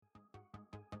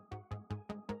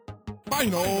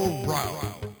Final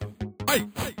round. Fight!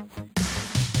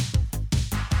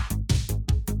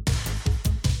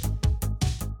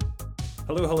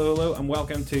 Hello, and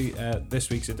welcome to this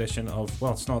week's edition of.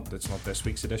 Well, it's not this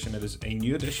week's edition. It is a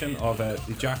new edition of the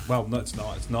Jack. Well, no, it's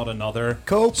not. It's not another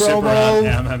Super Rad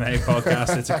MMA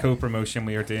podcast. It's a co-promotion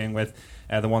we are doing with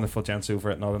the wonderful gents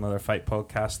over at Not Another Fight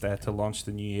podcast to launch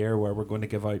the new year, where we're going to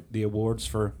give out the awards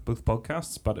for both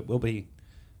podcasts. But it will be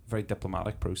a very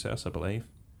diplomatic process, I believe.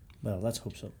 Well, let's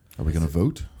hope so. Are we going to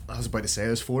vote? I was about to say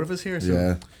there's four of us here. So.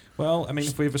 Yeah. Well, I mean,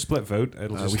 if we have a split vote,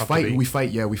 it'll just we have fight. to be... We fight.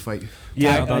 Yeah, I I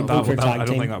don't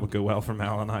team. think that would go well for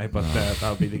Mel and I, but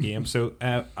that'll be the game. So,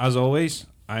 as always,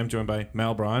 I am joined by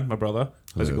Mel Brown, my brother.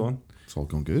 How's it going? It's all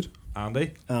going good.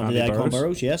 Andy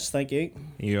Burrows, yes, thank you.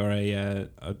 You're a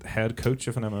head coach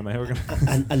of an MMA organization.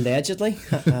 And allegedly,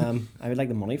 I would like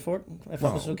the money for it if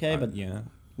that was okay, but yeah,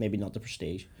 maybe not the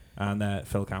prestige. And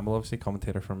Phil Campbell, obviously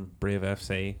commentator from Brave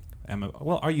FC.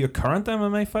 Well, are you a current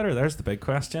MMA fighter? There's the big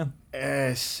question.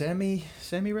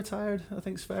 Semi-retired, I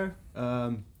think's fair.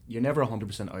 You're never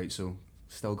 100% out, so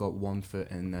still got 1 foot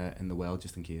in the well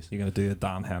just in case. You're gonna do a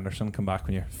Dan Henderson, come back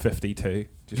when you're 52.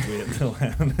 Just wait until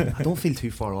then. I don't feel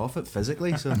too far off it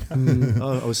physically. So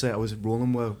I was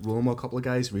rolling with a couple of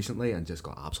guys recently and just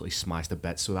got absolutely smashed to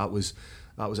bits. So that was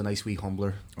a nice wee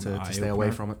humbler to stay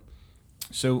away from it.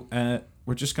 So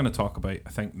we're just going to talk about, I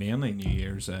think, mainly New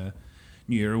Year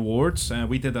awards.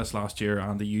 We did this last year,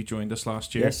 Andy. You joined us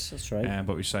last year. Yes, that's right.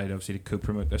 But we decided obviously to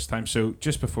co-promote this time. So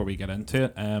just before we get into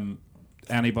it,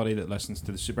 anybody that listens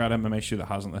to the Super Rad MMA Show that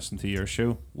hasn't listened to your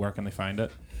show, where can they find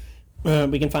it?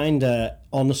 We can find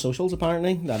on the socials,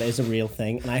 apparently. That is a real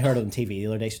thing. And I heard it on TV the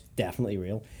other day. It's definitely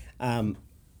real. On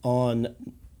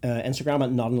Instagram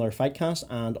at Not Another Fightcast,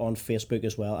 and on Facebook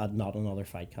as well at Not Another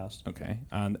Fightcast. Okay.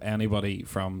 And anybody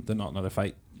from the Not Another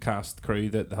Fightcast crew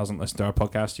that hasn't listened to our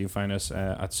podcast, you find us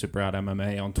at Super Rad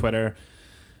MMA on Twitter.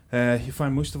 You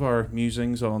find most of our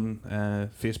musings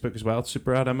on Facebook as well, Super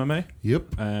Rad MMA.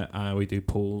 Yep. We do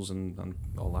polls and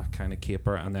all that kind of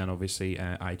caper, and then obviously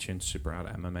iTunes Super Rad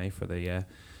MMA for the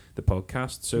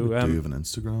podcast. So we do have an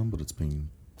Instagram, but it's been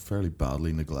fairly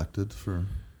badly neglected for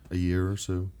a year or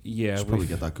so. Yeah, should probably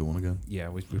get that going again. Yeah,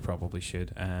 we probably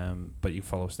should. But you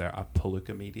follow us there at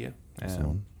Palooka Media.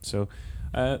 So,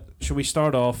 should we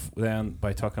start off then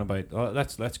by talking about?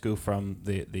 Let's go from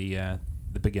the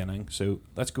beginning. So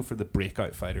let's go for the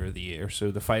breakout fighter of the year.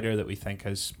 So the fighter that we think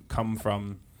has come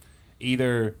from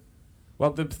either.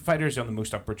 Well, the fighters on the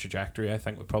most upward trajectory, I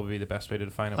think, would probably be the best way to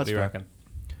define it. What do you reckon?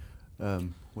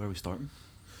 Where are we starting?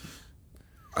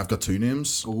 I've got two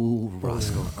names. Oh,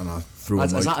 rascal! And I throw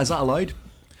them out. Is that allowed?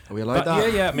 Are we allowed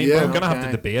that? Yeah. I mean, we're gonna have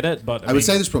to debate it, but I would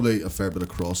say there's probably a fair bit of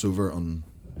crossover on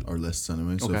our lists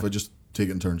anyway. So Okay. if I just take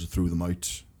it in turns of throw them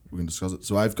out, we can discuss it.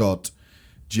 So I've got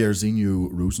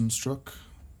Jairzinho Rosenstruck,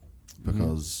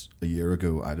 because a year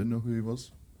ago I didn't know who he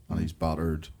was, and he's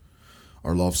battered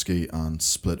Arlovsky and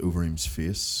split Overeem's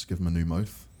face, give him a new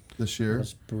mouth this year.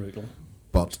 That's brutal.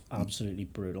 But Absolutely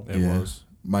brutal. it was.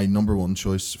 My number one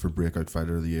choice for breakout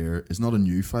fighter of the year is not a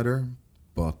new fighter,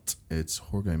 but it's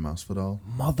Jorge Masvidal.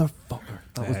 Motherfucker!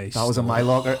 Nice. That was in my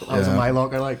locker. That was in my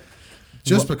locker. Like,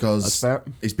 Just That's because fair.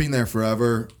 he's been there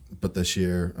forever, but this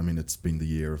year, I mean, it's been the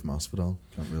year of Masvidal.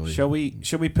 Can't really.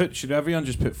 Should everyone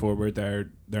just put forward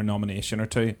their nomination or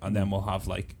two, and then we'll have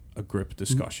like a group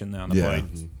discussion then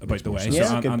about the way. Yeah,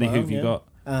 So good Andy, who plan, have you yeah.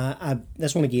 got?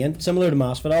 This one again, similar to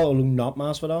Masvidal, although not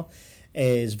Masvidal,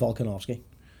 is Volkanovski.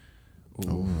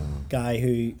 Guy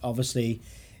who obviously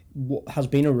has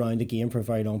been around the game for a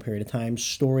very long period of time,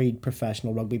 storied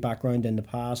professional rugby background in the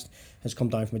past, has come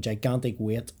down from a gigantic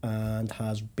weight and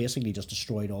has basically just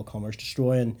destroyed all comers,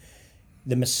 destroying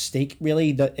the mystique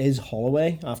really that is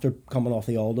Holloway after coming off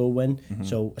the Aldo win.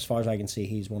 So as far as I can see,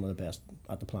 he's one of the best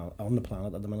on the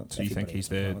planet at the minute. So you think he's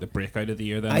the breakout of the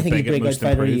year then? I think he's breakout most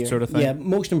fighter of the improved year. sort of thing? Yeah,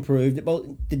 most improved.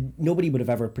 Well, nobody would have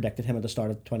ever predicted him at the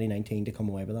start of 2019 to come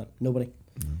away with that. Nobody.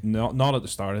 Not at the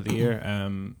start of the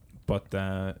year. But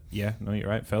you're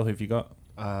right. Phil, who have you got?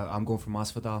 I'm going for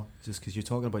Masvidal, just because you're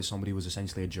talking about somebody who was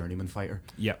essentially a journeyman fighter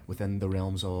within the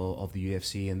realms of the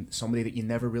UFC, and somebody that you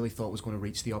never really thought was going to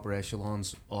reach the upper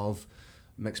echelons of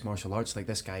mixed martial arts. Like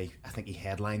this guy, I think he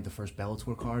headlined the first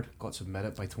Bellator card, got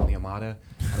submitted by Tony Amada,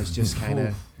 and it's just kind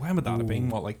of... When would that have been?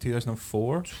 What, like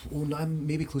 2004? Oh, no,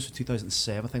 maybe closer to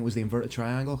 2007. I think it was the inverted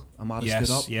triangle. Amada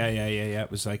stood up. Yeah. It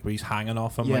was like where he's hanging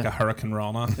off him like a Hurricane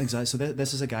Rana. Exactly. So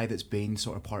this is a guy that's been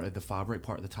sort of part of the fabric,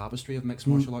 part of the tapestry of mixed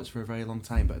martial arts for a very long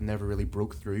time, but never really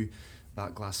broke through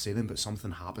that glass ceiling, but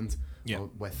something happened.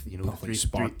 With the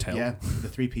the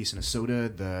 3-piece in a soda,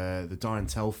 the Darren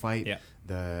Till fight, yeah.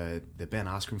 the Ben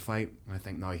Askren fight. And I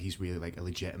think now he's really like a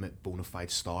legitimate bona fide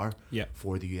star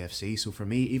for the UFC. So for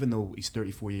me, even though he's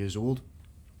 34 years old,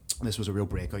 this was a real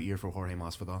breakout year for Jorge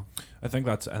Masvidal. I think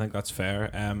that's fair.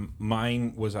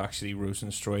 Mine was actually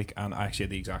Rosenstruik, and I actually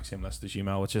had the exact same list as you,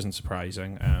 Mel, which isn't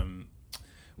surprising.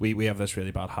 We have this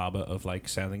really bad habit of like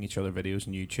sending each other videos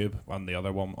on YouTube, and the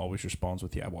other one always responds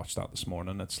with, "Yeah, I watched that this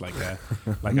morning." It's like a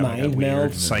weird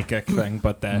meld. psychic thing,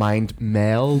 but mind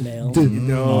meld.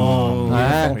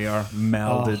 No, we are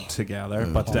melded together.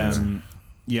 But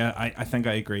I think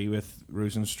I agree with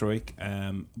Rosenstruik.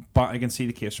 But I can see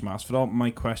the case for Masvidal. My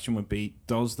question would be: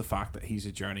 does the fact that he's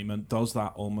a journeyman, does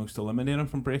that almost eliminate him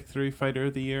from Breakthrough Fighter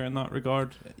of the Year in that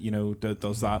regard?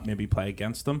 Does that maybe play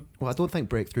against him? Well, I don't think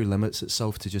Breakthrough limits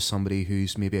itself to just somebody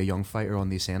who's maybe a young fighter on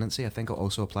the ascendancy. I think it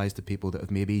also applies to people that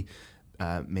have maybe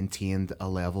maintained a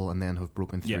level and then have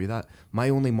broken through that. My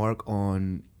only mark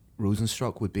on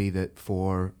Rosenstruck would be that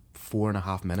for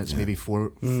 4.5 minutes, maybe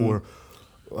four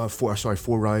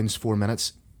rounds, 4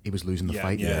 minutes, he was losing the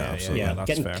fight. That's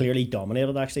getting fair. Clearly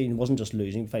dominated, actually. He wasn't just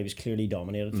losing the fight, he was clearly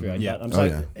dominated throughout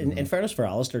that. In fairness for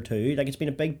Alistair too, like, it's been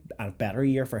a big and better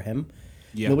year for him.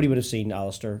 Nobody would have seen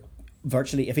Alistair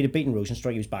virtually. If he'd have beaten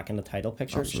Rosenstruck, he was back in the title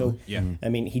picture. Absolutely. So I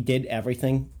mean, he did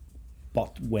everything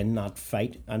but win that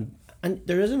fight, and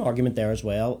there is an argument there as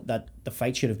well that the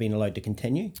fight should have been allowed to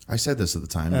continue. I said this at the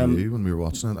time when we were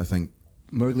watching it. I think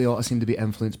Murgliota seemed to be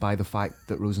influenced by the fact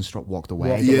that Rosenstruck walked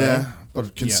away.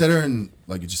 But considering,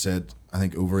 like you just said, I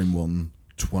think Overeem won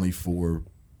 24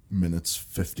 minutes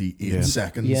 58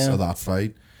 seconds of that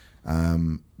fight.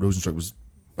 Rosenstruck was,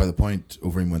 by the point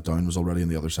Overeem went down, was already on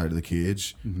the other side of the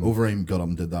cage. Overeem got up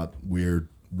and did that weird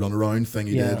runaround thing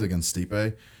he did against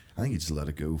Stipe. I think he just let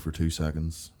it go for 2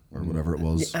 seconds or whatever it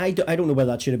was. I don't know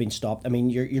whether that should have been stopped. I mean,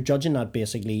 you're judging that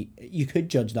basically. You could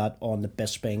judge that on the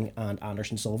Bisping and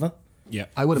Anderson Silva. Yeah,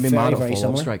 I would have been mad at a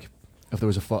follow-up strike if there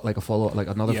was another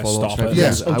follow-up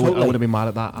strike. I would have been mad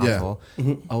at that at all.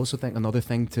 I also think another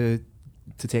thing to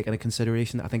take into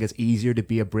consideration, I think it's easier to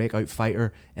be a breakout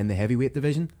fighter in the heavyweight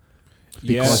division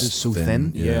because it's so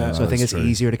thin. So I think it's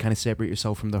easier to kind of separate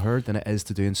yourself from the herd than it is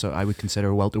to doing so. I would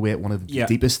consider welterweight one of the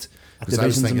deepest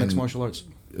divisions in mixed martial arts.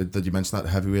 Did you mention that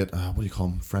heavyweight? What do you call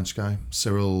him? French guy,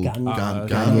 Cyril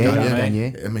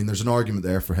Gagné. I mean, there's an argument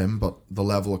there for him, but the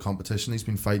level of competition he's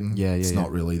been fighting, it's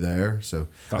not really there. So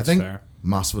that's I think fair.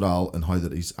 Masvidal and how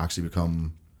that he's actually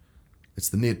become. It's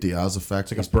the Nate Diaz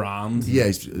effect. It's like a brand. Yeah,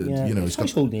 he's he's got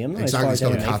household name. Exactly, he's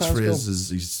got a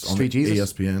catchphrase. He's on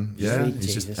ESPN. Yeah,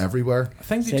 he's just everywhere. I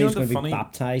think he was going to be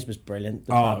baptized was brilliant.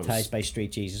 Baptized by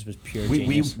Street Jesus was pure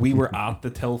genius. We were at the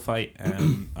Till fight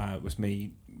with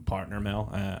me, partner Mel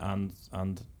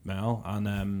and Mel,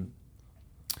 and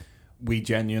we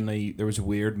genuinely, there was a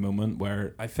weird moment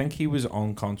where I think he was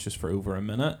unconscious for over a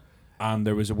minute, and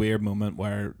there was a weird moment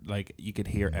where like you could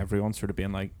hear everyone sort of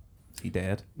being like, "Is he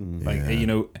dead?"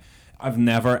 I've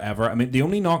never ever. I mean, the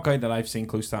only knockout that I've seen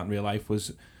close to that in real life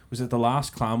was it the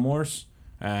last Clan Wars,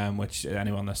 which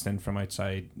anyone listening from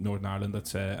outside Northern Ireland,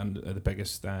 that's and the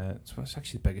biggest. It's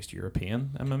actually the biggest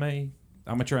European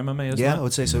amateur MMA. I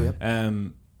would say so. Yeah.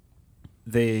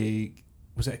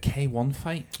 Was it a K1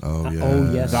 fight? Oh yeah.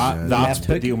 Oh yes. That's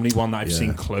the only one that I've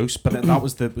seen close. But that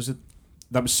was that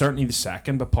was certainly the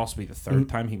second, but possibly the third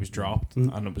time he was dropped,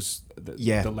 and it was the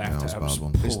left that was a head bad was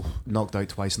one. Knocked out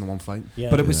twice in the one fight. Yeah.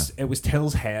 But it was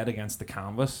Till's head against the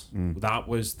canvas. That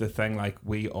was the thing. Like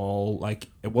we all like,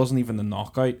 it wasn't even the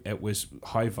knockout. It was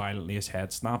how violently his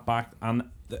head snapped back. And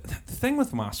the thing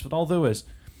with Masvidal though is,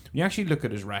 when you actually look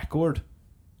at his record,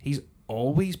 he's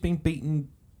always been beaten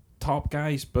top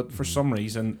guys, but for some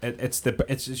reason it's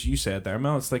as you said there,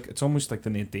 Mel. It's almost like the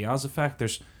Nate Diaz effect.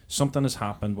 There's something has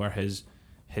happened where his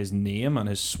name and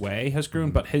his sway has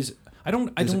grown, but there's a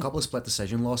couple of split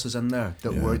decision losses in there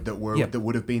that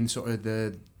would have been sort of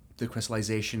the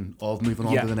crystallization of moving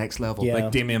on to the next level. Yeah.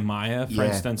 Like Damian Maia, for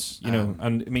instance, and I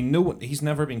mean, he's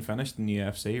never been finished in the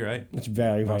UFC, right? It's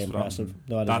very, very impressive.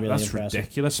 No, that's really impressive.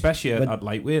 Ridiculous, especially at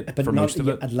lightweight. But for most of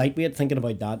it, at lightweight, thinking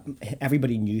about that,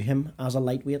 everybody knew him as a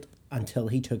lightweight until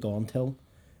he took on Till.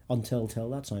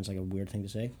 That sounds like a weird thing to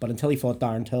say, but until he fought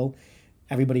Darren Till,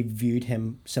 everybody viewed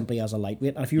him simply as a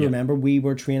lightweight. And if you remember, we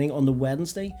were training on the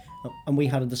Wednesday, and we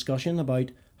had a discussion about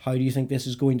how do you think this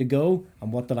is going to go,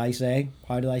 and what did I say?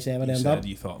 How did I say it would end up?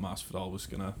 You thought Masvidal was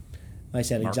gonna. I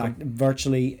said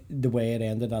virtually the way it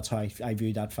ended. That's how I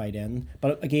viewed that fight end.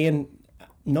 But again,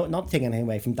 not taking anything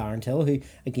away from Darren Till, who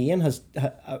again has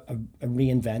a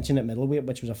reinvention at middleweight,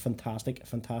 which was a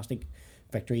fantastic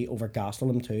victory over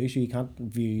Gastelum too. So you can't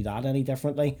view that any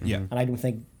differently. Yeah. And I don't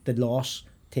think the loss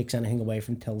takes anything away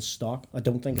from Till's stock. I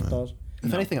don't think it does.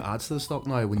 If anything, it adds to the stock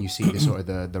now when you see the sort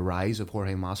of the rise of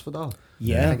Jorge Masvidal.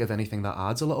 Yeah. I think if anything, that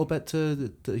adds a little bit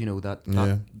to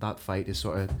that fight is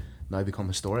sort of now become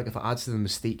historic. If it adds to the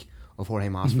mystique of Jorge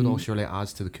Masvidal, surely it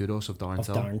adds to the kudos of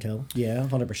Darren Till. Yeah,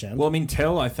 100%. Well, I mean,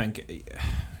 Till, I think,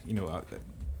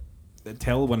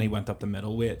 Till when he went up to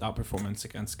middleweight, that performance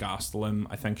against Gastelum,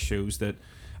 I think shows that.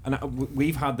 And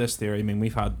we've had this theory. I mean,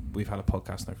 we've had a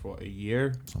podcast now for a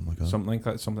year, something like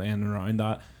that, something in and around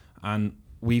that, and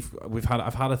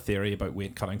I've had a theory about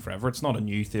weight cutting forever. It's not a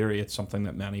new theory. It's something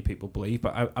that many people believe.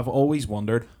 But I've always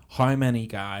wondered how many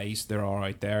guys there are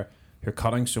out there who are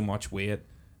cutting so much weight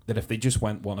that if they just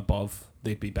went one above,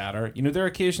 they'd be better. There are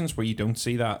occasions where you don't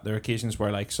see that. There are occasions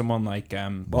where like someone like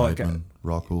Weidman,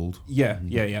 Rockhold. Yeah.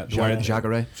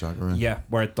 Jacare. Yeah,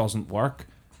 where it doesn't work.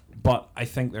 But I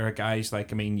think there are guys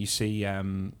like, I mean, you see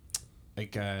the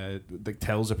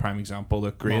Till's a prime example.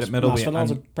 They're great at middleweight.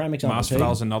 Masvidal's a prime example.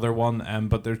 Masvidal's another one.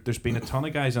 But there's been a ton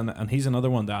of guys, and he's another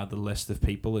one to add to the list of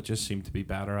people that just seem to be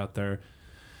better at their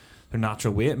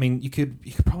natural weight. I mean, you could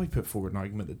probably put forward an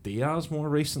argument that Diaz more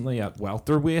recently at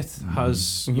welterweight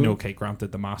has, okay,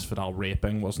 granted the Masvidal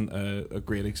raping wasn't a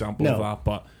great example of that,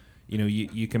 but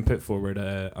you can put forward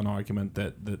an argument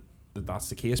that's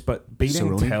the case. But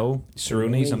beating Till,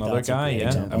 Cerrone's another guy,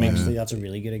 yeah. I mean, that's a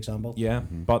really good example. Yeah,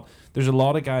 but there's a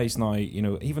lot of guys now,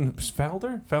 even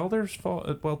Felder's fought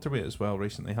at welterweight as well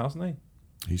recently, hasn't he?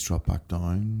 He's dropped back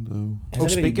down though.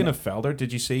 Speaking of Felder,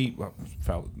 did you see? Well,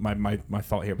 my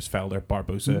thought here was Felder,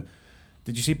 Barbosa.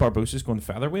 Did you see Barbosa's going to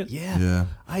featherweight? Yeah.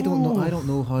 I don't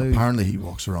know how. Apparently, he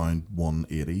walks around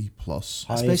 180 plus.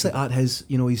 Especially at his,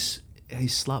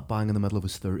 he's slap bang in the middle of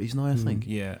his 30s now, I think.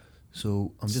 Yeah.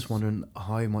 So I'm just wondering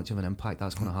how much of an impact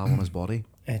that's going to have on his body.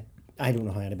 I don't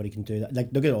know how anybody can do that. Like,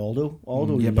 look at Aldo.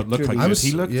 Yeah, but look how good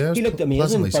he looked. He looked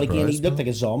amazing, but again, he looked like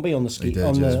a zombie on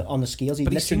the on the scales.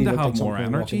 But he seemed to have more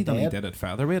energy than he did at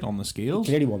featherweight on the scales.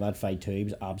 He clearly won that fight too. He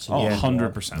was absolutely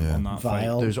 100% on that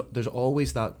fight. There's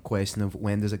always that question of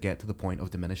when does it get to the point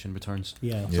of diminishing returns.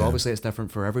 Yeah. So obviously it's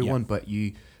different for everyone, but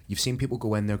you've seen people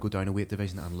go in there, go down a weight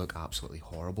division, and look absolutely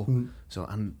horrible. So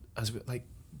as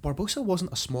Barbosa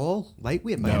wasn't a small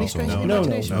lightweight by any stretch of the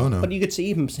imagination. No. But you could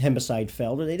see him beside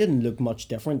Felder. They didn't look much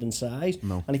different in size.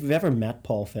 No. And if you've ever met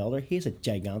Paul Felder, he's a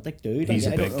gigantic dude. He's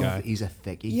a big guy. He's a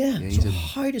thickie. Yeah. So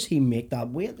how does he make that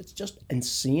weight? It's just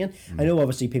insane. I know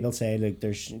obviously people say like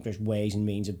there's ways and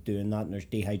means of doing that, and there's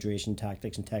dehydration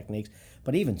tactics and techniques.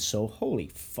 But even so,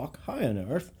 holy fuck, how on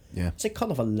earth? Yeah. It's a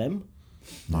cut of a limb.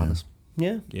 Madness.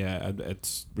 Yeah. Yeah,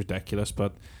 it's ridiculous,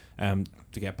 but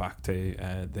to get back to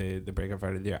the breakout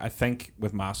fight of the year, I think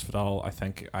with Masvidal,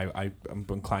 I'm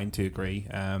inclined to agree.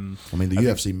 I mean, the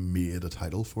UFC made a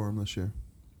title for him this year.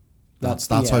 That's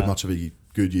how much of a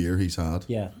good year he's had.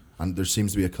 Yeah. And there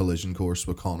seems to be a collision course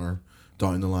with Conor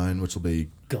down the line, which will be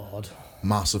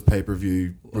massive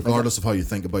pay-per-view, regardless of how you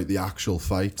think about the actual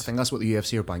fight. I think that's what the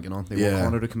UFC are banking on. They want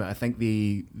Conor to commit. I think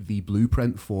the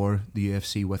blueprint for the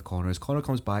UFC with Conor is Conor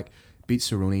comes back, beats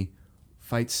Cerrone,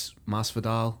 fights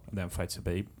Masvidal, and then fights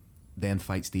Khabib, then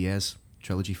fights Diaz.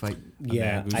 Trilogy fight.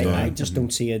 Yeah, I just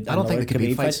don't see it. I don't think the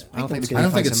Khabib fights. I don't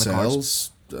think it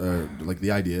sells. Like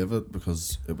the idea of it,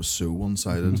 because it was so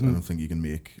one-sided. I don't think you can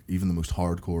make even the most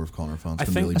hardcore of Conor fans.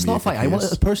 It's not a fight I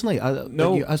want personally.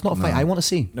 It's not a fight I want to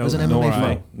see. As an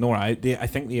MMA fight. I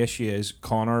think the issue is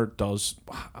Conor does.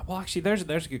 Well, actually, there's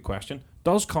a good question.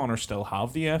 Does Conor still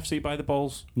have the UFC by the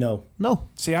balls? No.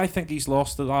 See, I think he's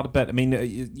lost that a bit. I mean,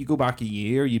 you go back a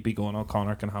year, you'd be going, "Oh,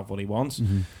 Conor can have what he wants."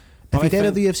 If he did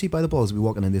have the UFC by the balls, he'd be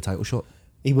walking in the title shot.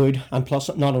 He would, and plus,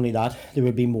 not only that, there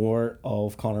would be more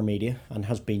of Conor media, and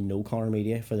has been no Conor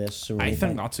media for this. I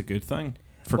think that's a good thing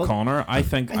for Conor. I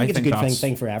think it's a good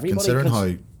thing for everybody. Considering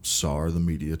how sour the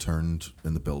media turned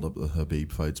in the build-up of the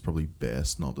Khabib fight, it's probably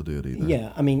best not to do it either.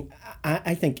 Yeah, I mean,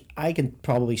 I think I can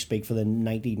probably speak for the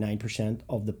 99%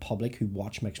 of the public who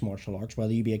watch mixed martial arts,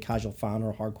 whether you be a casual fan or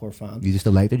a hardcore fan. You just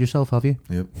elected yourself, have you?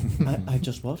 Yep. I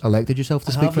just what? Elected yourself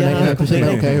to speak for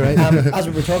 99%? Okay, right. As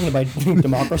we were talking about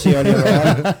democracy earlier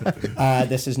on,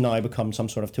 this has now become some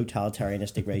sort of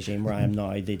totalitarianistic regime where I am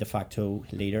now the de facto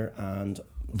leader and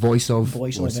voice of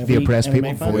the oppressed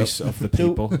people. Voice of the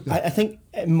people. So I think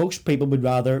most people would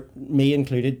rather, me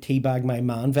included, teabag my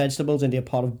man vegetables into a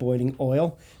pot of boiling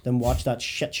oil than watch that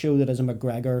shit show that is a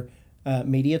McGregor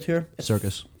media tour.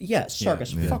 Circus.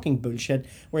 Circus. Yeah. Fucking bullshit.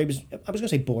 Where he was, I was going to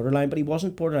say borderline, but he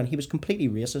wasn't borderline. He was completely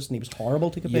racist and he was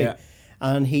horrible to Khabib. Yeah.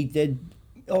 And he did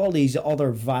all these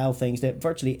other vile things that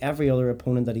virtually every other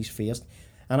opponent that he's faced.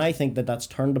 And I think that that's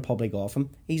turned the public off him.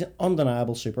 He's an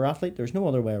undeniable super athlete. There's no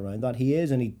other way around that. He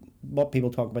is, and what people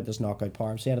talk about this knockout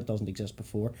power, I'm saying it doesn't exist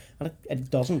before, and it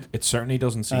doesn't. It certainly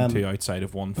doesn't seem to outside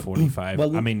of 145.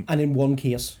 Well, I mean, and in one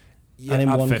case. Yeah, and in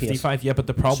at one 55, case. yeah, but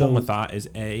the problem with that is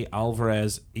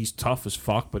Alvarez, he's tough as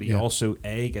fuck, but he also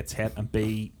gets hit, and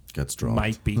gets dropped.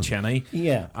 Might be chinny.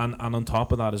 Yeah. And on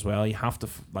top of that as well, you have to,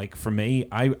 for me,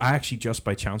 I actually just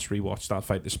by chance rewatched that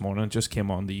fight this morning. It just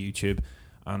came on the YouTube,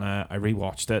 and I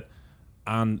rewatched it,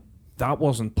 and that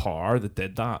wasn't power that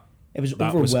did that. It was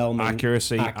that overwhelming was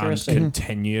accuracy and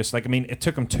continuous. Like, I mean, it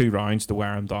took him 2 rounds to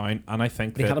wear him down, and I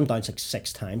think they had him down like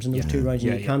 6 times in those 2 rounds.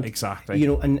 And you can't, exactly. You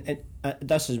know, and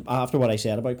this is after what I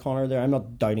said about Conor there. I'm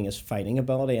not doubting his fighting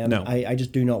ability, and I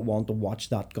just do not want to watch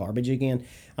that garbage again.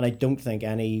 And I don't think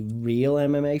any real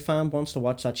MMA fan wants to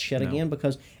watch that shit again,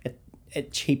 because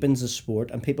it cheapens the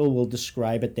sport, and people will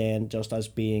describe it then just as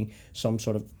being some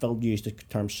sort of, they'll use the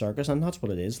term circus, and that's what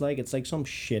it is. Like, it's like some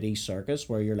shitty circus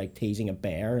where you're like teasing a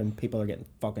bear and people are getting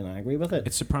fucking angry with it.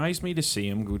 It surprised me to see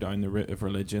him go down the route of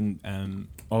religion,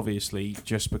 obviously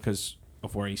just because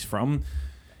of where he's from.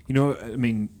 You know, I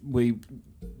mean,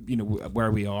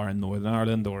 where we are in Northern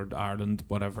Ireland or Ireland,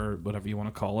 whatever you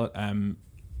want to call it,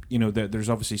 you know, there's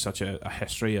obviously such a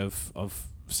history of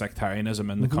sectarianism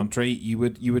in the country. You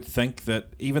would think that,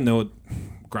 even though,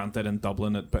 granted, in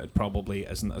Dublin it probably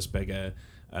isn't as big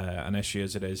an issue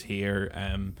as it is here.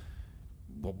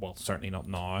 Well, certainly not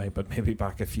now, but maybe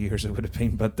back a few years it would have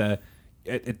been. But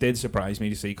it did surprise me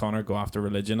to see Conor go after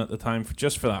religion at the time,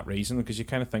 just for that reason, because you're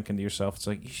kind of thinking to yourself, it's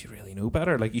like, you should really know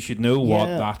better. Like, you should know what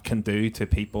that can do to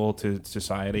people, to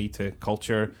society, to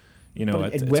culture. You know,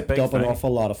 it whipped up an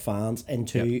awful lot of fans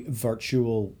into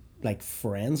virtual like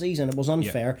frenzies, and it was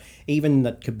unfair. Even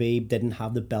that Khabib didn't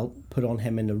have the belt put on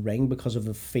him in the ring because of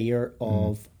the fear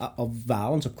of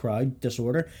violence, of crowd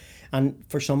disorder. And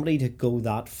for somebody to go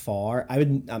that far,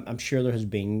 I'm sure there has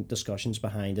been discussions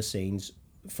behind the scenes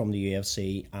from the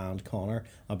UFC and Conor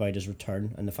about his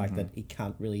return, and the fact that he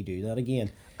can't really do that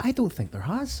again. I don't think there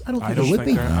has. I don't think there would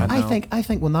be. I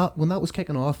think when that was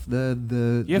kicking off, the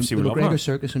McGregor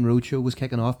Circus and Roadshow was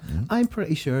kicking off, I'm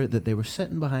pretty sure that they were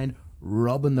sitting behind,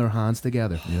 rubbing their hands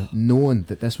together, knowing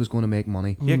that this was going to make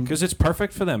money. Yeah, because it's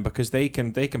perfect for them, because they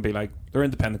can be like, they're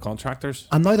independent contractors.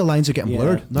 And now the lines are getting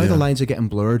blurred. Now the lines are getting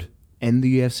blurred in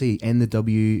the UFC, in the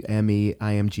WME,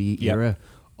 IMG era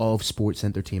of sports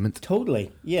entertainment.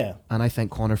 Totally, yeah. And I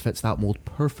think Conor fits that mold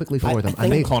perfectly for them. I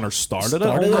think Conor started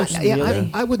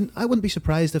it. I wouldn't be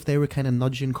surprised if they were kind of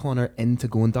nudging Conor into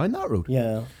going down that road.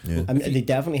 Yeah. I mean, they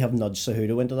definitely have nudged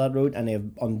Cejudo into that road, and they have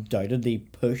undoubtedly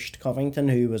pushed Covington,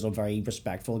 who was a very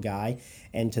respectful guy,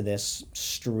 into this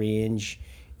strange,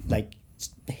 like,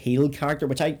 heel character,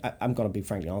 which I'm going to be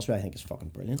frankly honest with you, I think is fucking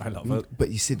brilliant. I love it. But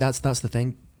you see, that's the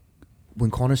thing. When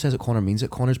Conor says it, Conor means it.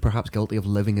 Conor's perhaps guilty of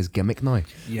living his gimmick now.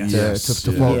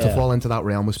 To fall into that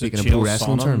realm of speaking in pro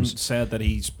wrestling terms. Said that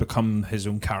he's become his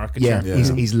own caricature.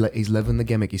 He's living the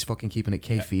gimmick. He's fucking keeping it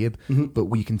kayfabe. But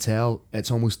we can tell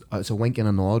it's almost it's a wink and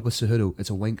a nod with Cejudo. It's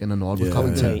a wink and a nod with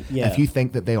Covington. If you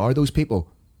think that they are those people,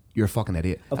 you're a fucking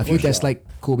idiot. If you dislike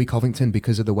Kobe Covington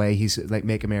because of the way he's like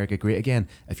Make America Great Again,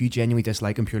 if you genuinely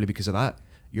dislike him purely because of that,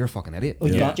 you're a fucking idiot. Oh,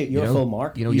 you're a full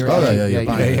mark. You know, he's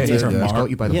got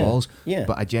you by the balls. Yeah.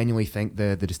 But I genuinely think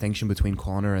the distinction between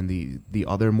Conor and the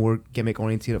other more gimmick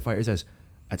oriented fighters is,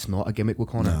 it's not a gimmick with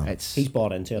Conor. No. He's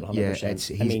bought into it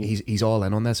 100%. He's all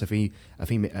in on this. If he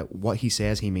what he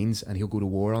says he means, and he'll go to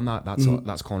war on that.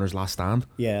 That's Conor's last stand.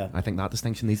 Yeah. I think that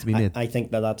distinction needs to be made. I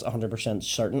think that's 100%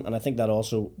 certain, and I think that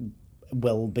also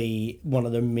will be one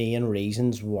of the main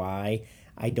reasons why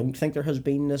I don't think there has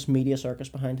been this media circus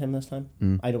behind him this time.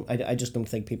 I just don't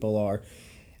think people are,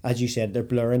 as you said, they're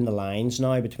blurring the lines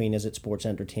now between, is it sports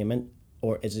entertainment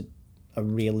or is it a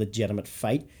real legitimate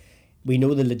fight? We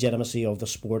know the legitimacy of the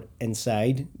sport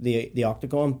inside the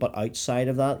octagon, but outside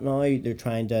of that now, they're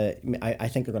trying to... I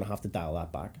think they're going to have to dial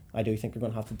that back. I do think they're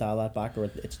going to have to dial that back, or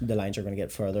the lines are going to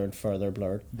get further and further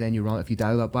blurred. Then you run... If you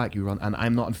dial that back, you run... And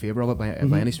I'm not in favour of it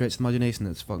by any stretch of the imagination.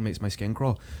 It fucking makes my skin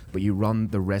crawl. But you run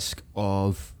the risk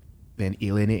of then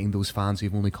alienating those fans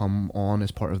who've only come on as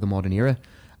part of the modern era.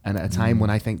 And at a time when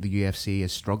I think the UFC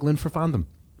is struggling for fandom,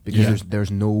 because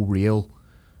there's no real...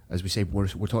 As we say, we're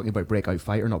talking about breakout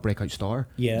fighter, not breakout star.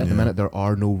 At the minute, there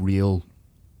are no real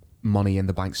money in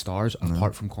the bank stars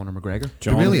apart from Conor McGregor.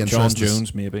 Jon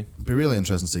Jones, maybe. It'd be really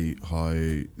interesting to see how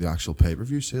the actual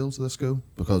pay-per-view sales of this go,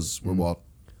 because we're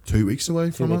 2 weeks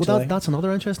away from it. Well, that's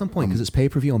another interesting point because it's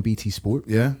pay-per-view on BT Sport.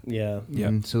 Yeah.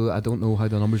 So I don't know how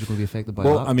the numbers are going to be affected by that.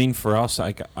 Well, I mean, for us,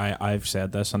 I've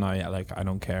said this, and I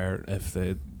don't care if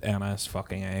the NS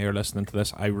fucking A are listening to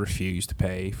this. I refuse to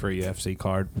pay for a UFC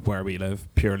card where we live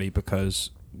purely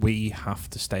because we have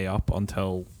to stay up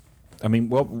until. I mean,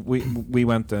 well, we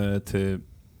went to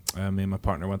me and my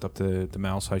partner went up to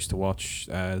Mel's house to watch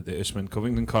the Usman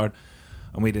Covington card,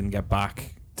 and we didn't get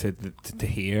back to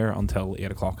here until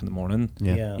 8 o'clock in the morning.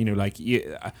 Yeah. You know, like,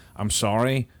 I'm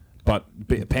sorry, but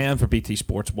paying for BT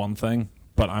Sport's one thing,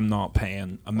 but I'm not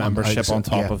paying a membership on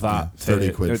top of that.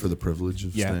 30 quid for the privilege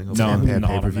of staying up.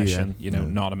 Not a mission.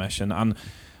 Not a mission. And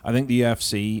I think the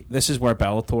UFC, this is where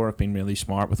Bellator have been really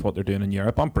smart with what they're doing in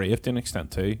Europe. And Brave to an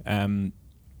extent too.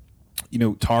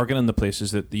 Targeting the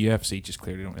places that the UFC just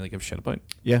clearly don't really give a shit about.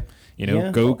 Yeah.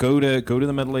 Go to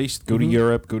the Middle East, go to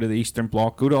Europe, go to the Eastern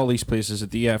Bloc, go to all these places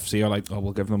that the UFC are like, oh,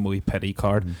 we'll give them a wee pity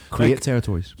card. Create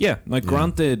territories. Yeah.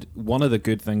 Granted, one of the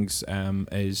good things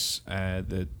is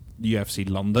the UFC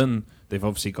London. They've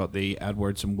obviously got the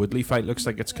Edwards and Woodley fight. Looks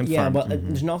like it's confirmed. Yeah, but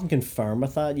there's nothing confirmed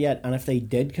with that yet. And if they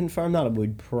did confirm that, it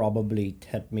would probably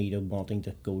tip me to wanting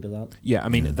to go to that. Yeah, I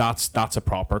mean, that's a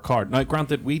proper card. Now,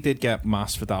 granted, we did get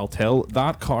Masvidal Till.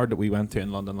 That card that we went to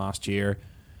in London last year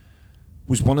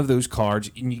was one of those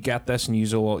cards, and you get this, and you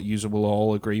will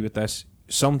all agree with this.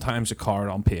 Sometimes a card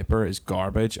on paper is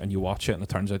garbage, and you watch it, and it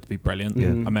turns out to be brilliant. Yeah.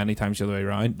 And many times the other way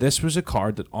around. This was a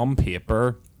card that on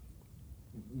paper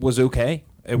was okay.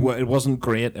 It wasn't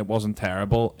great. It wasn't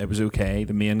terrible. It was okay.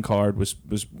 The main card was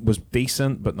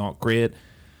decent, but not great.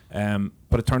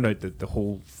 But it turned out that the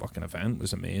whole fucking event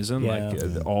was amazing.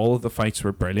 Yeah. All of the fights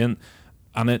were brilliant,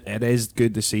 and it is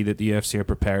good to see that the UFC are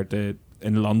prepared to,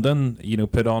 in London,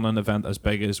 put on an event as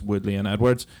big as Woodley and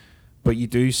Edwards. But you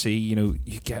do see, you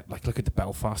get, look at the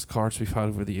Belfast cards we've had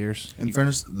over the years. In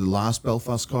fairness, the last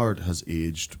Belfast card has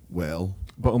aged well.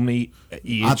 But only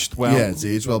aged well. Yeah, it's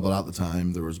aged well, but at the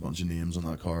time there was a bunch of names on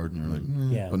that card, and you're like,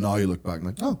 yeah. But now you look back and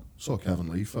like, oh, saw Kevin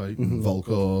Lee fight, and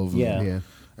Volkov, and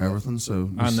everything. So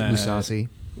Musasi,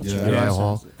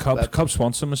 Cub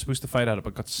Swanson was supposed to fight at it,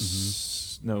 but got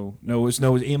no, it was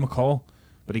Ian McCall,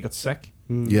 but he got sick.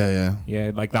 Yeah.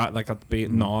 Like that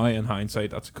now in hindsight,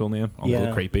 that's a cool name.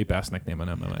 Uncle Creepy, best nickname in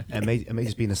MMA. It may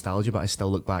just be nostalgia, but I still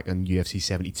look back on UFC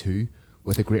 72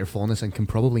 with a greater fondness and can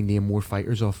probably name more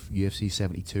fighters off UFC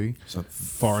 72. So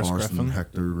Forrest Griffin,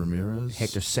 Hector Ramirez,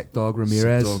 Sick Dog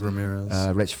Ramirez.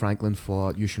 Rich Franklin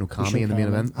fought Yushin Okami in the main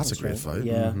event. That's a great fight.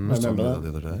 Yeah, I remember that the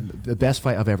other day. The best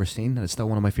fight I've ever seen, and it's still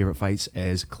one of my favourite fights,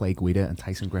 is Clay Guida and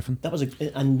Tyson Griffin. That was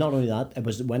and not only that,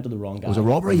 it went to the wrong guy. It was a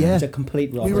robbery, yeah. It was a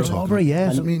complete robbery. We were talking,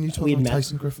 yeah. I mean, you talked about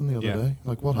Tyson Griffin the other day.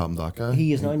 Like, what happened to that guy?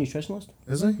 He is now a nutritionist.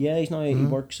 Is he? Yeah, he's now he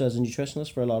works as a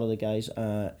nutritionist for a lot of the guys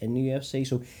in the UFC.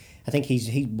 So I think he's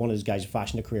one of those guys who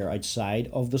fashioned a career outside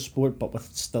of the sport, but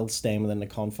with still staying within the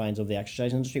confines of the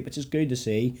exercise industry, which is good to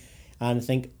see. And I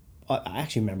think I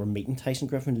actually remember meeting Tyson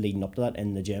Griffin leading up to that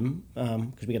in the gym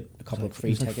because we got a couple of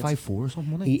free tickets. Like 5'4" or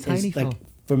something, wasn't he? Tiny is, like,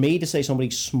 for me to say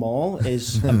somebody small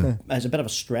is a bit of a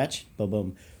stretch,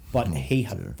 but he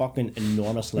had fucking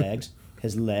enormous legs.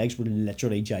 His legs were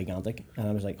literally gigantic, and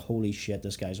I was like, holy shit,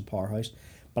 this guy's a powerhouse.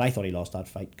 But I thought he lost that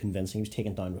fight convincing. He was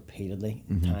taken down repeatedly,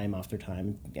 time after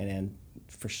time, and then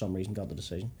for some reason got the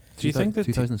decision. Do you think that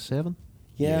 2007?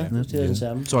 Yeah,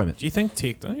 2007. Sorry, mate. Do you think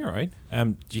takedown? You're right.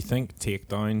 Do you think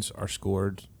takedowns are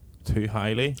scored too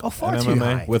highly? Oh, far in too MMA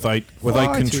high.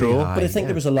 Without control. But I think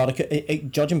there was a lot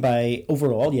of judging by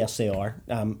overall, yes, they are.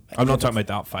 I'm not talking about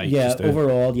that fight. Yeah,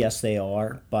 overall, yes, they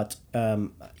are. But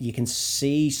you can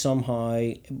see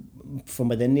somehow from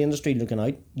within the industry looking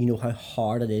out, how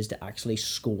hard it is to actually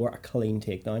score a clean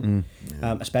takedown.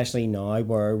 Especially now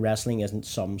where wrestling isn't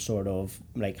some sort of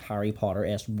like Harry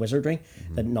Potter-esque wizardry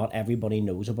that not everybody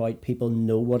knows about. People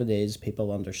know what it is.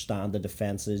 People understand the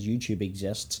defenses. YouTube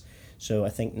exists. So I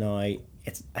think now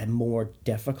it's a more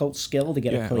difficult skill to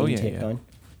get a clean takedown.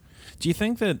 Do you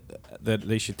think that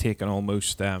they should take an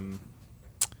almost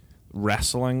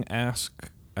wrestling-esque,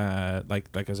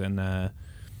 like as in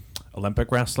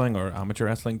Olympic wrestling or amateur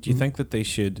wrestling? Do you think that they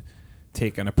should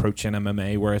take an approach in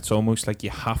MMA where it's almost like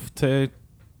you have to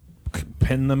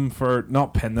pin them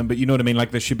not pin them, but you know what I mean?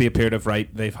 Like there should be a period of,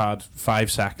 they've had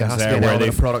 5 seconds there where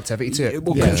they've productivity to it.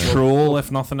 Control,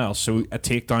 if nothing else. So a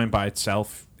takedown by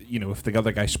itself, if the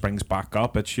other guy springs back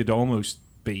up, it should almost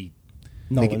be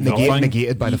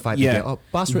negated by the fact they get up.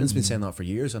 Bas Ritten's been saying that for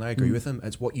years, and I agree with him.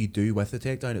 It's what you do with the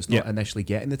takedown. It's not initially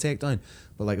getting the takedown,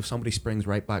 but like if somebody springs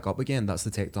right back up again, that's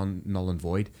the takedown null and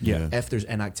void. Yeah. If there's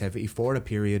inactivity for a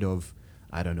period of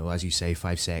I don't know, as you say,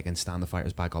 5 seconds, stand the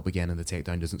fighters back up again, and the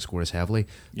takedown doesn't score as heavily.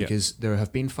 Because there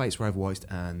have been fights where I've watched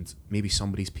and maybe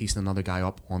somebody's piecing another guy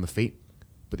up on the feet,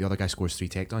 but the other guy scores 3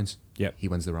 takedowns. He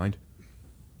wins the round.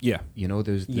 You know,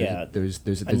 there's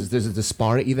a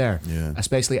disparity there.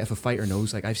 Especially if a fighter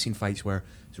knows, like I've seen fights where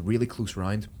it's a really close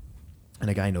round, and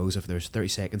a guy knows if there's 30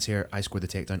 seconds here, I score the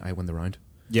takedown, I win the round.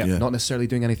 Not necessarily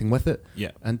doing anything with it.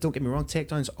 And don't get me wrong,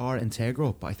 takedowns are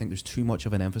integral, but I think there's too much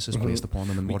of an emphasis placed upon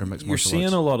them in modern mixed martial arts. You're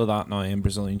seeing a lot of that now in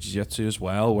Brazilian Jiu-Jitsu as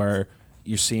well, where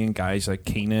you're seeing guys like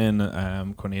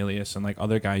Keenan, Cornelius, and like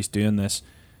other guys doing this,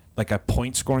 like a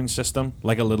point scoring system,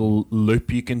 like a little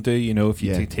loop you can do. You know, if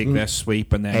you take this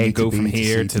sweep and then you go from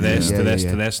here to this to this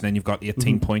to this, and then you've got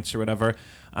 18 points or whatever.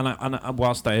 And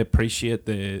whilst I appreciate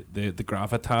the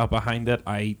gravitas behind it,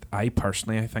 I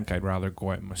personally, I think I'd rather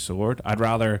go out with my sword. I'd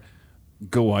rather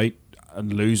go out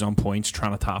and lose on points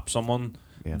trying to tap someone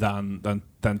than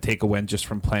take a win just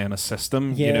from playing a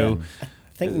system. You know, I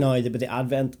think now that with the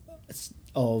advent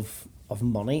of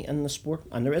money in the sport,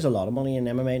 and there is a lot of money in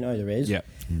MMA now, there is.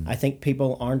 I think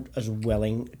people aren't as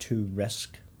willing to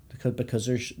risk because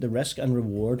there's the risk and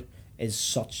reward is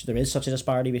such. There is such a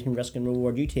disparity between risk and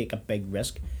reward. You take a big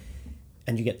risk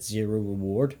and you get 0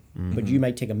 reward, but you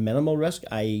might take a minimal risk,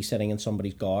 i.e. sitting in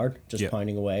somebody's guard, just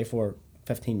pounding away for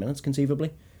 15 minutes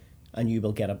conceivably, and you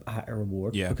will get a higher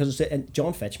reward. Because and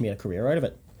John Fitch made a career out of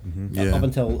it. Up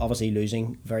until obviously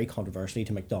losing very controversially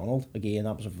to McDonald. Again,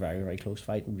 that was a very, very close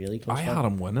fight, really close fight. I had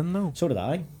him winning though. So did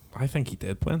I. I think he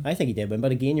did win.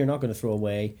 But again, you're not going to throw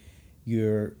away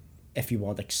your, if you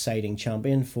want, exciting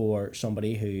champion for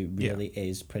somebody who really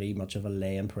is pretty much of a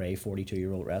lay and pray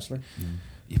 42-year-old wrestler.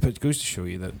 But it goes to show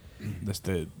you that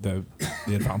the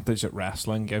advantage that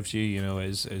wrestling gives you, you know,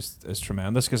 is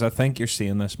tremendous. Because I think you're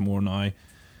seeing this more now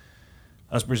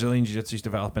as Brazilian Jiu-Jitsu is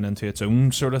developing into its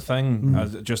own sort of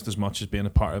thing, just as much as being a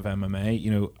part of MMA.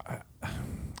 You know, I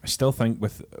still think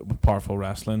with powerful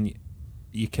wrestling,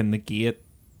 you can negate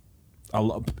a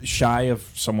lot shy of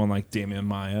someone like Damian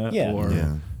Maia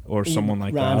or someone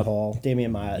like Rand that. Hall,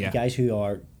 Damian Maia, the guys who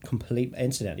are complete.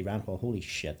 Incidentally, Rand Hall, holy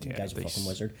shit, the guy's a fucking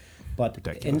wizard. But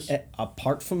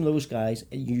apart from those guys,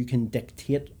 you can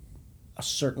dictate a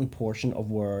certain portion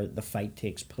of where the fight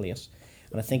takes place.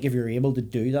 And I think if you're able to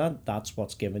do that, that's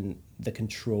what's given the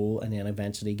control and then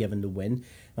eventually given the win.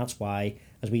 That's why,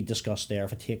 as we discussed there,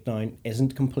 if a takedown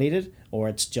isn't completed or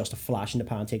it's just a flash in the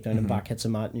pan takedown and back hits a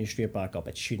mat and you're straight back up,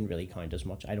 it shouldn't really count as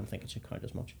much. I don't think it should count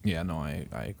as much. Yeah, no, I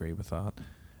agree with that.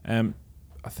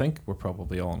 I think we're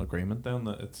probably all in agreement then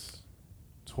that it's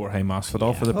Jorge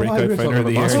Masvidal for the breakout fighter of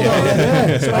the year.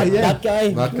 That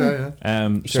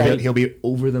guy. Sure, he'll be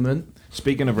over the moon.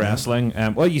 Speaking of wrestling,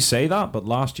 well, you say that, but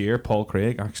last year Paul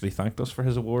Craig actually thanked us for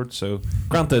his award. So,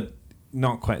 granted,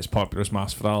 not quite as popular as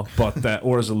Masvidal, but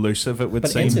or as elusive it would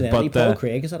seem. Incidentally, Paul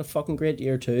Craig has had a fucking great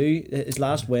year too. His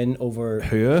last win over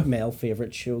male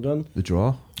favourite Shogun. The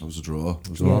draw. It was a draw.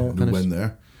 No win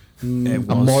there. A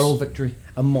moral victory.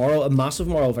 A massive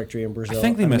moral victory in Brazil. I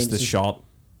think they missed the shot.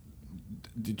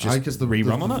 Just the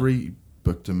rerun on it.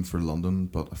 Booked him for London,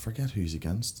 but I forget who he's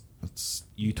against.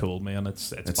 You told me, and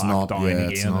it's back not, down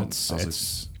again.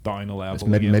 It's down a level. It's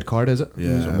mid card, is it?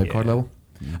 Yeah, mid card level.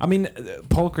 I mean,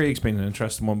 Paul Craig's been an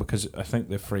interesting one because I think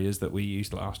the phrase that we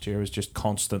used last year was just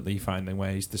constantly finding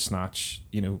ways to snatch,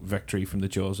 victory from the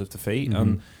jaws of defeat,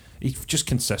 and he's just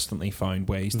consistently found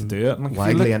ways to do it. And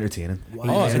Widely entertaining.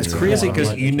 It's crazy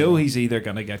because he's either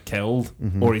going to get killed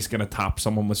or he's going to tap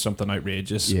someone with something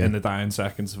outrageous in the dying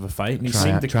seconds of a fight. And he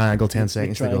seemed to triangle 10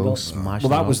 seconds to go. Smash. Well,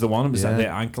 that was the one. It was the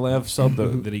Anklev sub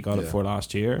that he got it for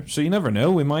last year. So you never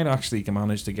know. We might actually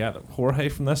manage to get Jorge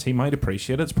from this. He might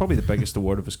appreciate it. It's probably the biggest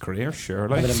award of his career,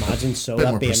 surely. I would imagine so. A bit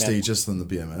more prestigious than the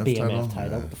BMF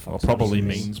title. Well, probably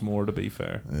means more, to be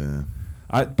fair.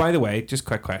 Yeah. By the way, just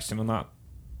quick question on that.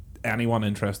 Anyone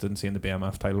interested in seeing the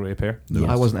BMF title reappear? No.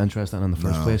 I wasn't interested in the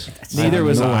first place. Neither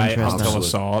was I until I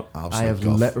saw it. I have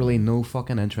literally no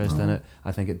fucking interest in it.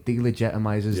 I think it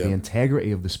delegitimizes the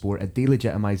integrity of the sport. It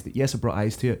delegitimized yes, it brought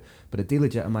eyes to it, but it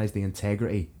delegitimized the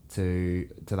integrity to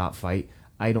that fight.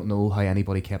 I don't know how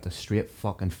anybody kept a straight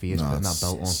fucking face putting that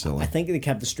belt on. Silly. I think they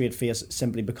kept a straight face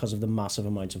simply because of the massive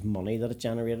amounts of money that it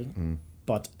generated.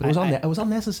 But it was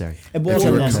unnecessary. It was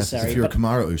unnecessary. If you're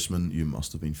Kamaru Usman, you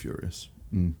must have been furious.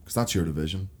 Because that's your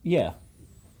division. Yeah,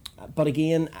 but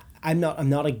again, I'm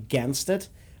not against it,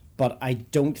 but I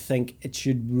don't think it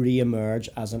should re-emerge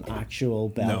as an actual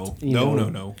belt.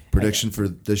 No. Prediction for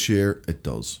this year, it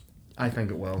does. I think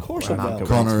it will. Of course it will.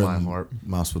 Conor and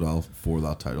Masvidal for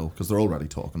that title, because they're already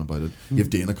talking about it. You have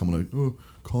Dana coming out, oh,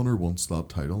 Conor wants that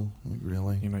title. Like,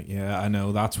 really? Yeah, I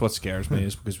know. That's what scares me,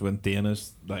 is because when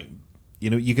Dana's like you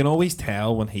know, you can always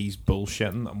tell when he's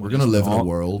bullshitting. And we're going to live in a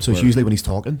world. So it's usually when he's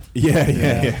talking.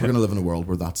 Yeah. We're going to live in a world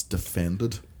where that's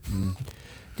defended.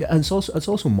 Yeah, and it's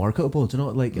also marketable. Do you know?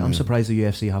 Like, I'm surprised the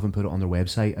UFC haven't put it on their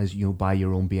website as, you know, buy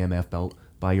your own BMF belt.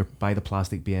 Buy the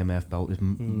plastic BMF belt.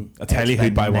 I tell you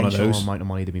who'd buy one of those. Amount of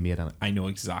money to be made on it. I know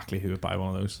exactly who would buy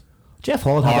one of those. Jeff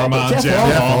Hall would have Jeff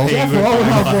Hall would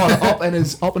have one up in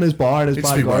his bar in his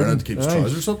back garden. To keep his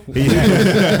trousers up. This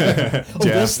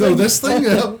thing,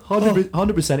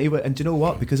 100% he would. And do you know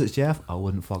what? Because it's Jeff, I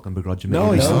wouldn't fucking begrudge him.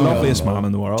 No, he's the loveliest man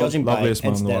in the world. Judging by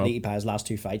incidentally by his last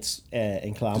 2 fights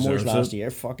in Clan Wars last year,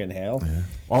 fucking hell. Yeah.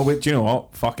 Oh wait, do you know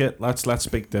what? Fuck it. Let's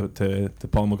speak to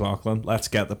Paul McLaughlin. Let's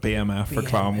get the BMF for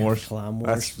Clan Wars.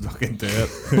 Let's fucking do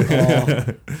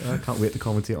it. I can't wait to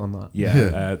commentate on that.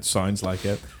 Yeah, it sounds like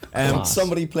it.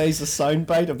 Somebody plays a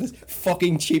soundbite of this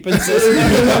fucking cheaping system.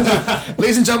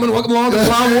 Ladies and gentlemen, welcome along to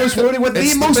Clan Wars 40 with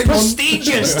the most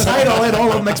prestigious title in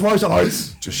all of mixed martial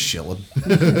arts. Just shilling.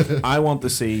 I want to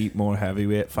see more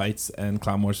heavyweight fights in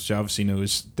Clan Wars, which I obviously know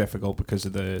is difficult because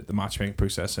of the matchmaking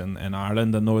process in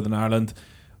Ireland and Northern Ireland.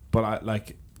 But I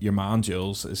like your man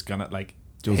Jules is gonna like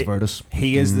Jules Vertus.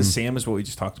 He is the same as what we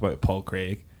just talked about with Paul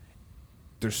Craig.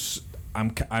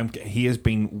 He has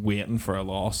been waiting for a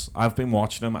loss. I've been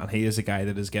watching him, and he is a guy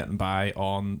that is getting by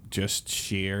on just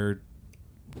sheer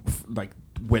like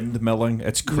windmilling.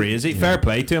 It's crazy. Fair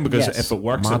play to him, because if it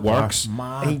works, it works.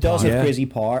 He does have crazy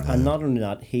power, and not only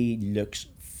that, he looks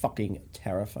fucking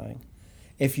terrifying.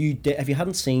 If you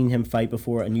hadn't seen him fight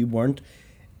before and you weren't,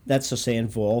 let's just say,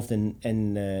 involved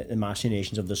in the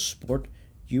machinations of the sport,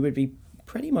 you would be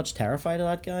pretty much terrified of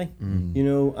that guy. You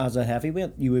know, as a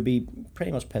heavyweight, you would be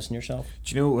pretty much pissing yourself.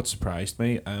 Do you know what surprised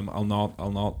me? I'll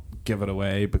not give it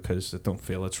away because I don't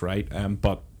feel it's right.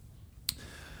 But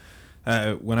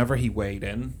whenever he weighed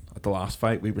in at the last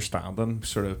fight, we were standing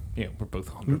sort of, you know, we're both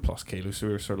 100 plus kilos, so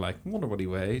we were sort of like, I wonder what he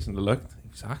weighs, and he was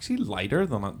actually lighter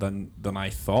than I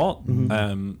thought.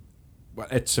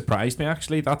 It surprised me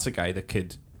actually. That's a guy that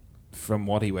could, from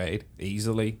what he weighed,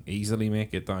 easily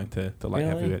make it down to light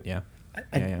heavyweight. Yeah.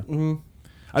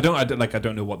 I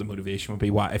don't know what the motivation would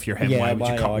be. Why, if you're him, why would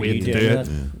you cut weight to do it?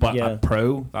 But a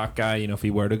pro, that guy, you know, if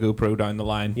he were to go pro down the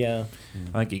line, I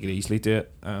think he could easily do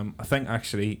it. I think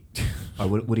actually,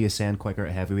 would he ascend quicker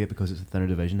at heavyweight because it's a thinner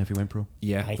division if he went pro?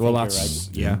 Yeah, I think that's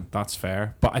you're right. That's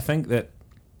fair. But I think that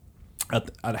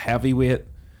at heavyweight,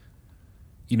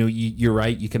 you know, you're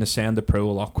right. You can ascend to pro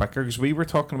a lot quicker, because we were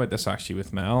talking about this actually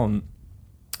with Mel, and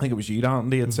I think it was you,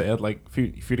 Andy, had said, like,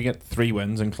 if you're to get 3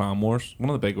 wins in Clan Wars, one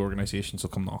of the big organisations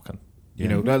will come knocking. You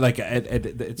know, like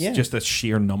it's just a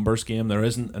sheer numbers game. There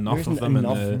isn't enough of them.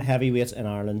 Enough heavyweights in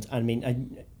Ireland. I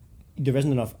mean, there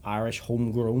isn't enough Irish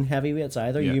homegrown heavyweights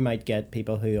either. You might get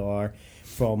people who are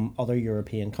from other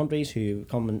European countries who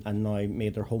come and now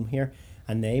made their home here,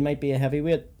 and they might be a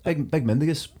heavyweight. Big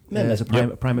Mendigas is a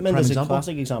prime example.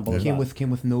 Classic example. Came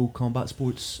with no combat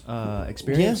sports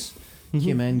experience.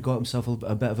 Came in, got himself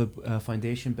a bit of a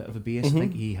foundation, bit of a base. I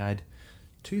think he had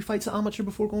 2 fights at amateur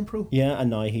before going pro. Yeah, and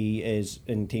now he is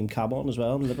in Team Cabot as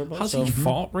well in Liverpool. Has he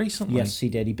fought recently? Yes, he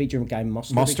did. He beat your guy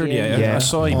Mustard. I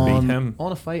saw he beat him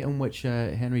on a fight in which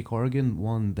Henry Corrigan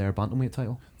won their bantamweight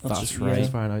title. That's right. He's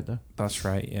firing out there. That's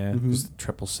right. Yeah, it was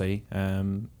Triple C.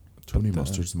 Tony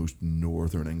Mustard's the most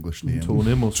northern English name.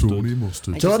 Tony Mustard.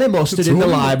 Johnny Mustard in the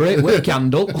library with a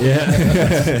candle. Yeah.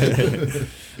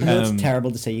 It's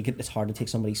terrible to say. It's hard to take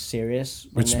somebody serious.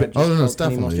 It's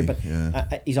definitely. Mustard, but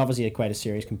he's obviously quite a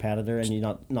serious competitor, and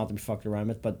you're not to be fucked around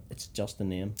with. But it's just a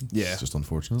name. Yeah, it's just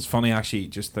unfortunate. It's funny actually,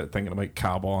 just thinking about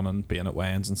Cabon and being at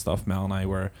weigh-ins and stuff. Mel and I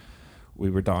were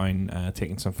down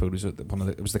taking some photos at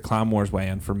it was the Clan Wars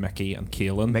weigh-in for Mickey and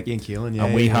Kaelin.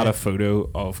 And we had a photo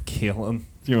of Kaelin.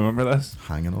 Do you remember this?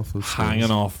 Hanging off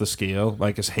the scale,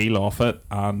 like his heel off it,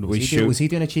 and was he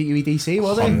doing a cheeky EDC?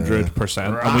 Was he?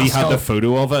 100%. And we had the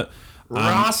photo of it.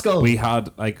 Rascal. We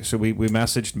had we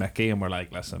messaged Mickey and we're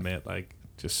like, listen, mate, like,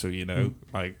 just so you know,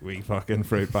 like, we fucking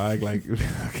fruit bag, like,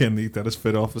 fucking he did his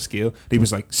foot off the scale. He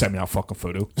was like, send me that fucking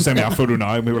photo. Send me that photo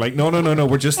now. And we were like, no,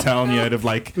 we're just telling you out of,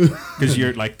 like, because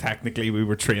you're, like, technically we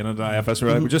were training at IFS.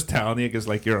 We're just telling you because,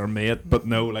 like, you're our mate. But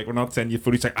no, like, we're not sending you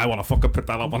photos. Like, I want to fucking put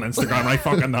that up on Instagram right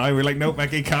fucking now. We're like, no,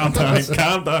 Mickey, calm down.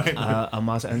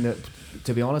 And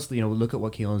to be honest, you know, look at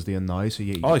what Keelan's doing now. So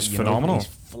he's phenomenal. He's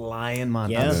flying, man.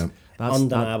 Yes. That's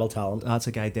undeniable talent. That's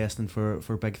a guy destined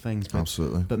for big things.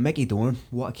 Absolutely. But Mickey Dorn,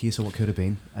 what a case of what could have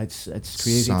been. It's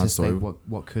crazy to think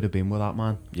what could have been with that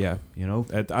man. Yeah, you know.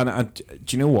 And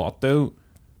do you know what though?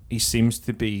 He seems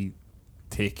to be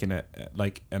taking it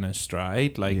like in a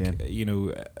stride. Like you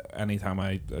know, anytime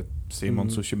I see him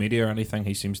on social media or anything,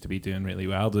 he seems to be doing really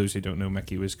well. Those who don't know,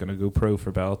 Mickey was going to go pro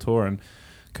for Bellator, and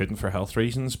couldn't for health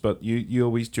reasons. But you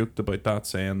always joked about that,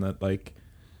 saying that like.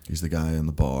 He's the guy in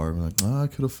the bar. We're like, I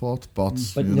could have fought, but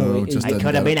you no, know, just I didn't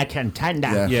could have get been it. a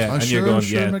contender. Yeah, and you're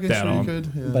going, Mickey, dead sure you on. could.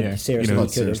 Yeah. But Yeah. seriously, You know, he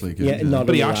could've. seriously good, Yeah, yeah. not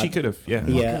But he only actually that, could have, yeah.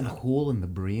 Yeah. Fucking hole in the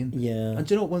brain. Yeah. And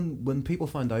do you know when people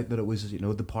found out that it was, you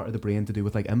know, the part of the brain to do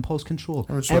with like impulse control,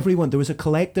 Oh, it's right. everyone, there was a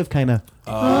collective kind of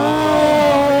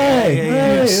I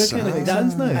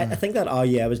think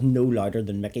that was no louder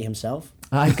than Mickey himself.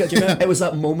 it was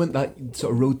that moment, that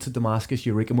sort of road to Damascus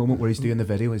Eureka moment where he's doing the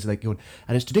video. He's like going,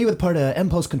 and it's to do with part of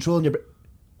impulse control in your brain.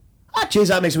 Ah, jeez,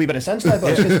 that makes a wee bit of sense now,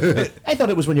 boys. I thought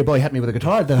it was when your boy hit me with a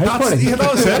guitar at the house party. Yeah,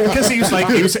 that was it. Because he was like,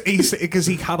 because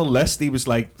he had a list. He was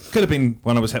like, could have been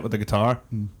when I was hit with the guitar,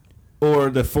 or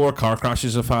the 4 car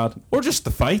crashes I've had, or just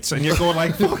the fights. And you're going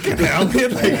like, fucking hell,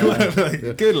 mate.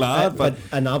 Like, good lad. But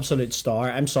an absolute star.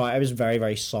 I'm sorry. I was very,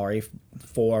 very sorry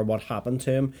for what happened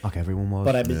to him. Okay, everyone was.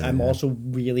 But I'm also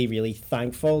really, really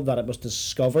thankful that it was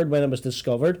discovered when it was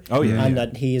discovered. Oh, yeah. And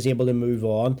that he is able to move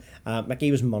on.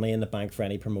 Mickey was money in the bank for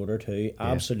any promoter too.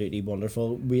 Absolutely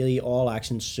wonderful. Really all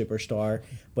action superstar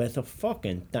with a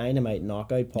fucking dynamite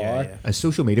knockout power. Yeah. His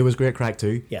social media was great crack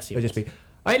too. Yes, he It'd was. just be,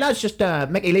 all right, lads, just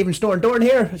Mickey leaving store and door in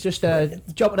here. It's just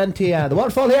jumping into the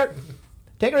waterfall here.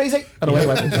 Take it easy. And away he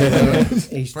went. He's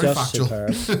Very just factual.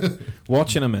 superb.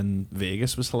 Watching him in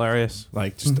Vegas was hilarious.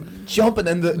 Like just Jumping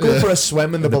in go for a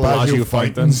swim in the the Bellagio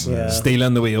fountains, Yeah.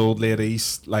 stealing the wee old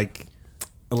lady's like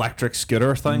electric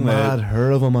scooter thing. Mad her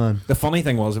of a man. The funny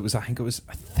thing was, I think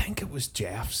it was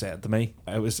Jeff said to me.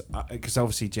 It was because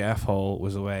obviously Jeff Hall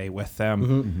was away with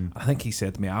them. I think he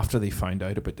said to me after they found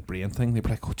out about the brain thing, they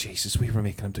were like, "Oh Jesus, we were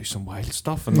making him do some wild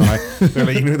stuff," and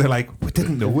they're like, "We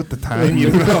didn't know at the time." You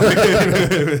know?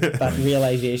 That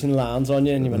realization lands on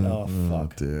you, and you went, "Oh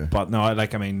fuck." Dear. But no, I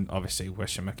mean, obviously,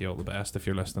 wishing Mickey all the best if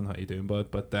you're listening. How you doing,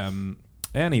 bud? But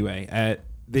anyway,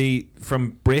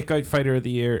 from Breakout Fighter of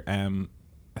the Year,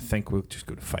 I think we'll just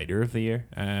go to Fighter of the Year.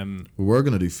 We were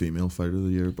going to do female fighter of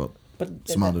the year, but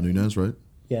it's Amanda Nunes, right?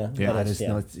 Yeah, Yeah, that is,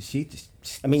 yeah.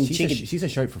 I mean, she's a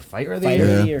shout for fighter of the year.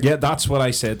 Fighter of the year. Yeah, that's what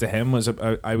I said to him. Was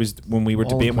I was when we were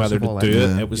debating whether to do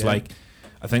it. It was like,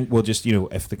 I think we'll just,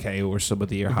 if the KO or sub of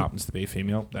the year happens to be a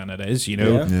female, then it is,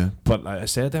 Yeah. Yeah. But I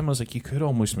said to him, I was like, you could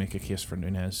almost make a case for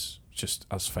Nunes just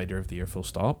as fighter of the year, full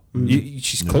stop.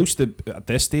 She's close to, at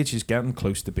this stage, she's getting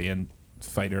close to being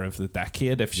fighter of the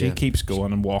decade if she keeps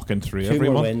going and walking through 2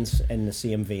 everyone. more wins in the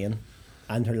same vein,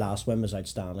 and her last win was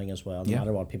outstanding as well. No Yeah.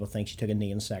 matter what people think, she took a knee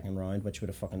in the second round, which would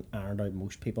have fucking ironed out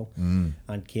most people, and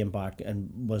came back and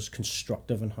was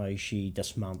constructive in how she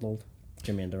dismantled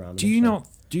Jermaine Durand. Do you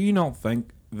not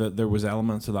think that there was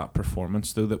elements of that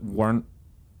performance though that weren't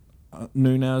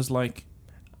Nunes like?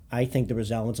 I think there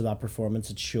was elements of that performance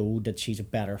that showed that she's a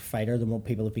better fighter than what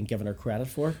people have been giving her credit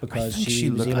for, because think she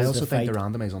was able I also to think fight.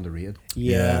 Durand is underrated.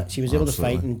 Yeah, she was able to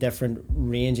fight absolutely. in different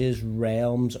ranges,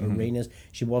 realms, arenas.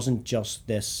 She wasn't just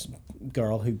this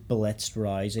girl who blitzed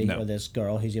Rousey No. or this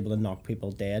girl who's able to knock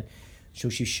people dead. So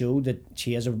she showed that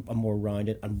she is a more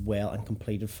rounded and well and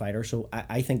completed fighter. So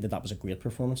I think that was a great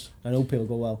performance. I know people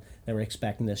go, well, they were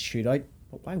expecting this shootout.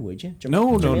 But why would you?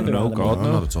 No, Jermaine Durand, God,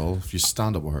 no. Not at all. If you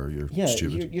stand up with her, you're Yeah,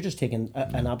 stupid. you're just taking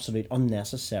an absolute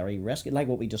unnecessary risk, like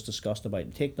what we just discussed about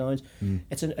takedowns.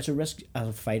 It's a risk as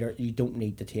a fighter you don't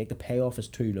need to take. The payoff is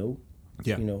too low.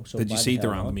 Yeah. So did you why see the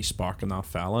hell Durand not? me sparking that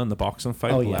fella in the boxing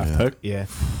fight? Oh, The yeah. left Yeah. hook. Yeah.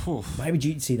 Why would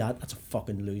you see that? That's a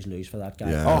fucking lose for that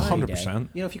guy. Yeah. Oh, Any day. 100%.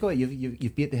 You know, if you go,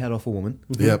 you've beat the head off a woman.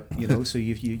 Yep. You know, so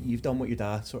you've done what your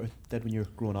dad sort of did when you were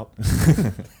growing up.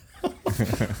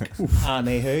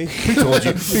 Anywho,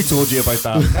 Who told you about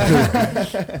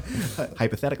that?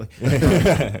 hypothetically,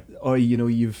 or you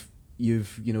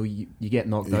get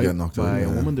knocked out get knocked out, by a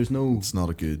yeah. woman. There's no, It's not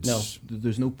a good. No.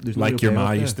 there's no Like your real ma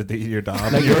payoff used to there. do to your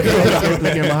dad.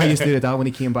 like your ma used to do to dad when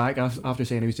he came back after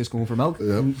saying he was just going for milk.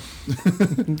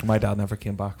 Yep. My dad never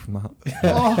came back from that.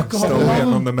 Oh God, Still love waiting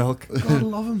him. on the milk. God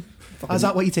love him. Is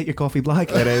that why you take your coffee black?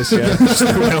 It is, yeah. Just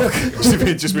the milk.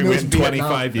 Just been waiting Vietnam-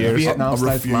 25 years. Vietnam I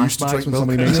style refuse to flashbacks drink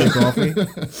when milk. somebody makes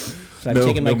your coffee. So I've No-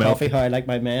 taken my no milk. coffee how I like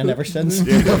my man ever since.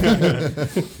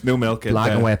 No milk. It,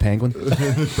 Black and white penguin.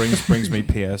 brings me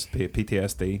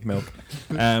PTSD milk.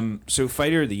 So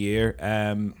fighter of the year.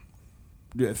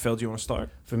 Phil, do you want to start?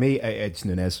 For me, it's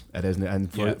Nunes. It is, and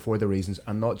Yeah. for the reasons,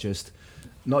 and not just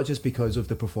because of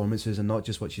the performances, and not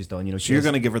just what she's done. You know, So you're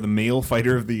going to give her the male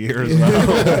fighter of the year as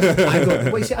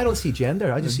well? well, you see, I don't see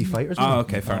gender. I just see fighters. Oh,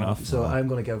 okay, fair enough. So I'm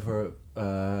going to give her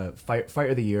fighter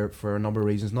of the year for a number of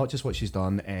reasons. Not just what she's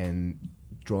done in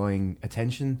drawing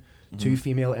attention to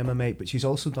female MMA, but she's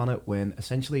also done it when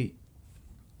essentially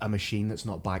a machine that's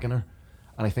not bagging her.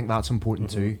 And I think that's important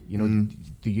too. You know,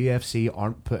 the UFC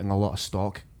aren't putting a lot of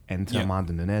stock into Yeah.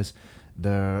 Amanda Nunes.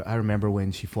 I remember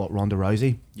when she fought Ronda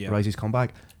Rousey, Rousey's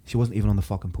comeback, she wasn't even on the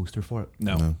fucking poster for it.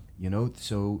 No. You know,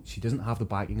 so she doesn't have the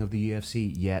backing of the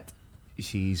UFC yet.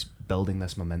 She's building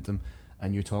this momentum.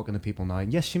 And you're talking to people now,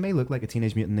 and yes, she may look like a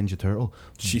Teenage Mutant Ninja Turtle.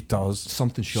 She does.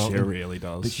 Something shocking. She really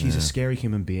does. But she's a scary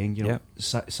human being. You know,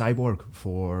 Cyborg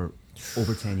for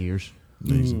over 10 years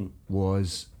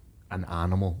was an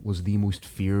animal, was the most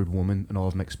feared woman in all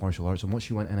of mixed martial arts. And what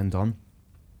she went in and done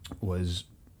was,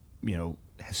 you know,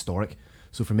 historic.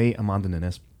 So for me, Amanda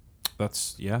Nunes.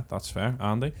 That's fair.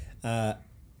 Andy?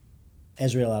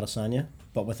 Israel Adesanya,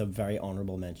 but with a very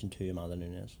honourable mention to Amanda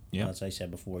Nunes. Yeah. As I said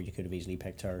before, you could have easily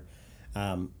picked her.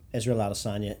 Israel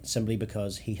Adesanya, simply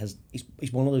because he's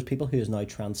one of those people who is now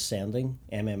transcending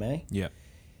MMA. Yeah.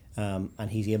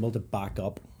 And he's able to back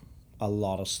up a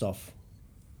lot of stuff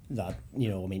that, you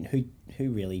know, I mean,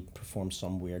 who really performs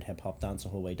some weird hip-hop dance the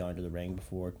whole way down to the ring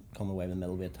before coming away with a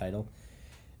middleweight title?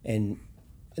 In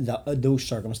those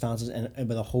circumstances, and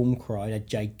with a home crowd, a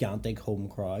gigantic home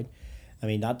crowd, I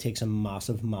mean, that takes a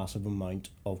massive, massive amount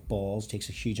of balls, takes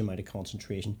a huge amount of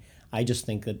concentration. I just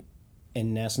think that,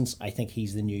 in essence, I think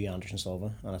he's the new Anderson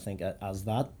Silva, and I think as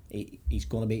that, he's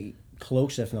going to be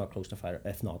close, if not close to fighter,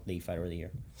 if not the fighter of the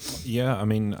year. Yeah, I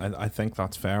mean, I think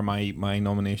that's fair. My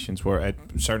nominations were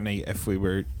certainly, if we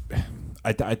were,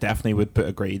 I definitely would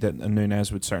agree that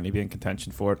Nunes would certainly be in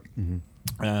contention for it.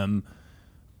 Mm-hmm.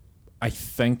 I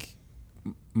think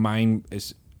mine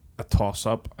is a toss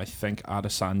up. I think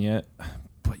Adesanya,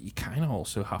 but you kind of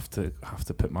also have to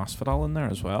put Masvidal in there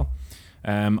as well.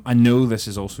 I know this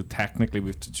is also technically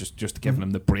we've just given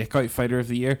him the breakout fighter of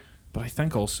the year, but I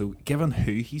think also given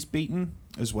who he's beaten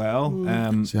as well.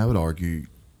 See, I would argue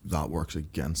that works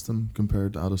against him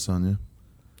compared to Adesanya.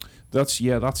 That's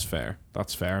fair.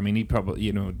 That's fair. I mean, he probably,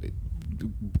 you know,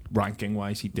 ranking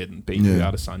wise, he didn't beat who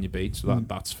Adesanya beat, so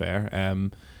that's fair.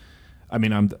 I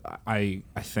mean, I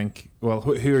think. Well,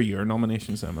 who are your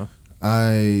nominations, Emma?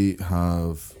 I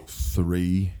have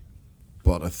 3,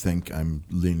 but I think I'm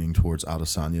leaning towards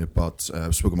Adesanya. But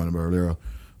I spoke about him earlier,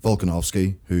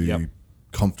 Volkanovski, who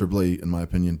comfortably, in my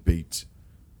opinion, beat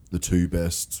the 2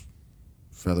 best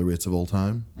featherweights of all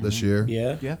time this year.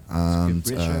 Yeah. And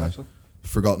Great show, actually.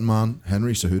 forgotten man,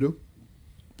 Henry Cejudo.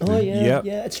 Oh yeah.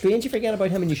 It's strange you forget about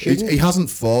him, and you shouldn't. He hasn't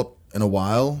fought in a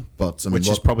while, but I mean, which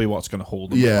is probably what's going to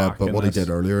hold him back. Yeah, but what he did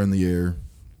earlier in the year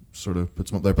sort of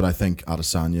puts him up there. But I think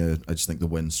Adesanya, I just think the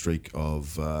win streak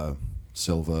of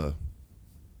Silva,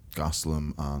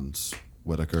 Gastelum, and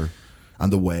Whittaker,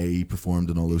 and the way he performed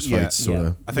in all those fights, sort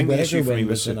of. I think the issue for me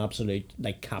was an absolute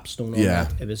capstone on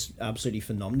that. It was absolutely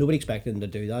phenomenal. Nobody expected him to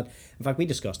do that. In fact, we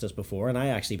discussed this before, and I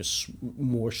actually was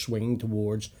more swinging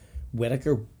towards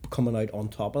Whittaker coming out on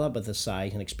top of that with the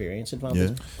size and experience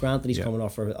advantage. Granted, he's coming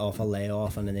off a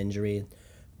layoff and an injury,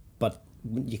 but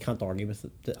you can't argue with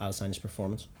the Adesanya's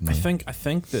performance. No. I think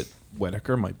that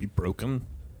Whittaker might be broken,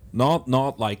 not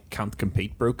like can't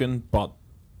compete broken, but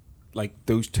like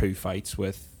those 2 fights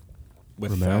with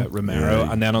Romero,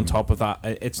 and then on top of that,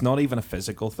 it's not even a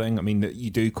physical thing. I mean, you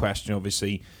do question,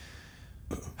 obviously.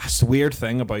 That's the weird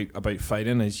thing about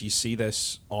fighting is you see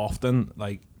this often,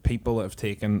 like people that have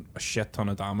taken a shit ton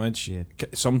of damage. Yeah.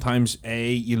 Sometimes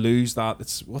you lose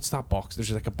that. What's that box?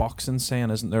 There's like a boxing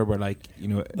saying, isn't there, where like, you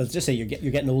know, let's just say you're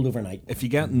getting old overnight. If you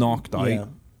get knocked out,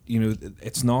 you know,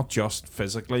 it's not just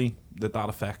physically that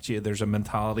affects you. There's a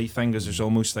mentality thing, because there's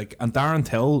almost like, and Darren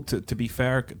Till, to be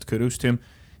fair, kudos to him,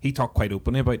 he talked quite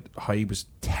openly about how he was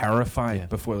terrified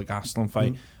before the Gastelum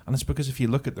fight. And it's because if you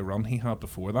look at the run he had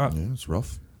before that, it's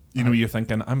rough. You know, you're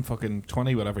thinking, I'm fucking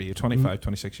 20, whatever you're, 25,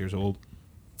 26 years old.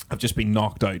 I've just been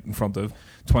knocked out in front of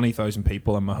 20,000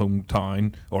 people in my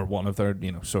hometown, or one of their,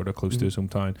 you know, sort of close to his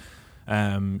hometown.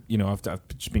 You know, I've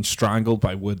just been strangled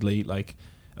by Woodley. Like,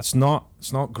 it's not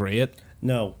great.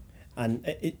 No, and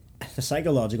the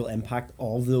psychological impact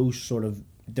of those sort of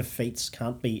defeats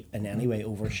can't be in any way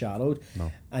overshadowed.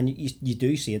 No. And you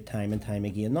do see it time and time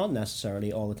again, not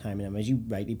necessarily all the time. And as you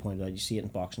rightly pointed out, you see it in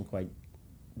boxing quite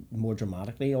more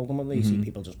dramatically. Ultimately, you see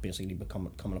people just basically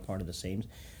coming apart of the seams.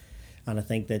 And I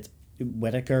think that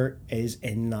Whittaker is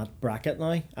in that bracket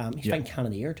now. He's fighting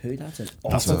Cannonier too. That's an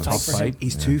awful tough fight.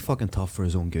 He's too fucking tough for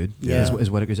his own good. Is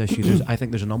Whittaker's issue. I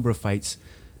think there's a number of fights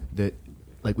that,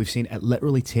 like we've seen, it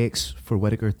literally takes for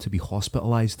Whittaker to be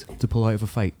hospitalised to pull out of a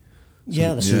fight.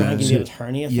 So, the strangulated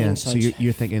hernia thing. Yeah, so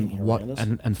you're thinking, what?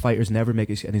 And fighters never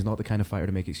make excuses, and he's not the kind of fighter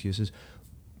to make excuses.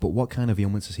 But what kind of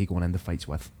ailments is he going into fights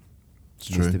with? It's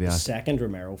true. The second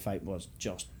Romero fight was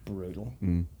just brutal.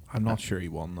 I'm not sure he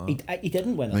won that. He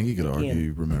didn't win it. I think you could Again,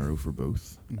 argue Romero for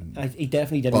both. he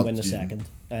definitely didn't But win the you- second.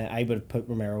 I would have put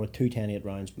Romero with 2 10-8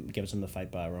 rounds, gives him the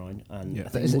fight by a round. And Yeah. I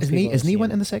think His most knee, people his are knee saying-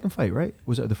 went in the second fight, right?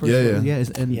 Was it the first Yeah, one?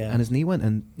 yeah. And his knee went,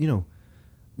 and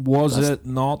Was it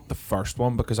not the first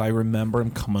one? Because I remember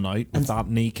him coming out with that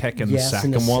knee kick in Yes, the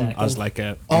in the second one second. as like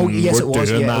a. yes, it we're was.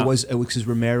 doing Yeah, that. it was because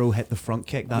Romero hit the front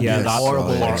kick. That Yeah, that's horrible,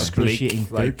 horrible, excruciating,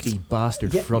 like- dirty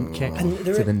bastard Yeah, front kick and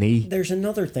to the knee. There's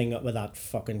another thing with that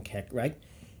fucking kick, right?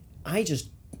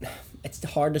 It's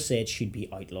hard to say it should be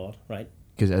outlawed, right?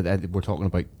 Because we're talking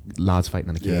about lads fighting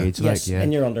in a Yeah. cage, Yes, like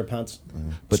in your underpants,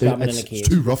 But scrapping in it's- a cage. It's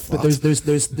too rough. But Lad.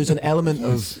 there's an element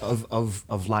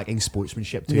of lacking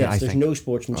sportsmanship to it. Yes, I there's think. no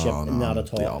sportsmanship Oh, in no, that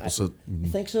at all. the opposite. I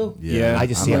think so. Yeah. I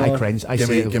just see it. I know. cringe. I Give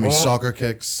see me, it. give me Oh. soccer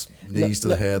kicks, knees to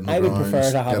the Look, head, and the I would ground, prefer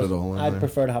to get have. it all in I'd there.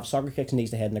 prefer to have soccer kicks, knees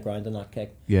to head in the ground, than that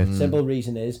kick. Yeah. Simple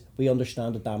reason is we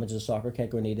understand the damage a soccer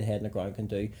kick or knee to head in the ground can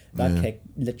do. That Yeah. kick,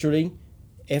 literally,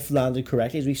 if landed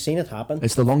correctly, as we've seen it happen,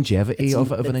 It's the longevity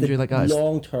of an injury like that. It's-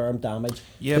 long-term damage.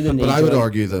 Yeah, to the but knee But I would joint.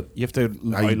 argue that You have to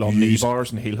I outlaw knee use-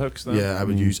 bars and heel hooks. Then. I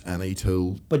would use any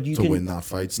tool But you to can- win that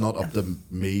fight. It's not up to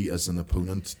me as an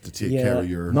opponent to take Yeah. care of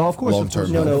your No, of course, of long-term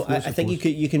course. No, health. no. I think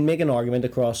you can make an argument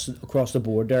across the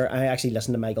board there. I actually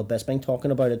listened to Michael Bisping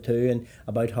talking about it too, and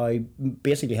about how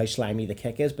basically how slimy the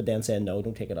kick is, but then saying no,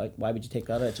 don't take it out. Why would you take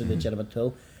that out? It's a legitimate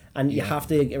tool, and you have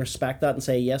to respect that and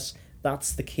say yes,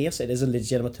 that's the case. It is a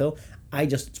legitimate tool.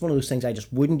 It's one of those things I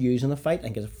just wouldn't use in a fight. I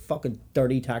think it's a fucking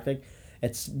dirty tactic.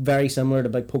 It's very similar to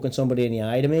like poking somebody in the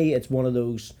eye to me. It's one of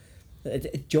those.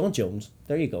 Jon Jones.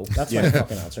 There you go. That's my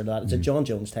fucking answer to that. It's a Jon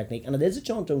Jones technique, and it is a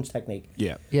Jon Jones technique.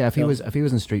 Yeah. Yeah, if he So- was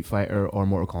in Street Fighter or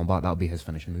Mortal Kombat, that would be his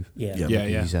finishing move. Yeah.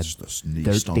 Yeah. He's a It's just knee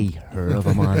dirty stomp. her of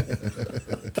a man.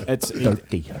 It's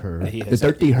Dirty her. He The is.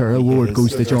 dirty her award is.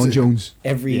 goes to Jon Jones.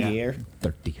 Every Yeah. year.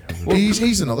 Dirty her.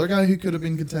 He's another guy who could have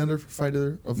been contender for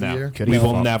fighter of the No, year. Could we he?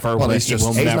 will never Well, win. he's just-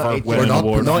 We'll he's never not- win we're an not-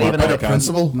 award. we're not for even Breakout. at a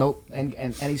principle. No, in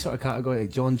any sort of category,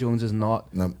 Jon Jones is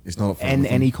not No, he's not up for in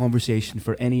anything. any conversation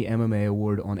for any MMA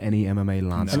award on any MMA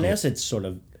landscape. Unless it's sort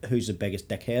of who's the biggest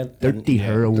dickhead. Dirty And-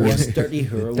 her award. Yes, dirty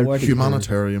her award.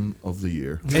 Humanitarian of the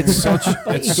year. It's such.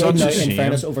 But It's he such did a now, shame. in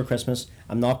fairness, over Christmas,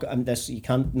 you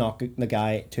can't knock the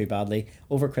guy too badly.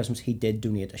 Over Christmas, he did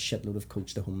donate a shitload of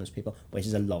coats to homeless people, which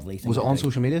is a lovely thing. Was it to on do.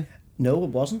 social media? No, it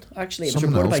wasn't. Actually, it was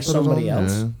Someone reported by else put it somebody on,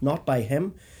 else, yeah. not by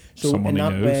him. So Someone in he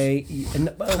that knows. way,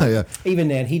 Yeah. even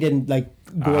then, he didn't like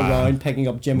go around picking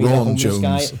up Jimmy the Ron homeless Jones.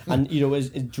 guy and is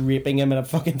draping him in a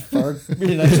fucking fur, sort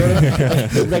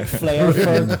of like flare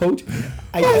fur coat.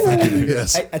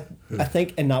 Yes. I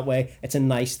think in that way it's a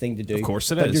nice thing to do. Of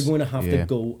course it but is. you're going to have Yeah. to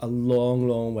go a long,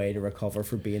 long way to recover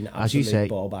for being the As you absolute say-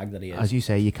 ball bag that he is. As you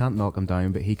say, you can't knock him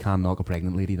down, but he can knock a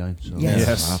pregnant lady down. So. yes.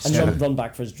 Yes. And Yeah. run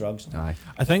back for his drugs. Aye.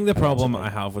 I think the problem I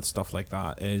have with stuff like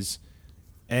that is,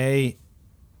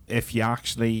 if you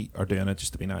actually are doing it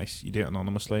just to be nice, you do it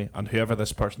anonymously, and whoever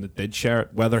this person that did share it,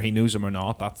 whether he knows him or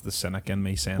not, that's the cynic in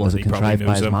me saying Was that it he probably contrived by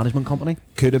knows his him. management company?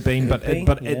 Could have been, Could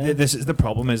but be, yeah. this is the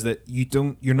problem: is that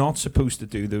you're not supposed to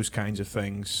do those kinds of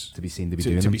things To be seen to be to,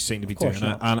 doing to them. be seen to be Of doing course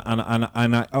it,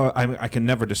 and I can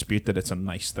never dispute that it's a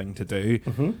nice thing to do,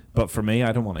 but for me,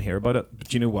 I don't want to hear about it. But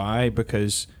do you know why?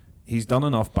 Because he's done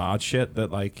enough bad shit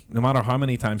that, like, no matter how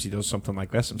many times he does something like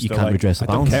this, I'm You still can't like, redress the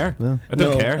I don't balance. care. Yeah. I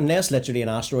don't No, care. unless literally an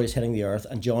asteroid is hitting the Earth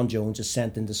and Jon Jones is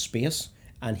sent into space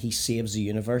and he saves the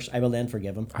universe, I will then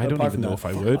forgive him. I don't Apart even from know that, if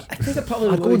I would. I think I probably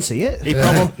I'd would. go and see it. He'd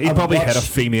I'd probably hit a watch-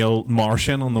 female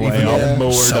Martian on the way Even- up, mow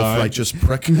her down. Self-righteous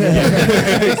prick.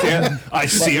 Yeah. I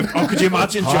saved. Oh, could you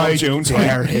imagine Jon Jones?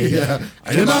 Yeah.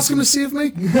 I didn't ask him to save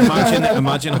me.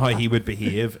 Imagine how he would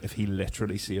behave if he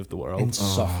literally saved the world.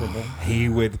 Insufferable. He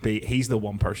would be. He's the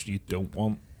one person you don't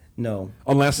want. No.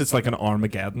 Unless it's like an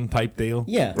Armageddon type deal,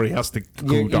 Yeah. where he has to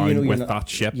go You down know you're with not- that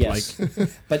ship. Yes. Like,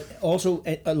 But also,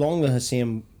 along with the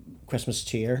same Christmas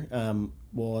cheer,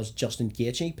 was Justin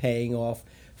Gaethje paying off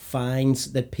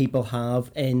fines that people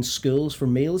have in schools for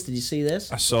meals. Did you see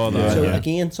this? I saw that. So yeah,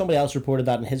 again, somebody else reported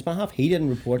that on his behalf. He didn't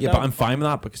report that. but I'm fine with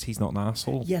that because he's not an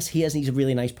asshole. Yes, he is. And he's a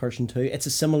really nice person too. It's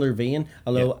a similar vein.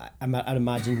 Although I'd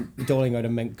imagine doling out a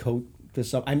mink coat to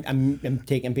some. I'm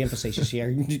being facetious here.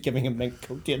 Giving a mink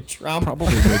coat to a tramp.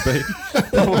 Probably would be.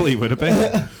 Probably would have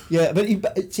been. Yeah,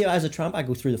 but see, as a tramp, I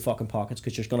go through the fucking pockets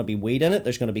because there's going to be weed in it.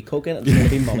 There's going to be coke in it. There's going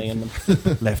to be money in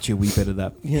them. Left you a wee bit of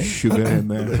that sugar in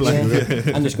there. Yeah.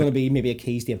 And there's going to be maybe a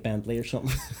keys to a Bentley or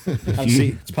something. And See-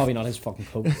 it's probably not his fucking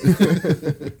coat.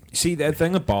 See, the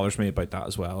thing that bothers me about that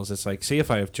as well is it's like, see,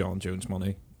 if I have Jon Jones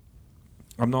money,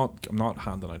 I'm not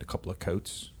handing out a couple of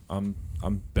coats. I'm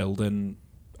building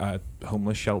a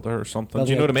homeless shelter or something. Well,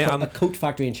 Do you know what I mean? A coat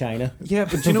factory in China. Yeah,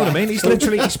 but do you know what I mean?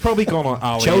 He's probably gone on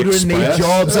AliExpress. Children need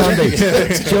jobs,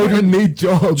 Andy. Children need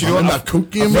jobs. Do you know what that coke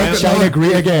game? Make China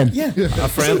great again. Yeah. A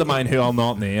friend of mine who I'll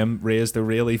not name raised a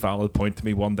really valid point to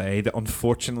me one day that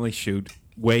unfortunately showed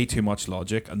way too much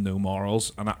logic and no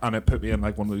morals, and it put me in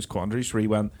like one of those quandaries where he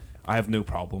went, I have no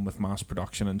problem with mass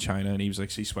production in China, and he was like,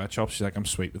 see sweatshops, she's like, I'm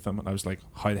sweet with them, and I was like,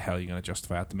 how the hell are you going to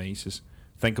justify it to me? He says,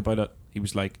 think about it. He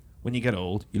was like, when you get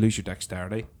old, you lose your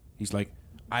dexterity. He's like,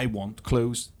 I want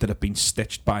clothes that have been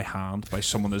stitched by hand by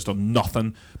someone that's done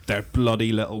nothing. Their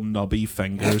bloody little nubby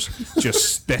fingers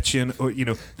just stitching, or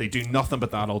they do nothing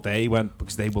but that all day. He went,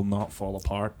 because they will not fall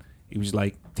apart. He was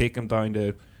like, take him down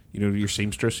to your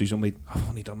seamstress. I've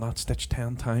only done that stitch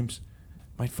 10 times.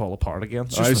 Might fall apart again.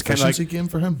 It's just an efficiency game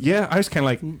for him. Yeah, I was kind of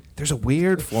like, there's a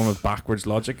weird form of backwards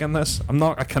logic in this.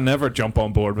 I can never jump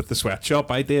on board with the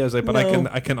sweatshop ideas, but no.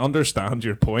 I can understand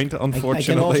your point.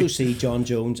 Unfortunately, I can also see Jon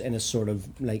Jones in a sort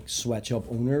of like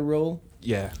sweatshop owner role.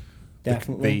 Yeah,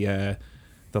 definitely. The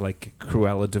like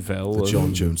Cruella de Vil, the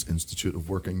Jon Jones Institute of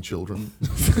Working Children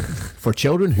for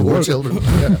children who work. Children.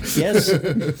 Yeah. Yes.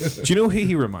 Do you know who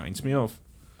he reminds me of?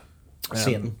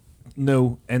 Satan.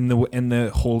 No, in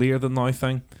the holier than thou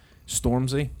thing,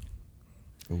 Stormzy.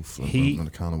 Oh, flip! I'm a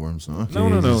can of worms now.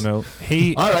 No.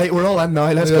 He. All right, we're all in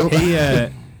now. Let's go.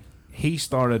 He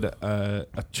started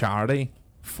a charity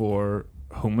for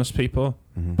homeless people,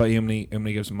 but he only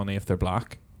gives them money if they're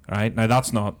black. Right now,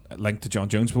 that's not linked to Jon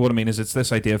Jones, but what I mean is, it's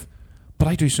this idea of, but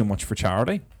I do so much for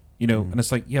charity, and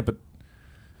it's like, yeah, but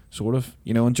sort of,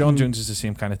 and Jon Jones is the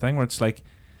same kind of thing where it's like,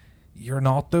 you're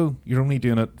not though. You're only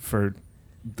doing it for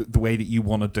the way that you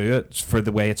want to do it, for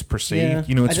the way it's perceived.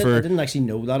 Yeah. I didn't actually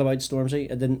know that about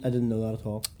Stormzy. I didn't know that at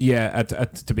all. Yeah,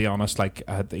 to be honest, like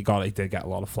he did get a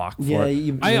lot of flack for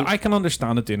it. I can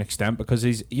understand it to an extent, because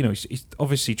he's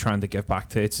obviously trying to give back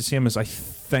to. It's the same as, I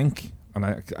think, and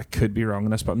I could be wrong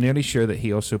on this, but I'm nearly sure that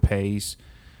he also pays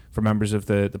for members of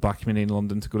the black community in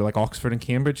London to go to like Oxford and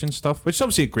Cambridge and stuff, which is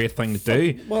obviously a great thing to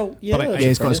do. Well, yeah, but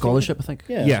he's got a scholarship, I think.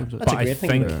 Yeah, that's but a great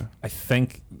thing. I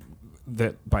think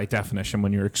that by definition,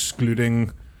 when you're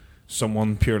excluding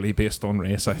someone purely based on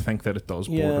race, I think that it does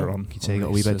border on. He'd say he got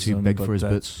a wee bit too big for his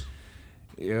boots.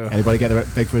 Yeah. Anybody get a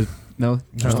bit big for his? No,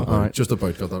 just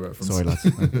about got that reference. Sorry, lads.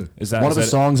 Is that one of the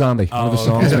songs, Andy? One of the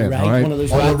songs, right? Right. One of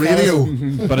those on the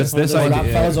radio. But it's this idea. Rap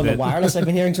fellas on the wireless I've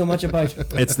been hearing so much about.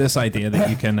 It's this idea that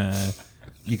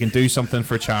you can do something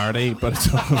for charity, but it's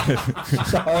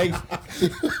sorry.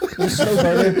 Slow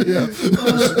burner.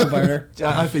 Slow burner.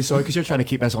 I feel sorry because you're trying to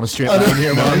keep us on a straight line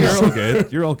here, man. You're all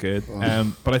good. You're all good.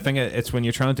 But I think it's when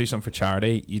you're trying to do something for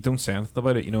charity, you don't say anything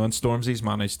about it. And Stormzy's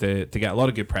managed to get a lot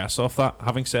of good press off that.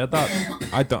 Having said that,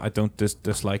 I don't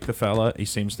dislike the fella. He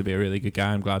seems to be a really good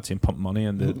guy. I'm glad to see him pump money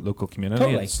in the local community.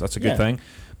 Totally. That's a good thing.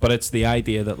 But it's the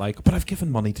idea that, like, but I've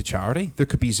given money to charity. There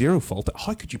could be zero fault.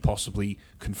 How could you possibly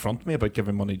confront me about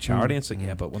giving money to charity? It's like,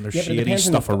 yeah, but when there's shady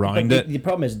stuff around it. The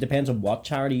problem is, it depends on what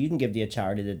charity. You can give to a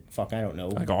charity that, I don't know.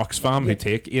 Like Oxfam, who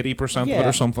take 80% of it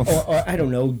or something. Or, I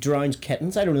don't know, drowns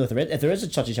kittens. I don't know if there is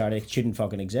such a charity, it shouldn't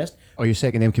fucking exist. Or your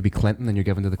second name could be Clinton and you're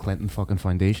given to the Clinton fucking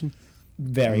Foundation.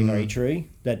 Very, very true.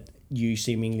 That you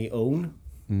seemingly own.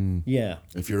 Yeah.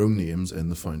 If your own name's in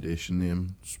the foundation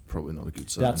name, it's probably not a good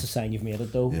sign. That's a sign you've made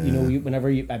it, though. Yeah. Whenever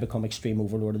I become extreme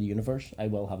overlord of the universe, I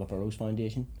will have a Burroughs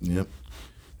Foundation. Yep.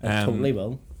 I totally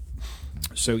will.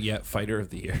 So yeah, fighter of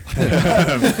the year.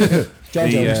 Jon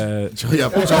Jones.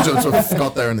 Jon Jones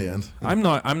got there in the end. I'm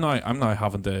not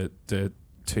having to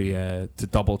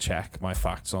double check my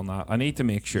facts on that. I need to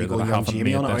make sure that I haven't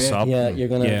made this up. Yeah, you're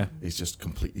gonna. Yeah. He's just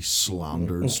completely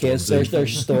slandered. In case there's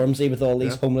Stormzy with all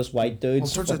these homeless white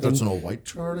dudes. Well, turns out that's an all-white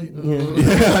charity.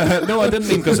 Yeah. No, I didn't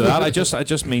mean because of that. I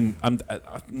just mean I'm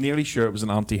nearly sure it was an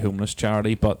anti-homeless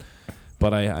charity, but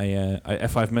I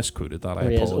if I've misquoted that, I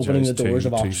apologise. Opening the doors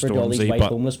of Oxford to all these white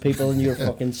homeless people, and you're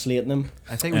fucking slating them.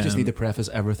 I think we just need to preface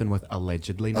everything with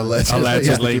allegedly.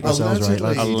 Allegedly.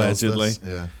 Allegedly.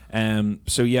 Yeah.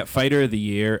 So yeah, fighter of the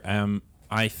year.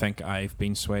 I think I've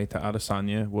been swayed to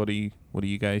Adesanya. What do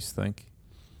you guys think?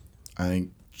 I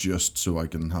think just so I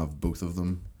can have both of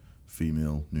them,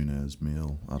 female Nunes,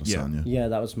 male Adesanya. Yeah,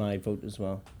 that was my vote as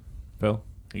well. Bill?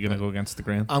 Are you going to go against the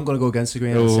grain? I'm going to go against the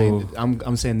grain.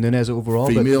 I'm saying Nunes overall.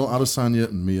 Female Adesanya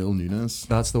and male Nunes.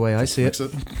 That's the way I see it.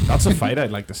 That's a fight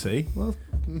I'd like to see. Well,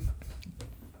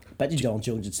 bet you Jon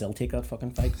Jones would still take that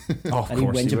fucking fight. Oh, and he'd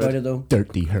whinge about it, though.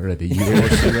 Dirty her of the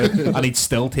year. And he'd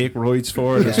still take roids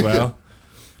for it as well.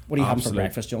 What do you have for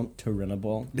breakfast, John? Turina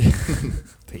ball.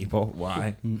 T-ball.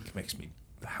 Why? It makes me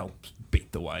help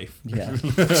beat the wife. Yeah.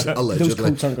 Allegedly. Those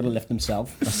coats aren't going to lift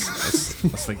themselves.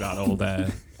 That's like that old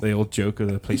the old joke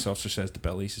of the police officer says to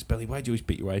Billy, he says, Billy, why'd you always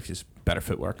beat your wife? He says, better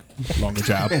footwork, longer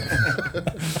jab.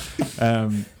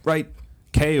 Right,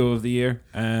 KO of the year.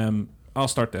 I'll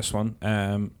start this one.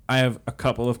 I have a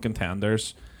couple of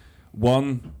contenders.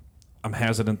 One I'm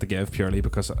hesitant to give purely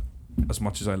because as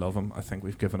much as I love him, I think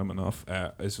we've given him enough,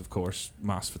 is of course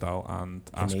Masvidal and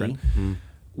Askren.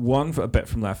 One a bit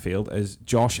from left field is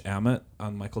Josh Emmett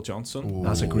and Michael Johnson. Ooh,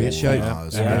 that's a great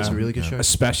shout. That's a really good shout.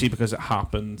 Especially because it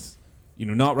happened,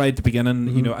 not right at the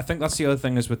beginning. I think that's the other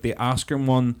thing is with the Askren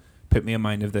one, put me in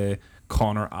mind of the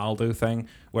Conor Aldo thing,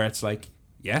 where it's like,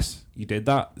 yes, you did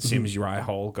that, same as Uriah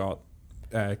Hall got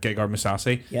Gegard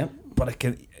Mousasi. Yeah. But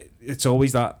it's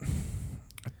always that.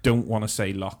 I don't want to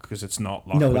say luck because it's not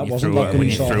luck. No, when that you wasn't throw luck it, when when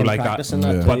you you saw throw him like that. practicing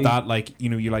that But too. that, like,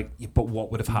 you're like, but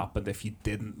what would have happened if you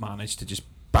didn't manage to just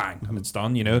bang and it's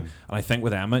done, And I think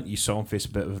with Emmett, you saw him face a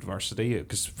bit of adversity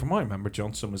because from what I remember,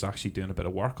 Johnson was actually doing a bit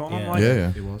of work on him. Like,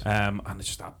 Yeah. He was. and it's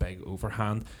just that big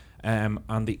overhand. And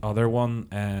the other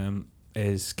one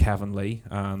is Kevin Lee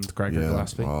and Gregor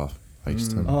Gillespie.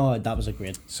 Oh, that was a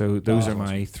great. So those are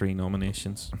my 3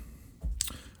 nominations.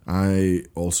 I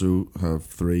also have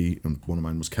 3, and one of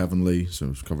mine was Kevin Lee, so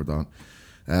we've covered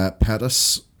that.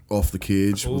 Pettis off the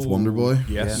cage with Wonder Boy.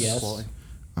 Yes.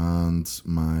 And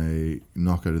my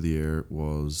knockout of the year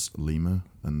was Lima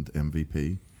and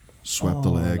MVP. Swept the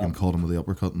leg and caught him with the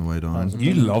uppercut on the way down.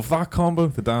 You love that combo,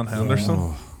 the Dan Henderson.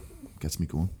 Oh, gets me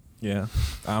going. Yeah.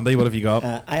 Andy, what have you got?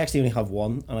 I actually only have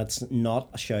one, and it's not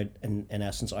a shout in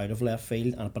essence out of left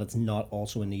field, but it's not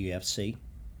also in the UFC.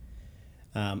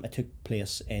 It took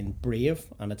place in Brave,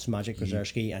 and it's Magic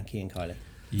Krzyzewski and Cian Cowley.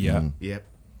 Yeah. Yep.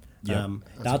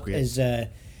 That is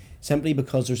simply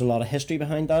because there's a lot of history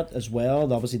behind that as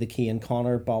well. Obviously, the Cian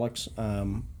Conor bollocks.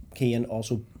 Cian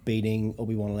also beating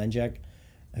Obi-Wan Lenjak,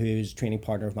 who's training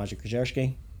partner of Magic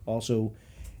Krzyzewski. Also,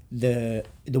 the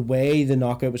way the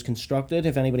knockout was constructed,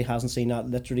 if anybody hasn't seen that,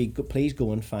 literally, please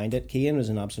go and find it. Cian was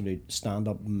an absolute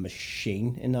stand-up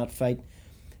machine in that fight.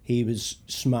 He was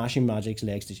smashing Magic's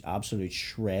legs to absolute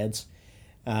shreds,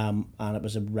 and it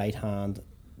was a right hand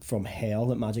from hell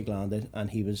that Magic landed, and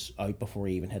he was out before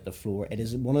he even hit the floor. It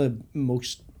is one of the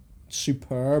most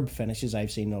superb finishes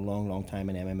I've seen in a long, long time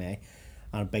in MMA,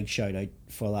 and a big shout out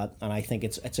for that. And I think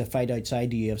it's a fight outside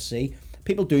the UFC.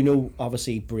 People do know,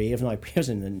 obviously, Brave. Now, Brave's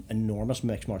an enormous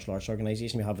mixed martial arts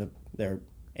organisation. We have their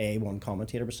A1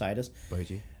 commentator beside us.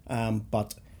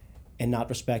 But in that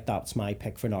respect, that's my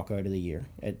pick for knockout of the year.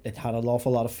 It had an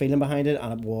awful lot of feeling behind it,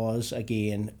 and it was,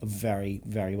 again, very,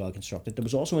 very well constructed. There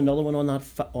was also another one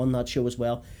on that show as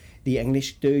well. The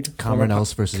English dude. Cameron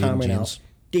Else versus Aiden James. Else.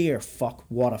 Dear fuck,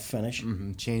 what a finish.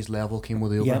 Changed level, came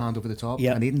with the overhand over the top.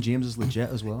 And Aiden James is legit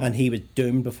as well. And he was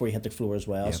doomed before he hit the floor as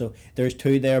well. So there's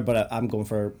 2 there, but I'm going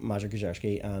for Magic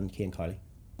Krzyzewski and Cian Cowley.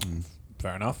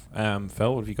 Fair enough.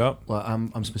 Phil, what have you got? Well,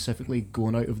 I'm specifically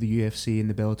going out of the UFC in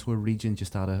the Bellator region,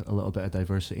 just add a little bit of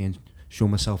diversity and show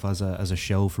myself as a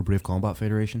shill for Brave Combat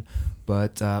Federation.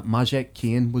 But Magic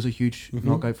Cian was a huge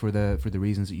knockout for the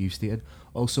reasons that you stated.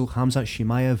 Also, Khamzat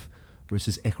Chimaev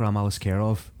versus Ikram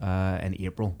Aliskerov in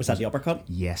April. Was that the uppercut?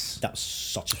 Yes. That was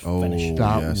such a finish.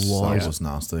 That that was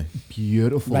nasty.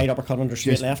 Beautiful. Right uppercut under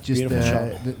straight left. Just Beautiful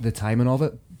shot. the timing of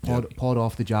it. Pawed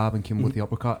off the jab and came with the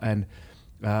uppercut. And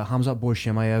Khamzat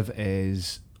Chimaev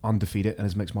is undefeated in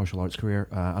his mixed martial arts career,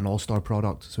 an all-star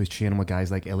product. So he's training with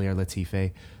guys like Ilir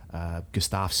Latifi,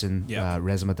 Gustafsson,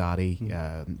 Reza Madari,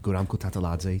 Guramko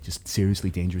Tataladze, just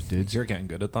seriously dangerous dudes. You're getting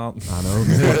good at that. I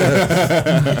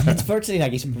know. It's virtually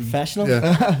like he's a professional.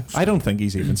 I don't think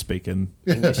he's even speaking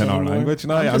in our language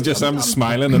now. I'm just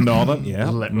smiling and nodding.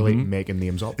 Yeah, Literally making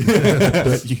names up.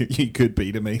 you could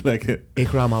be to me like it.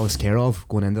 Ikram Aliskerov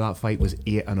going into that fight was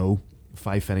 8-0.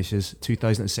 5 finishes.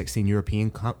 2016 European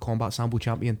Combat Sambo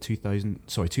Champion.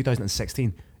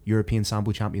 2016 European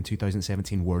Sambo Champion.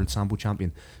 2017 World Sambo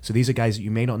Champion. So these are guys that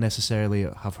you may not necessarily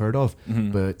have heard of,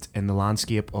 but in the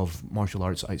landscape of martial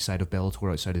arts outside of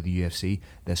Bellator, outside of the UFC,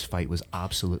 this fight was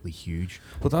absolutely huge.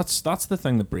 But that's the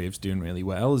thing that Brave's doing really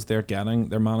well is they're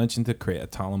managing to create a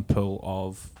talent pool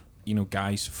of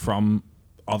guys from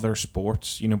other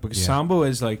sports. Because Sambo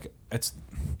is like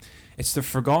it's the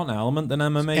forgotten element in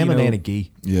MMA. MMA and a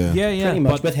gi. Yeah. Pretty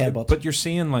much with headbutts. But you're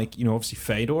seeing obviously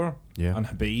Fedor and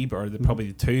Habib are probably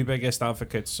the 2 biggest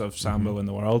advocates of Sambo in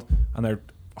the world, and they're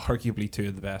arguably 2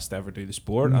 of the best to ever do the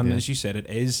sport. And as you said, it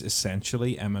is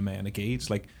essentially MMA and a gi. It's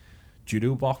like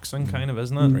judo boxing kind of,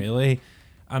 isn't it? Really.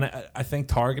 And I think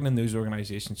targeting those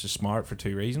organisations is smart for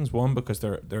two reasons. One, because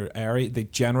they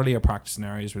generally are practicing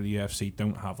areas where the UFC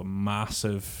don't have a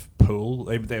massive pool.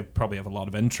 They probably have a lot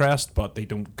of interest, but they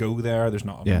don't go there. There's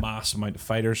not a massive amount of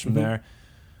fighters from there.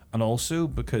 And also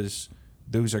because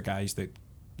those are guys that,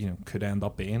 you know, could end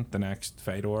up being the next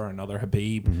Fedor or another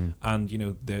Habib, and you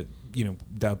know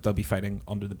they'll be fighting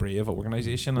under the Brave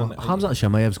organisation. Well, and Khamzat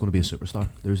Chimaev's going to be a superstar.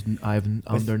 There's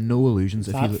under no illusions.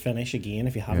 If that finish again,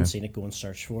 if you haven't seen it, go and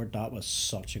search for it. That was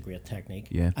such a great technique.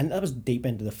 Yeah, and that was deep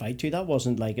into the fight too. That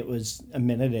wasn't like it was a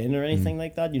minute in or anything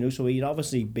like that. You know, so he'd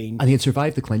obviously been. And he had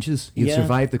survived the clinches. He had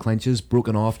survived the clinches,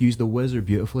 broken off, used the whizzer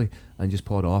beautifully, and just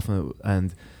pawed off.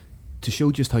 And to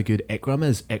show just how good Ikram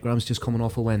is, Ikram's just coming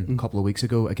off a win a couple of weeks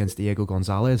ago against Diego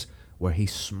Gonzalez, where he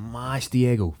smashed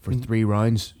Diego for 3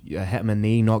 rounds, hit him in the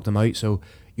knee, knocked him out. So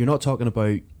you're not talking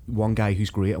about one guy who's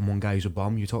great and one guy who's a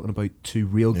bum. You're talking about 2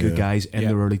 real good guys in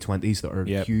their early 20s that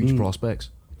are huge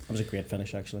prospects. That was a great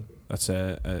finish, actually. That's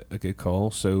a good call.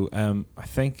 So I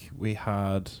think we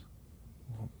had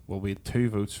 2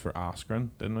 votes for Askren,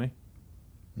 didn't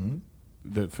we?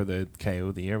 For the KO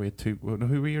of the year, we had 2.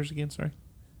 Who were yours again? Sorry.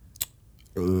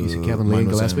 You said Kevin Lee and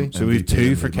Gillespie? So we have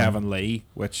 2 for Kevin Lee,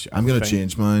 which I'm going to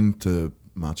change mine to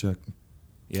Maciek.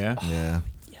 Yeah? Yeah.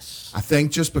 Yes. I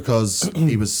think just because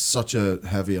he was such a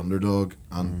heavy underdog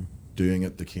and doing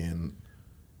it to Kane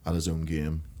at his own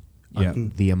game. Yeah.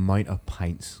 The amount of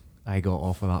pints I got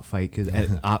off of that fight, because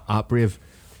at Brave,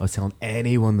 I was telling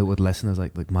anyone that would listen, I was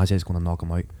like Maciek's going to knock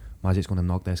him out. Magic's going to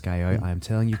knock this guy out. I am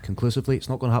telling you conclusively, it's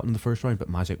not going to happen in the first round, but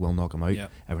Magic will knock him out.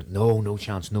 No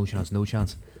chance.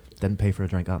 Didn't pay for a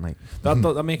drink that night.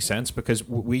 That makes sense, because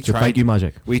we tried. Thank you,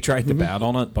 Magic. We tried to bet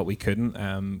on it, but we couldn't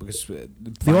because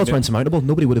the odds were insurmountable.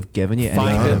 Nobody would have given you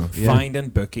finding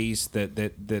bookies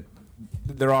that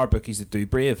there are bookies that do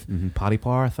Brave. Paddy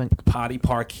Parr, I think. Paddy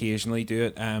Parr occasionally do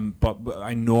it, but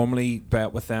I normally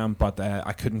bet with them, but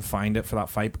I couldn't find it for that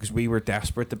fight because we were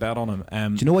desperate to bet on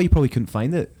him. Do you know why you probably couldn't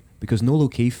find it? Because Noel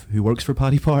O'Keefe, who works for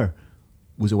Paddy Parr,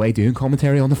 was away doing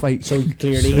commentary on the fight. So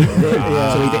clearly,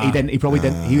 so he didn't. He probably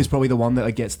didn't. He was probably the one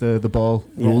that gets the ball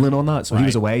rolling on that. So he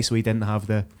was away. So he didn't have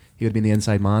the. He would have been the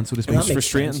inside man, so to speak. It's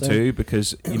frustrating too,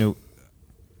 because you know,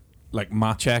 like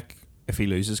Maciek, if he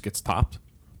loses, gets tapped.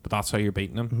 But that's how you're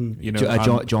beating him. You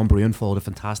know, John Bruin followed a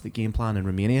fantastic game plan in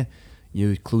Romania.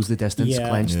 You closed the distance,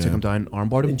 clenched, took him down,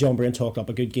 armbarred him. And John Bruin talked up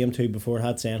a good game too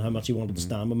beforehand, saying how much he wanted to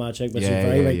stand with Magic, which is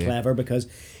very clever, because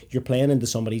you're playing into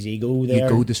somebody's ego there. You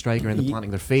goad the striker into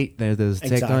planting their feet. There's the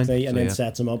exactly, takedown. And then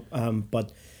sets him up.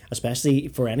 But especially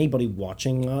for anybody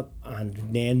watching that and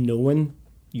then knowing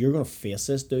you're going to face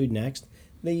this dude next,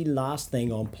 the last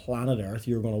thing on planet Earth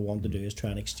you're going to want to do is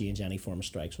try and exchange any form of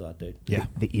strikes with that dude. Yeah.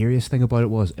 The eeriest thing about it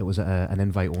was an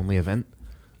invite-only event.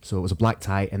 So it was a black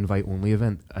tie invite-only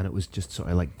event, and it was just sort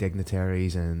of like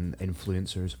dignitaries and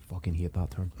influencers. Fucking hate that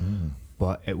term.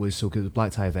 But it was because it was a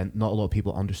black tie event. Not a lot of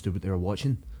people understood what they were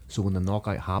watching. So when the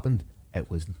knockout happened, it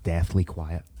was deathly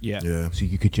quiet. Yeah. So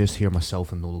you could just hear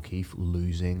myself and Noel O'Keefe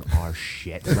losing our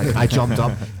shit. Like I jumped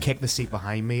up, kicked the seat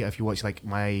behind me. If you watch like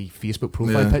my Facebook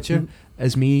profile picture,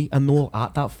 is me and Noel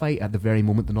at that fight at the very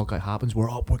moment the knockout happens.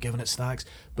 We're up, we're giving it stacks.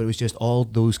 But it was just all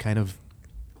those kind of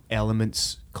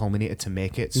elements culminated to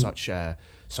make it such a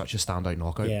standout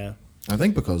knockout. Yeah, I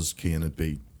think because Kane had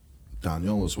beat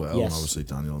Daniel as well, and obviously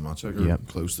Daniel and Maciek are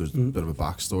close. There's a bit of a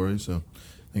backstory, so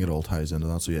I think it all ties into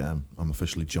that. So yeah, I'm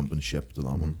officially jumping ship to that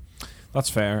one. That's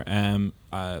fair.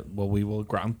 Well, we will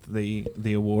grant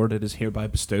the award. It is hereby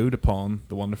bestowed upon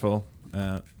the wonderful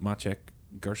Maciek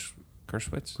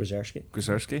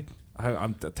Grzerski.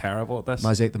 I'm terrible at this.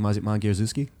 Maciek the Magic Man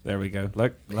Gierzycki. There we go.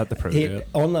 Let the pro do it.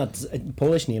 On that,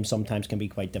 Polish names sometimes can be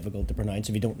quite difficult to pronounce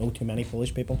if you don't know too many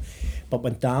Polish people. But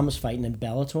when Dan was fighting in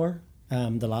Bellator,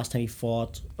 the last time he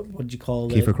fought, what did you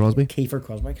call it? Kiefer Crosby.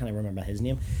 I can't remember his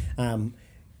name.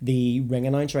 The ring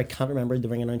announcer, I can't remember the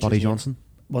ring announcer. Buddy Johnson.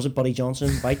 Was it Buddy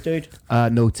Johnson? White dude?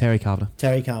 No, Terry Kavanagh.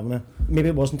 Terry Kavanagh. Maybe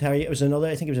it wasn't Terry. It was another.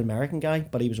 I think it was an American guy,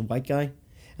 but he was a white guy,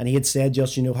 and he had said,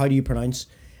 just how do you pronounce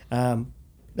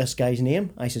this guy's name?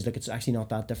 I says, look, it's actually not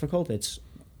that difficult. It's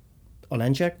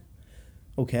Olenchek.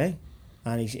 Okay.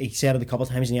 And he said it a couple of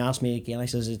times, and he asked me again. I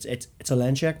says, it's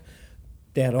Olenchek.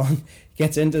 Dead on.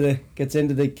 Gets into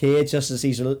the cage just as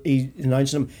he's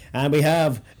announcing him, and we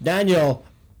have Daniel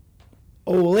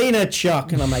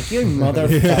Olenchuk, and I'm like, you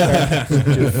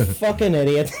motherfucker, you fucking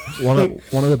idiot. One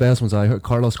of the best ones I heard,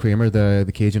 Carlos Kramer, the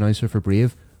cage announcer for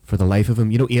Brave, for the life of him,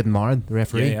 Aidan Marin, the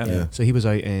referee. Yeah. So he was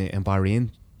out in Bahrain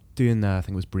doing, I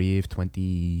think it was Brave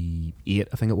 28,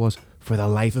 I think it was. For the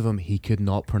life of him, he could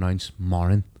not pronounce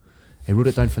Marin. He wrote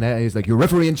it down phonetically. He's like, your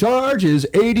referee in charge is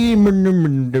 80.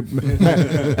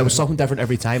 It was something different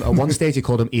every time. At one stage, he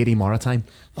called him 80 Maritime.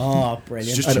 Oh,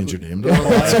 brilliant. Just change your name.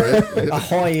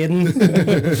 Ahoy,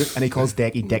 Aiden. And he calls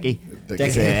Decky Dicky.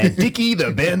 Dicky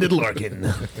the Bandit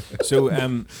Larkin. So,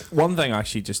 one thing I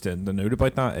actually just did the note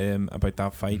about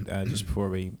that fight, just before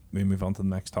we move on to the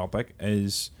next topic,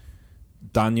 is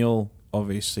Daniel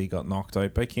obviously got knocked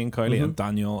out by Cian Cowley, and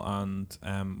Daniel and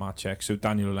Maciek. So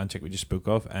Daniel Olenchik we just spoke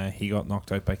of, he got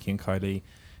knocked out by Cian Cowley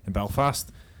in Belfast,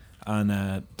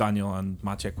 and Daniel and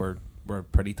Maciek were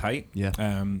pretty tight. Yeah.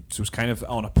 So it's kind of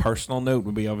on a personal note.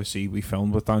 We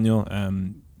filmed with Daniel.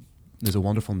 There's a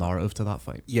wonderful narrative to that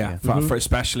fight. Yeah. For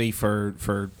especially for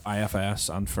IFS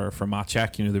and for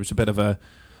Maciek, there was a bit of a,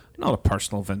 not a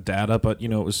personal vendetta, but it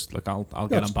was like I'll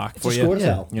get him back for you.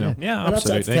 Yeah,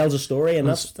 absolutely. That tells a story, and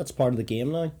that's part of the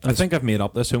game now. I think I've made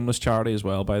up this homeless charity as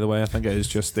well. By the way, I think it is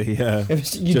just the.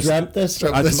 You dreamt this?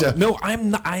 No,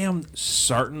 I am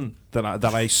certain that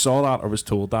I saw that or was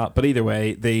told that. But either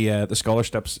way, the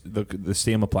scholarships, the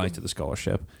same applies to the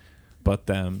scholarship. But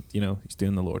he's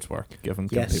doing the Lord's work, giving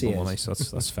people money, so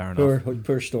that's fair enough.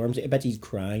 Poor Stormzy. I bet he's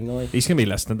crying now. He's gonna be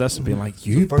listening to this and being like,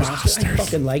 "You bastard! I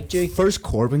fucking liked you." First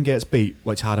Corbin gets beat,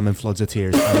 which had him in floods of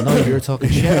tears. And now you're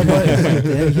talking shit about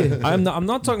him. I'm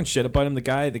not talking shit about him. The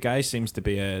guy seems to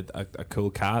be a cool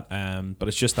cat. But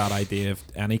it's just that idea of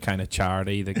any kind of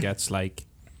charity that gets like,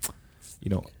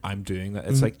 I'm doing that.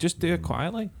 It's like, just do it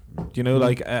quietly.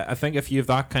 Like I think if you have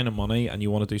that kind of money and you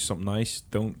want to do something nice,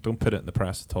 don't put it in the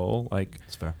press at all. Like,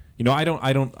 it's fair. I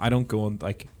don't go and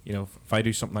like, if I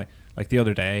do something like the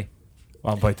other day.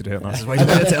 Well, I'm about to do it now. The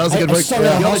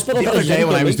other day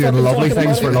when I was doing lovely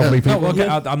things for lovely people.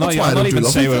 I'm not even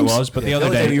say what it was, but the other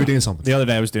day you were doing something. The other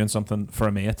day I was doing something for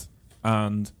a mate,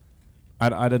 and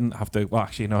I didn't have to. Well,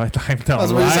 actually, no, I telling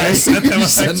a lie. I sent them a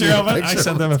picture of it. I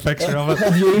sent them a picture of it.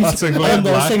 That's a good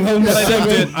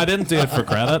lie. I didn't do it for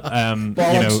credit.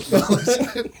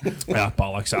 Yeah,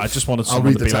 bollocks. I just wanted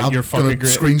someone to be like, "You're fucking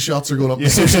great." Screenshots are going up on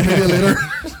social media later.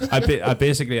 I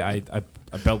basically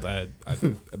built a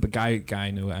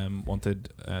guy who wanted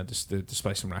just to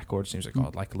display some records. He was like, "Oh,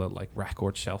 I'd like a little like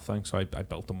record shelf thing." So I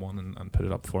built him one and put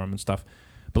it up for him and stuff.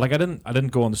 But like I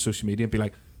didn't go on the social media and be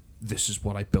like, this is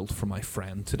what I built for my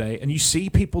friend today. And you see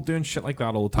people doing shit like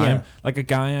that all the time. Yeah. Like a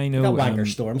guy I know. Got wanker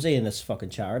Stormzy in this fucking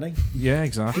charity. Yeah,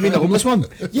 exactly. You mean the homeless one?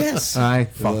 Yes. Aye.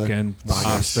 Fucking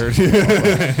bastard.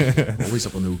 Always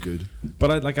up to no good.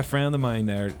 But like a friend of mine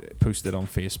there posted on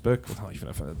Facebook,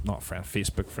 not a friend,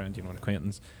 Facebook friend, an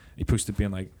acquaintance. He posted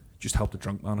being like, just helped a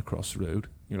drunk man across the road.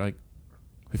 You're like,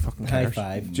 who fucking cares?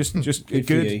 High five. Just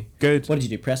good. Good. What did you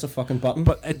do? Press a fucking button?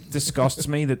 But it disgusts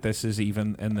me that this is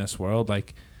even in this world.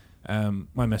 Like,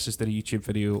 my missus did a YouTube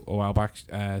video a while back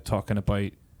talking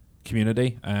about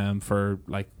community for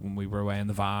like when we were away in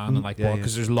the van and like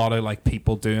because there's a lot of like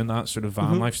people doing that sort of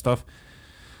van life stuff,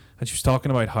 and she was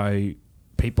talking about how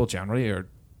people generally are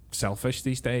selfish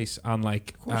these days, and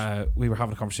like we were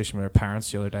having a conversation with her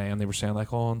parents the other day, and they were saying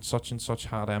like, oh, and such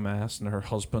had MS and her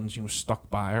husband stuck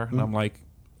by her, and I'm like,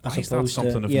 why is that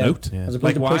something of note? Yeah. As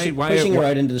opposed to pushing her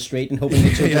out into the street and hoping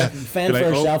that she'll fend for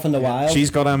herself in the wild. She's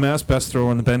got MS, best throw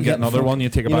her in the bin, get another one, you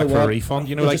take her back for a refund.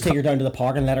 We'll just take her down to the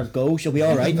park and let her go, she'll be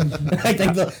alright. I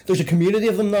think there's a community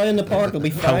of them now in the park, it'll be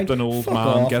fine. Help an old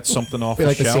man get something off the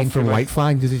like shelf. Like the scene from White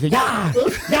Fang, does he say, yeah!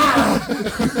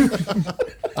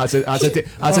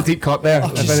 That's a deep cut there.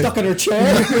 Oh, she's stuck in her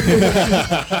chair.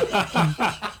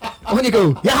 On you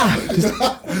go, yeah!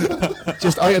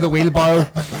 Just out of the wheelbarrow.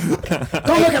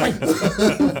 Don't look at me!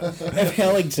 If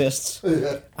hell exists,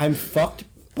 I'm fucked,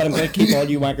 but I'm going to keep all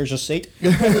you wankers a seat.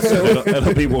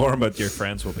 It'll be warm, but your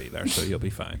friends will be there, so you'll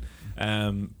be fine.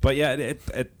 But yeah,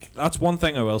 that's one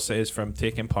thing I will say is from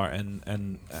taking part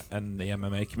in the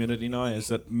MMA community now is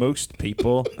that most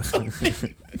people. Just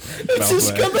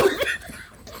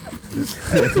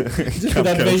with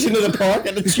that vision of the park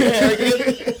and the chair.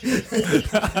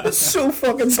 It's so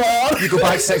fucking bad. You go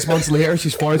back 6 months later,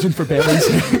 she's foraging for bellies.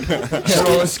 They're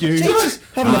all askew.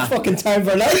 Having a fucking time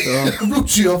for life.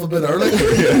 Roped you off a bit early.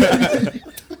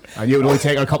 And you would only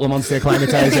take her a couple of months to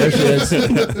acclimatise. There she is.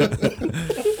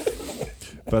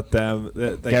 But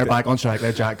get her back on track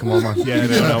there, Jack. Come on, man. Yeah,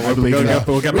 no,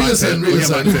 we'll get back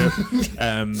to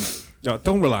it. No,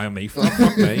 don't rely on me.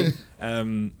 Fuck me.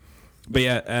 But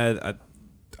yeah,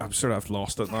 I'm sort of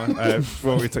lost it now.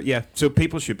 So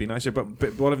people should be nicer.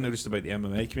 But what I've noticed about the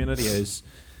MMA community is,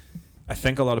 I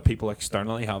think a lot of people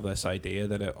externally have this idea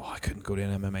that I couldn't go to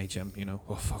an MMA gym.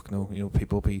 Oh fuck no.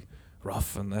 People be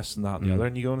rough and this and that and the other.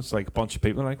 And you go and it's like a bunch of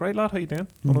people. And like, right lad, how you doing?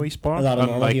 Want a wee spar? A lot of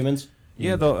normal humans.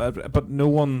 Yeah, but no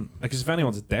one, because if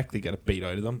anyone's a dick, they get a beat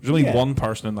out of them. There's only one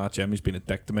person in that gym who's been a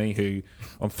dick to me, who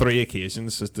on 3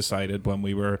 occasions has decided when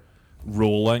we were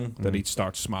rolling that he'd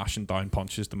start smashing down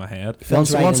punches to my head.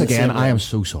 Once again, I am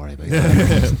so sorry about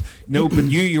that. No, but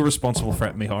you're responsible for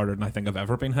hitting me harder than I think I've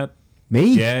ever been hit.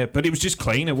 Me? Yeah, but it was just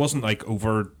clean. It wasn't like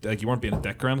over, like you weren't being a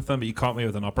dick or anything, but you caught me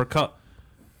with an uppercut.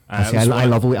 I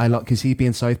love because he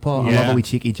being southpaw. I love a wee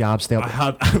cheeky jab step.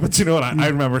 But you know what? I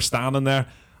remember standing there,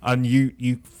 and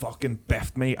you fucking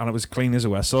biffed me, and it was clean as a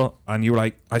whistle. And you were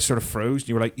like, I sort of froze. And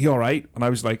you were like, "You all right?" And I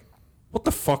was like, "What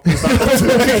the fuck is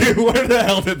that? Where the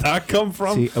hell did that come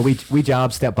from?" See, a wee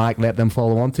jab, step back, let them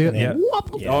follow onto it. Yeah.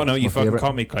 Oh no, you fucking favorite.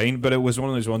 caught me clean. But it was one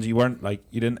of those ones you weren't like,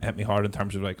 you didn't hit me hard in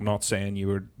terms of like, not saying you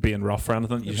were being rough or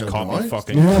anything. You just caught me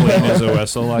fucking clean as a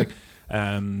whistle, like.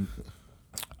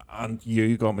 And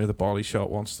you got me the body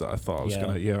shot once that I thought I was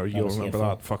gonna. Yeah, you'll remember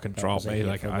that fucking dropped me.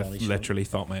 Like I literally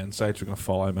thought my insides were gonna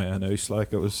fall out my anus.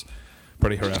 Like it was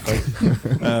pretty horrific.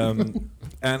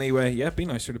 Anyway, yeah, be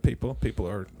nicer to people. People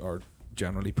are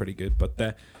generally pretty good, but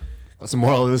that's the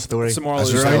moral of the story. It's the moral of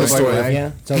the story.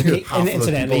 Yeah. So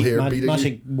incidentally, here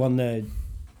Magic won the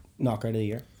knockout of the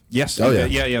year. Yes. Oh, yeah.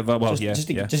 Yeah. Well, Just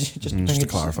to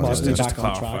clarify. Just to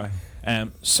clarify.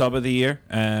 Sub of the year.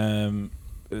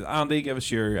 Andy, give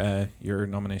us your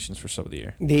nominations for Sub of the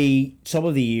Year. The Sub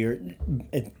of the Year,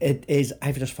 it is,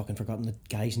 I've just fucking forgotten the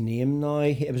guy's name now.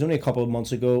 It was only a couple of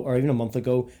months ago, or even a month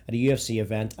ago, at a UFC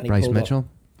event. And he Bryce pulled Mitchell? Up.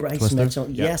 Bryce Twister? Mitchell.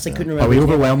 Yes, I couldn't remember. Are we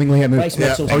overwhelmingly hitting Bryce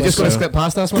Mitchell. Are we just going to skip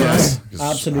past this one? Yes. I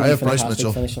Absolutely have Bryce fantastic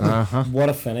Mitchell. finish. What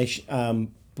a finish.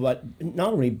 But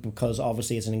not only because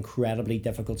obviously it's an incredibly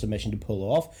difficult submission to pull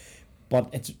off, but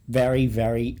it's very,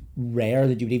 very rare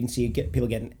that you would even see people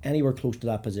getting anywhere close to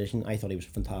that position. I thought he was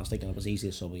fantastic, and it was easy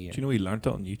as Sub of the Year. Do you know he learnt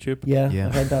it on YouTube? Yeah, Yeah.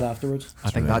 I heard that afterwards. I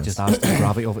think that just adds to the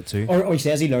gravity of it too. Or he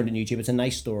says he learned it on YouTube. It's a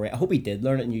nice story. I hope he did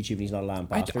learn it on YouTube and he's not a lying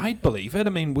bastard. I'd believe it. I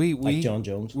mean, we Like Jon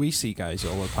Jones. We see guys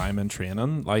all the time in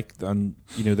training, like, and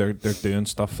you know they're doing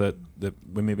stuff that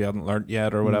we maybe haven't learned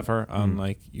yet or whatever. And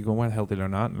like you go, where the hell did they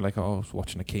learn that? And you're like, oh, I was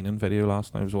watching a Keenan video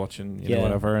last night. I was watching, you know,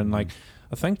 whatever. And like,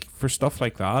 I think for stuff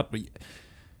like that,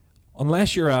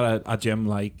 unless you're at a gym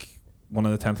like one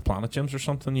of the 10th Planet gyms or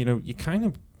something, you know, you kind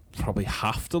of probably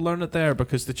have to learn it there,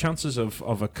 because the chances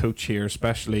of a coach here,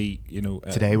 especially, you know,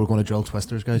 Today we're going to drill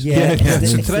twisters, guys. Yeah. so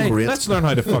It's today, great. let's learn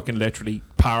how to fucking literally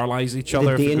paralyze each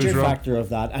other. The if it goes danger wrong. factor of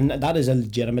that, and that is a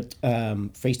legitimate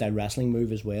freestyle wrestling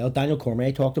move as well. Daniel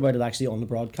Cormier talked about it actually on the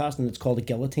broadcast, and it's called a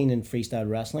guillotine in freestyle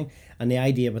wrestling. And the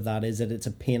idea with that is that it's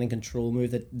a pain and control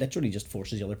move that literally just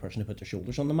forces the other person to put their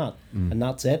shoulders on the mat, and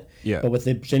that's it. Yeah. But with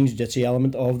the jiu-jitsu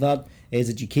element of that is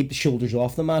that you keep the shoulders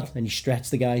off the mat and you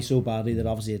stretch the guy so badly that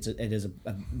obviously it is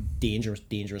a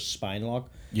dangerous spine lock.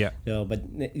 Yeah. But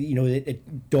you know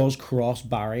it does cross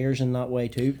barriers in that way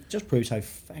too. It just proves how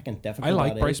fucking difficult. I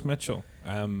like that Bryce is. Mitchell.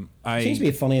 Seems to be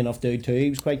a funny enough dude too. He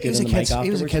was quite good on the mic afterwards.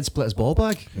 He was a kid split his ball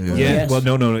bag. Yeah. Yes. Well,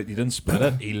 no, he didn't split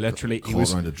it. He literally he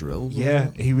was around a drill.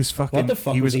 Yeah, he was fucking. What the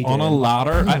fuck he was was he on a doing?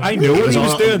 ladder. I know what he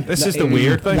was doing. This is the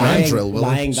weird thing. Lying, drill, Willie.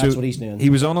 lying, that's So what he's doing. He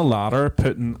was on a ladder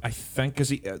putting, I think,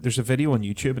 there's a video on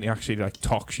YouTube and he actually like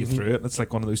talks you through it. It's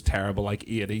like one of those terrible like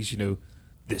 80s, you know,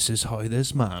 this is how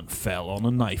this man fell on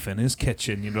a knife in his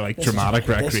kitchen, you know, like dramatic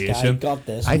recreation.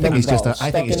 I think he's just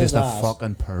a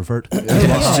fucking pervert. He's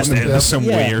just into some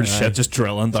weird shit, just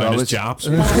drilling down his japs.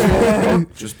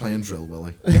 Just playing drill,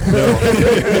 Willie.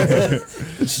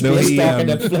 No,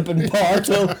 flipping bar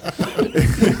till.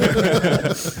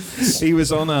 He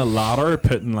was on a ladder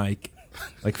putting like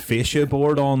fascia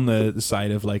board on the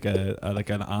side of like an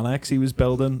annex he was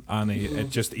building, and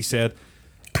he said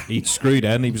he screwed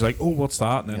in. He was like, "Oh, what's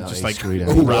that?" And then just like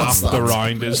wrapped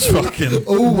around his fucking.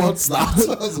 Oh, what's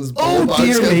that? Oh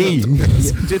dear me!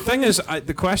 The thing is,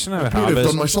 the question I would have I've is,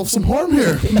 done myself some harm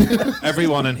here.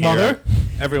 everyone in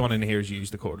here has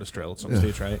used the cordless drill at some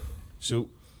stage, right? So,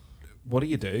 what do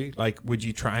you do? Like, would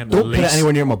you try and Don't release? put it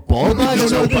anywhere near my ball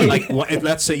bag. No, but like,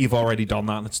 let's say you've already done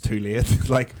that and it's too late.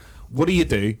 Like, what do you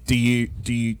do? Do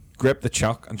you grip the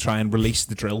chuck and try and release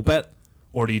the drill bit?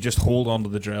 Or do you just hold on to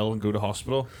the drill and go to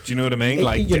hospital? Do you know what I mean?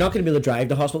 Like, you're not going to be able to drive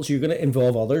to hospital, so you're going to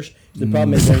involve others. The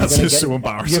problem is so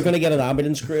embarrassing. You're going to get an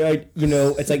ambulance crew out. You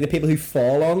know, it's like the people who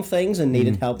fall on things and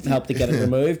needed help to get it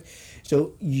removed.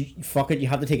 So you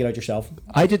have to take it out yourself.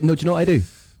 I didn't know. Do you know what I do?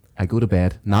 I go to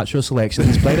bed. Natural selection.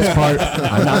 He's played his part,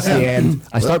 and that's the end.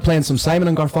 I start playing some Simon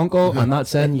and Garfunkel, and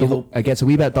that's it. It gets a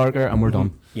wee bit darker, and we're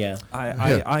done. Yeah.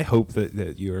 I hope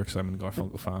that you're a Simon and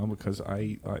Garfunkel fan, because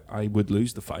I would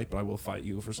lose the fight, but I will fight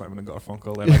you for Simon and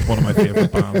Garfunkel. They're like one of my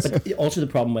favourite bands. But also the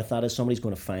problem with that is somebody's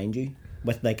going to find you.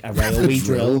 with like a railway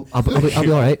drill. I'll be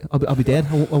all right. I'll be dead.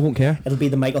 I won't care. It'll be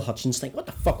the Michael Hutchins thing. What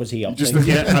the fuck was he up Just to?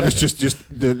 yeah, and it's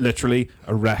just literally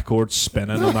a record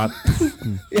spinning on that.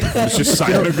 It's just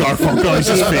Simon Garfunkel. He's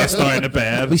just face down in the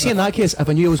bed. We see, in that case, if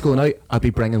I knew I was going out, I'd be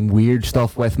bringing weird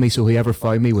stuff with me, so whoever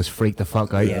found me was freaked the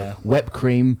fuck out. Yeah. Whipped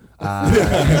cream.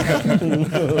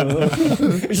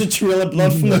 There's a trail of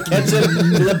blood from the kitchen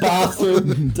to the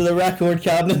bathroom to the record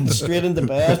cabinet and straight into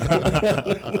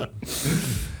bed.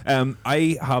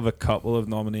 I have a couple of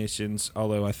nominations,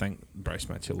 although I think Bryce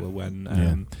Mitchell will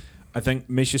win. I think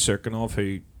Misha Serkinov,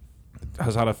 who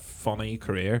has had a funny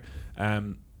career,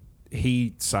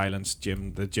 he silenced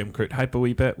the Jim Crute hype a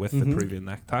wee bit with the Peruvian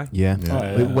necktie. Yeah.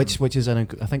 Yeah. Which is I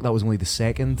think that was only the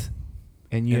second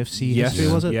in UFC Yes.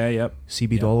 history, was it? Yeah, yep.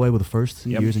 CB Dollaway with the first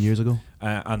years and years ago.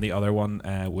 And the other one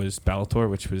was Bellator,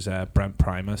 which was Brent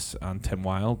Primus and Tim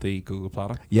Wilde, the Google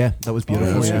Plata. Yeah, that was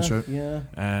beautiful. that's good.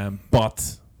 Yeah.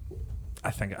 But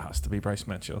I think it has to be Bryce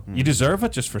Mitchell. You deserve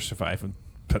it just for surviving.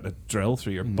 Putting a drill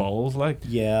through your balls, like.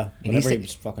 Yeah. He needs Whatever he to-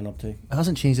 was fucking up to. It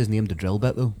hasn't changed his name to Drill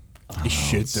Bit though. He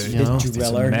should do. You know, The it's a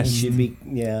driller. mess. He should be.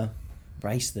 Yeah.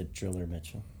 Bryce the Driller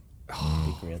Mitchell.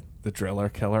 Be great. The Driller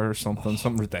Killer or something The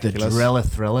ridiculous. Drilla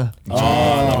Thriller. Oh,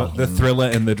 I love it. The Thriller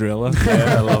in the Driller.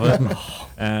 Yeah, I love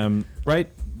it. Right,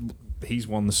 he's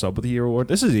won the Sub of the Year award.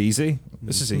 This is easy.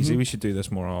 We should do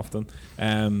this more often.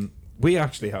 We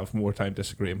actually have more time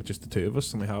disagreeing with just the two of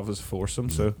us than we have as a foursome.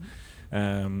 So,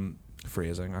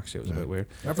 phrasing actually it was a bit weird.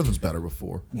 Everything's better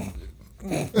before.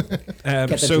 Get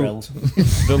the So drills.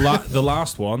 the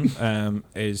last one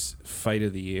is Fight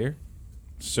of the Year.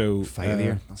 So Fight of the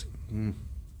Year.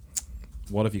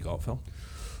 what have you got, Phil?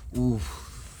 Ooh,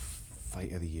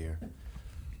 Fight of the Year.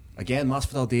 Again,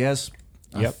 Masvidal Diaz.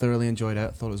 I Yep. thoroughly enjoyed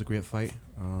it. Thought it was a great fight.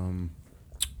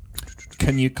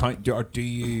 Can you count, or do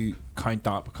you count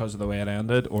that because of the way it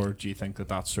ended, or do you think that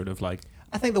that's sort of like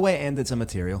I think the way it ended's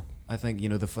immaterial. I think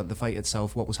the fight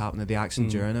itself, what was happening, the action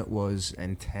during it was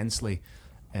intensely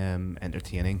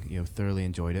entertaining. Thoroughly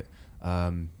enjoyed it.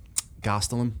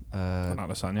 Gastelum,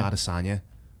 Adesanya,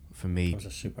 for me, That was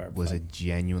a superb was a fight.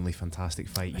 genuinely fantastic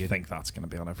fight. I think that's going to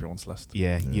be on everyone's list.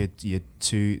 Yeah, you had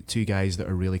two guys that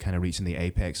are really kind of reaching the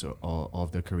apex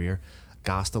of their career.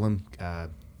 Gastelum,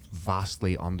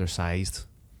 vastly undersized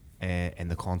in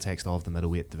the context of the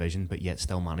middleweight division, but yet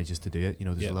still manages to do it.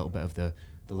 There's a little bit of the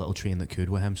little train that could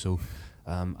with him. So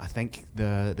I think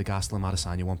the Gastelum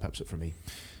Adesanya one pips it for me.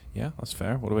 Yeah, that's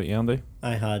fair. What about you, Andy?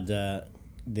 I had the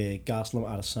Gastelum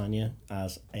Adesanya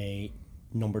as a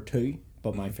number 2,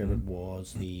 but my favourite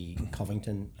was the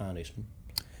Covington and Usman.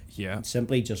 Yeah.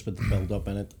 Simply just with the build up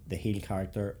in it, the heel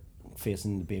character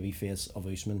facing the baby face of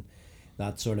Usman.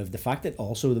 That sort of the fact that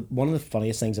also one of the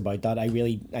funniest things about that, I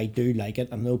do like it.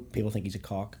 I know people think he's a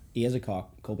cock. He is a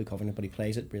cock, Colby Covington, but he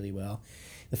plays it really well.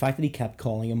 The fact that he kept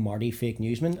calling him Marty Fake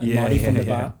Newsman and Marty from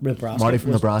Nebraska. Marty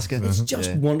from Nebraska. It's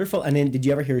just wonderful. And then did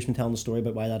you ever hear Usman telling the story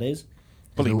about why that is?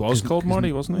 Well, he was called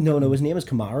Marty, wasn't he? No, his name is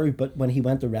Kamaru, but when he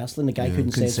went to wrestling, the guy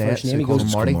couldn't say his first name. He called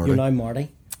goes, him Marty. "You're now Marty."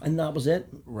 And that was it.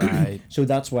 Right. So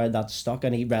that's why that stuck,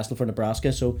 and he wrestled for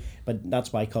Nebraska. So, but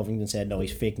that's why Covington said, "No,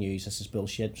 he's fake news. This is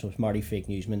bullshit." So it's Marty Fake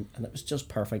Newsman, and it was just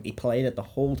perfect. He played it the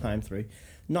whole time through.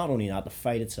 Not only that, the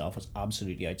fight itself was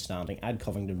absolutely outstanding. I had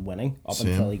Covington winning up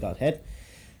until he got hit.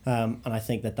 And I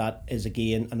think that is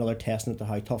again another testament to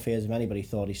how tough he is. If anybody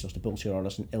thought he's just a bullshit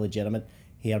artist and illegitimate,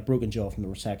 he had a broken jaw from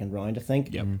the second round, I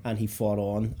think, and he fought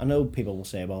on. I know people will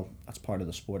say, well, that's part of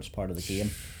the sport, it's part of the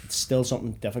game. It's still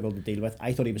something difficult to deal with.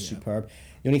 I thought he was superb.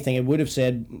 The only thing I would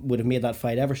have made that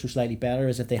fight ever so slightly better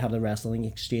is if they had a wrestling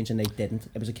exchange, and they didn't.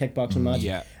 It was a kickboxing match,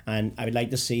 and I would like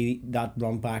to see that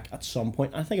run back at some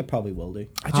point. I think it probably will do.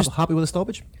 Happy with the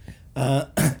stoppage?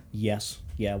 Yes,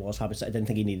 I was happy. I didn't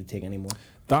think he needed to take any more.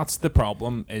 That's the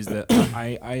problem, is that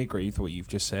I agree with what you've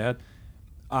just said.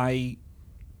 I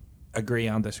agree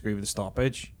and disagree with the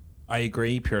stoppage. I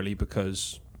agree purely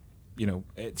because,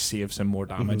 it saves him more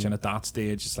damage, and at that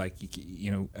stage, it's like,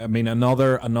 I mean,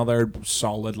 another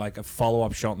solid, like a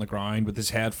follow-up shot on the ground with his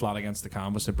head flat against the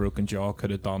canvas, a broken jaw could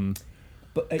have done.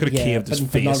 But could have caved his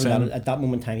face in. At that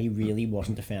moment in time, he really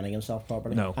wasn't defending himself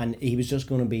properly. No. And he was just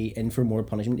going to be in for more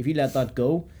punishment. If you let that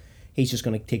go, he's just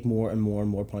going to take more and more and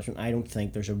more punishment. I don't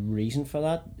think there's a reason for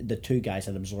that. The two guys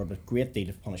had absorbed a great deal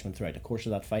of punishment throughout the course of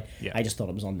that fight. Yeah. I just thought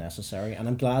it was unnecessary. And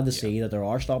I'm glad to see that there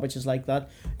are stoppages like that.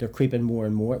 They're creeping more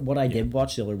and more. What I did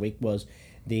watch the other week was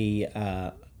the...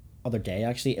 other day,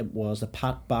 actually, it was the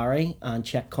Pat Barry and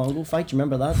Czech Congo fight. Do you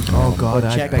remember that? Oh God,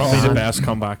 Czech Probably the Congo- best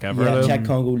comeback ever. Yeah, though. Czech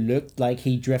Congo looked like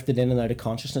he drifted in and out of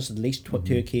consciousness at least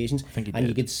two occasions. think he and did.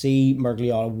 you could see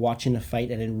Mergliotta watching the fight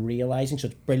and then realising, so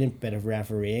it's a brilliant bit of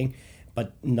refereeing.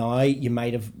 But now you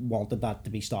might have wanted that to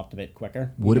be stopped a bit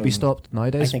quicker. Would it be stopped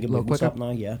nowadays? I think it would be stopped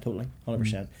now. Yeah, totally,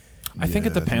 100%. I think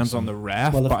it depends on the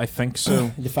ref, but I think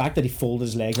so. The fact that he folded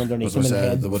his legs underneath him and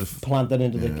head planted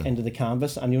into the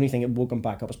canvas, and the only thing that woke him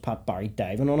back up was Pat Barry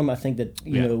diving on him. I think that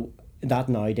you know that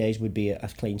nowadays would be a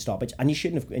clean stoppage, and you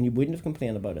wouldn't have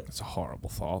complained about it. It's a horrible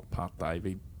thought, Pat Barry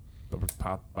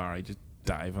just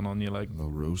diving on you like. No,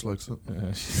 Rose likes it.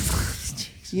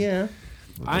 Yeah.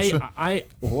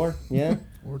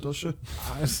 Or does she?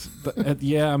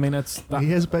 Yeah, I mean it's.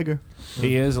 He is bigger.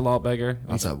 He is a lot bigger.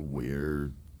 That's a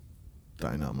weird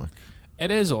dynamic.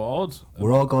 It is odd.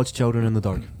 We're all God's children in the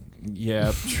dark.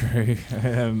 Yeah, true.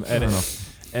 It is.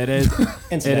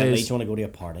 Incidentally, do you want to go to a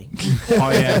party?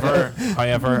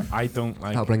 However, I don't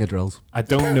like. I'll bring a drills. I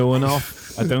don't know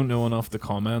enough. I don't know enough to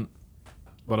comment,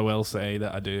 but I will say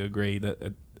that I do agree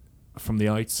that from the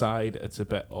outside it's a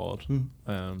bit odd.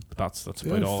 But that's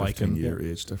about all I can. 15-year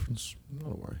age difference.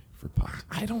 Not a worry for Pat.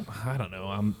 I don't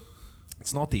know.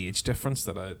 It's not the age difference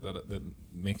that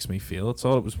makes me feel. It's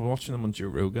all. It was watching them on Joe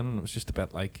Rogan, and it was just a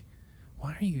bit like,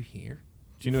 why are you here?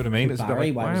 Do you know what I mean? It's Barry,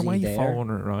 a bit like, why are you following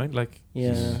her around? Like,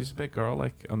 yeah. she's a big girl,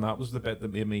 like, and that was the bit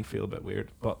that made me feel a bit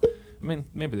weird. But I mean,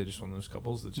 maybe they're just one of those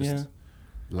couples that just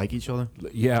like each other.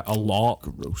 Yeah, a lot.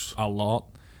 Gross. A lot.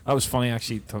 That was funny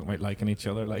actually, talking about liking each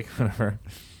other. Like whenever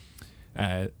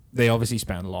they obviously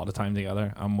spend a lot of time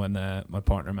together, and when my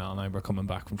partner Mel and I were coming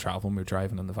back from travel, we were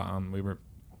driving in the van, we were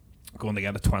going to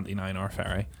get a 29-hour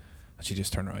ferry, and she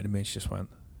just turned around to me and she just went,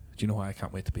 "Do you know why I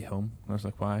can't wait to be home?" And I was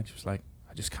like, "Why?" She was like,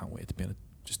 "I just can't wait to be in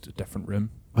just a different room."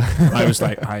 I was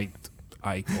like,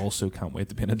 I also can't wait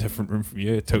to be in a different room from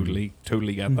you. Totally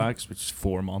get that, 'cause which is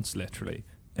 4 months literally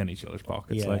in each other's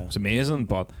pockets. Yeah. Like, it's amazing,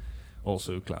 but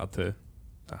also glad to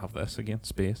have this again,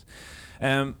 space.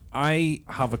 I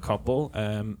have a couple.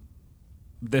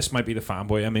 This might be the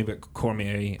fanboy in me, but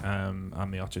Cormier and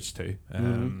Miocic too.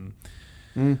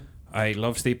 I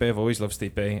love Stipe. I've always loved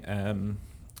Stipe.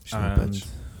 She's not a bitch.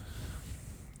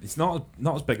 It's not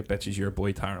as big a bitch as your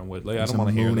boy Tyron Woodley. I He's don't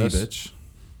want to hear moany this. bitch.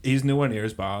 He's nowhere near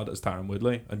as bad as Tyron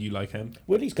Woodley, and you like him.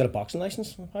 Woodley's got a boxing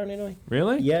license, apparently now.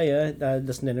 Really? Yeah. Listened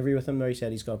to an interview with him there. He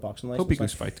said he's got a boxing license. Hope he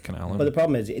goes fight Canal. But the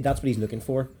problem is, that's what he's looking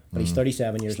for. But he's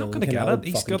 37 years He's not old. going to get Canelo it.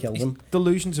 He's fucking got kills him.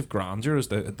 delusions of grandeur.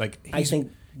 I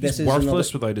think this he's is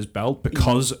worthless without his belt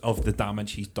because of the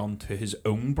damage he's done to his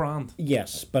own brand.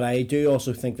 Yes, but I do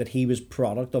also think that he was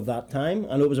product of that time.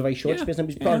 I know it was a very short space, and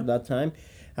he was product of that time.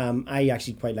 I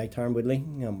actually quite like Tyron Woodley.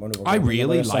 I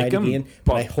really like him,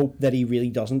 but I hope that he really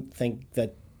doesn't think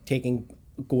that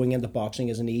going into boxing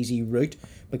is an easy route,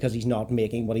 because he's not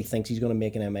making what he thinks he's going to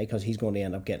make in MMA, because he's going to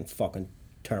end up getting fucking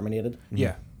terminated.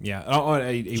 Yeah.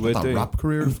 He would that do. rap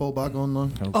career to fall back on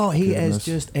now. Oh, he is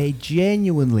just a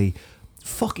genuinely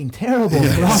fucking terrible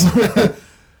rapper.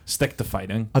 Stick to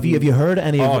fighting. Have you heard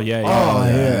any? Oh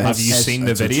yeah. Have you seen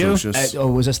the video?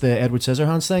 Was this the Edward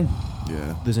Scissorhands thing?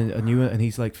 Yeah. There's a new one, and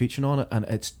he's like featuring on it, and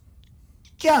it's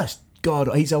just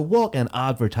God. He's a walking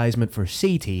advertisement for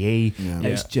CTE. Yeah.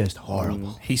 It's just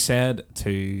horrible. He said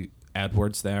to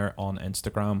Edwards there on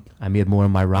Instagram, I made more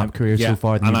in my rap career so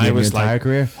far than you made in your entire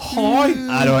career. How?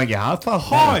 I don't think you have, pal.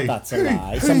 How? That's a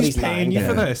lie. Who's Somebody's paying lying you to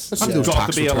for him. this? Let's see That's those got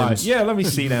tax to be a lie. returns. Yeah, let me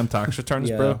see them tax returns,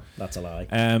 Yeah, bro. that's a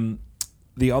lie.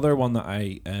 The other one that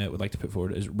I would like to put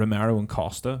forward is Romero and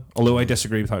Costa. Although I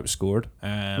disagree with how it was scored,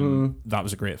 that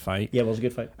was a great fight. Yeah, it was a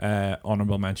good fight.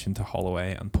 Honourable mention to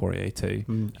Holloway and Poirier too.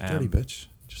 Dirty bitch.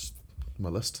 Just my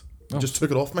list. Oh. Just took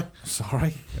it off me.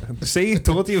 Sorry. See, I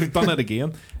told you we've done it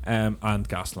again. And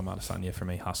Gaslam Adesanya for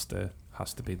me has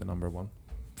to be the number one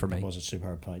for me. It was a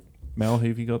superb fight. Mel, who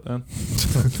have you got then?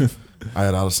 I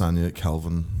had Adesanya,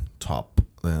 Calvin, top,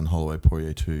 then Holloway,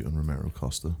 Poirier 2, and Romero,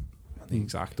 Costa. The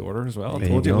exact order as well. I There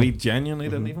told you you go. we genuinely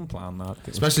didn't even plan that.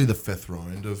 Especially the 5th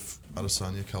round of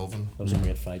Adesanya, Calvin. That was a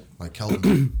great fight. Like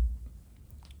Calvin,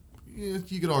 yeah,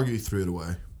 you could argue he threw it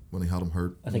away when he had him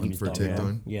hurt. I think he went was for a done.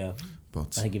 takedown. Yeah.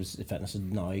 But I think his fitness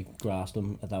had now grasped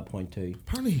him at that point too.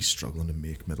 apparently he's struggling to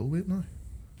make middleweight now.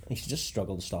 He's just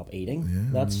struggled to stop eating.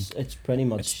 Yeah. It's pretty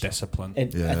much It's discipline.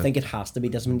 I think it has to be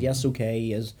discipline. Yes, okay,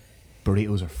 he is.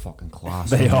 Burritos are fucking class.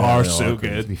 They are They so To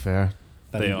good. be fair.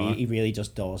 But They he, are. he really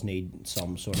just does need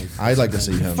some sort of. I'd like to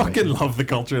see him. Fucking love the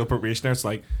cultural appropriation there. It's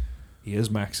like, he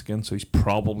is Mexican, so he's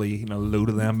probably eating a load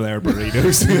of them there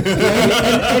burritos.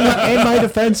 In my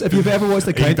defence, if you've ever watched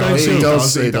the countdown show,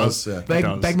 He does. Yeah.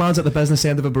 Big man's at the business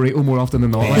end of a burrito more often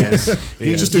than not.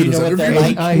 You just do You this know what they're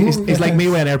interview. like? He's like me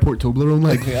with an airport Toblerone.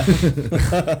 Like,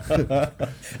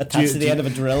 Attached to the end of a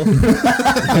drill.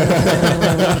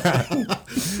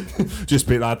 Just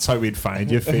be that's how we'd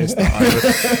find you face the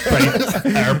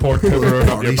airport Toblerone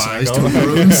up your bag. Party-sized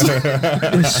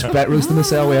Toblerones. spit roasting the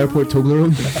cell with airport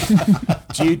Toblerone.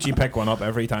 Do you pick one up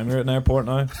every time you're at an airport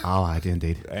now? Oh, I do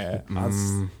indeed.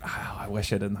 I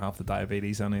wish I didn't have the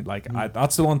diabetes.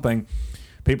 That's the one thing.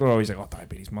 People are always like, "Oh,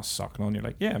 diabetes must suck." And you're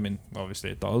like, "Yeah, I mean, obviously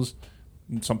it does."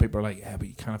 And some people are like, "Yeah, but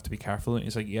you kind of have to be careful." And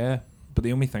it's like, "Yeah." But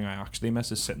the only thing I actually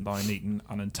miss is sitting down and eating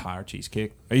an entire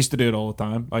cheesecake. I used to do it all the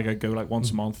time. Like I'd go like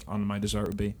once a month, and my dessert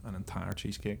would be an entire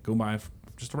cheesecake. Go buy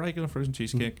just a regular frozen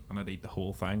cheesecake, and I'd eat the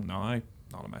whole thing. Now,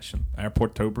 not a mission.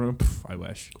 Airport Toblerone, I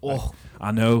wish. Oh,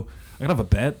 I know. I could have a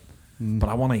bit, but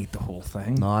I want to eat the whole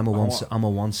thing. no, I'm a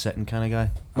one sitting kind of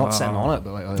guy. Not sitting on it,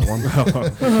 but like one.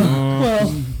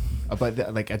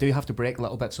 But like I do have to break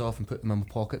little bits off and put them in my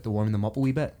pocket to warm them up a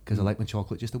wee bit because I like my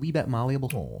chocolate just a wee bit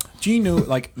malleable. Do you know,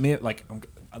 like, mate, like,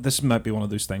 this might be one of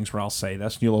those things where I'll say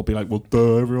this and you'll all be like, well,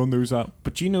 duh, everyone knows that.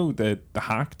 But do you know the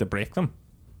hack to break them?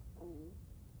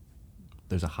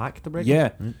 There's a hack to break.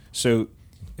 Yeah. Right. So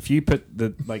if you put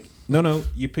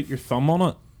you put your thumb on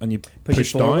it and you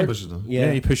push it down. forward. Push it down.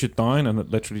 Yeah, you push it down and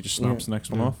it literally just snaps the next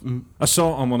one off. I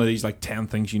saw it on one of these like 10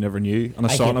 things you never knew, and I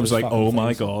saw it and I was like, oh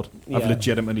my god, I've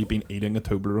legitimately been eating a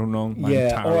Toblerone wrong my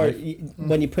entire or life.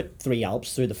 When you put 3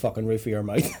 Alps through the fucking roof of your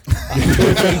mouth.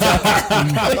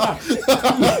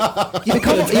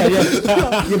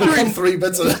 You're doing 3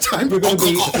 bits at a time. We're going to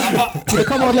be. You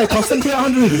become on like custom to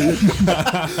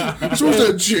 100. You're supposed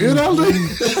to chew it all day.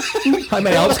 How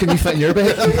many Alps can you fit in your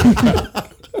bed?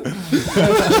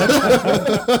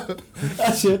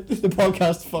 That's it. The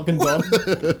podcast's fucking done.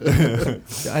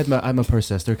 I had my poor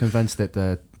sister convinced that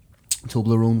the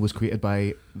Toblerone was created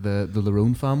by the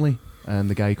Larone family, and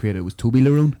the guy who created it was Toby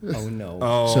Larone. Oh no.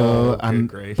 So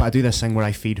great. but I do this thing where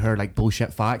I feed her like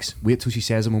bullshit facts. Wait till she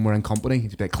says them when we're in company.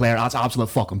 She'd be like, Claire, that's absolute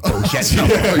fucking bullshit stuff.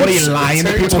 What are you lying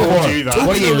to people for?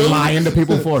 What are you lying to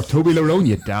people for? Toby Larone,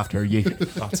 you daft her, you.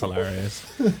 That's hilarious.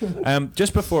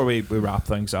 Just before we wrap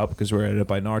things up, because we're at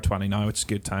about an hour 20 now, which is a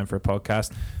good time for a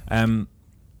podcast.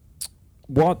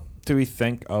 What do we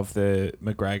think of the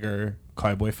McGregor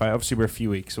Cowboy fight? Obviously we're a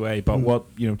few weeks away, but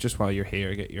what, just while you're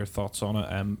here, get your thoughts on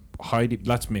it.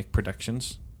 Let's make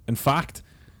predictions. In fact,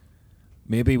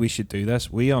 maybe we should do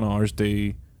this. We on ours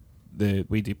we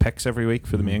do picks every week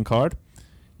for the main card.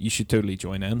 You should totally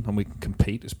join in and we can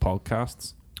compete as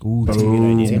podcasts. Ooh,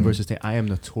 team versus team. I am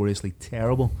notoriously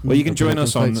terrible. Well, you can join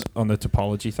us on the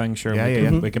topology thing, sure.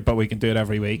 Yeah. We can do it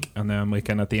every week, and then we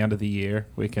can at the end of the year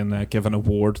we can give an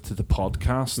award to the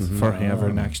podcast for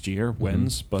whoever next year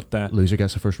wins. But Loser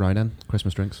gets the first round in.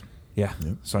 Christmas drinks. Yeah,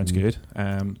 sounds good.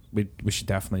 We should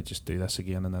definitely just do this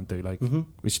again, and then do like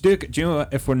we should do. Do you know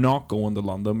if we're not going to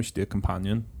London, we should do a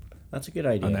companion. That's a good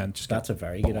idea. And then just that's a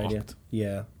very good idea.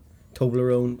 Yeah.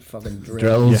 Toblerone, fucking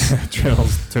Drills.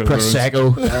 Drills,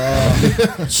 Prosecco.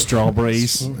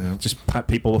 strawberries. Just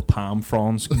people with palm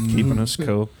fronds keeping us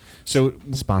cool. So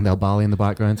Spandau Ballet in the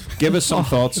background. give us some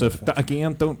thoughts of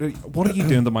again. What are you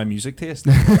doing to my music taste?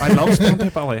 I love Spandau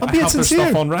Ballet. I have their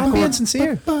stuff on record. I'm being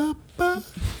sincere.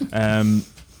 I'm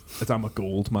a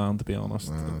gold man, to be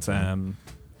honest.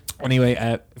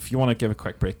 Anyway, if you want to give a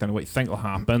quick breakdown of what you think will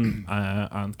happen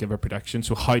and give a prediction.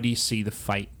 So how do you see the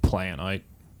fight playing out?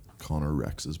 Conor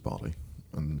wrecks his body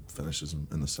and finishes him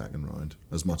in the second round.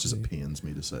 As much as it pains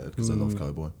me to say it, because I love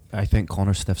Cowboy. I think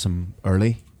Conor stiffs him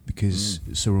early because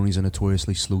Cerrone's a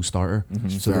notoriously slow starter.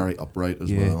 He's very upright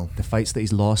as well. The fights that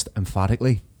he's lost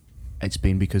emphatically, it's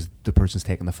been because the person's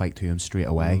taken the fight to him straight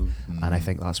away. And I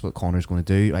think that's what Conor's going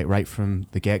to do. Like right from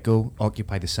the get-go,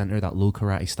 occupy the centre, that low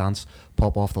karate stance,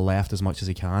 pop off the left as much as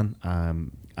he can.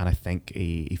 And I think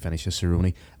he finishes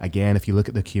Cerrone. Again, if you look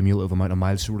at the cumulative amount of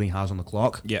miles Cerrone has on the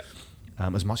clock,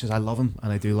 as much as I love him,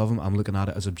 and I do love him, I'm looking at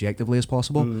it as objectively as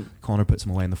possible. Conor puts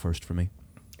him away in the first for me.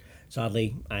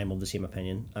 Sadly, I'm of the same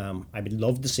opinion. I would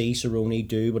love to see Cerrone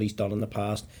do what he's done in the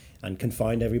past and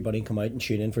confound everybody and come out and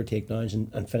shoot in for takedowns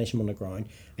and finish him on the ground.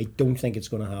 I don't think it's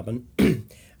going to happen.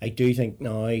 I do think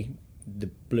now the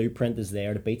blueprint is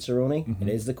there to beat Cerrone. It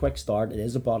is the quick start. It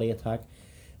is a body attack.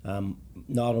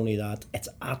 Not only that, it's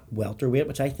at welterweight,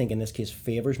 which I think in this case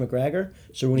favours McGregor.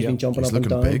 Cerrone's been jumping up and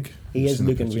down. Big. He is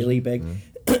looking really big.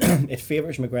 It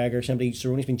favours McGregor. Simply,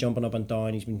 Cerrone's been jumping up and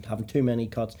down. He's been having too many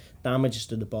cuts, damages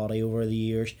to the body over the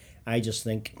years. I just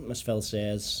think, as Phil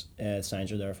says,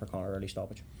 signs are there for Conor early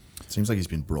stoppage. Seems like he's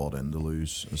been brought in to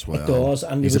lose as well. It does,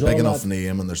 and he's a there was big all enough that-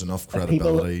 name, and there's enough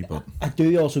credibility. But I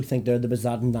do also think there was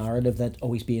that narrative that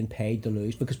he's being paid to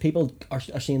lose, because people are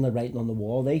seeing the writing on the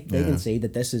wall. They can see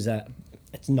that this is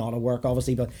it's not a work,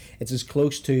 obviously, but it's as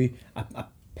close to a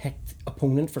picked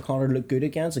opponent for Conor to look good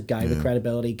against, a guy with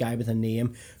credibility, guy with a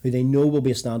name, who they know will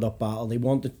be a stand-up battle. They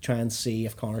want to try and see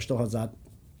if Conor still has that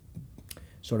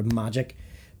sort of magic.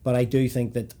 But I do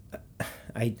think that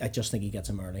I just think he gets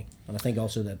him early. And I think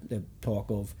also that the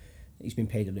talk of he's been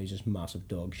paid to lose is massive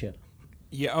dog shit.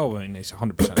 Yeah, I mean, he's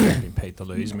 100% been paid to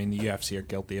lose. I mean, the UFC are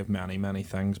guilty of many, many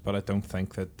things, but I don't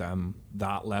think that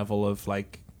that level of,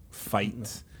 like,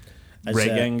 fight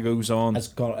rigging goes on. As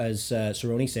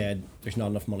Cerrone said, there's not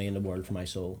enough money in the world for my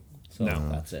soul. So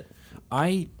that's it.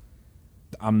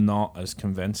 I'm not as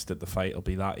convinced that the fight will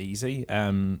be that easy.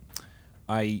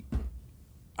 I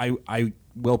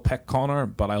will pick Conor,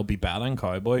 but I'll be betting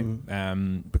Cowboy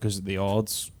because the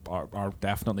odds are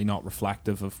definitely not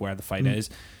reflective of where the fight is.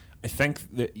 I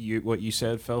think that what you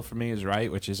said, Phil, for me is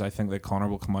right, which is I think that Conor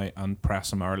will come out and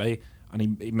press him early,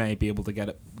 and he may be able to get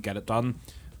it done.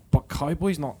 But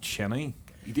Cowboy's not chinny.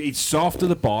 He's soft to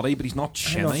the body, but he's not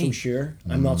chinny.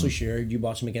 I'm not so sure. You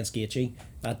watch him against Gaethje.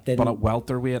 That didn't. But at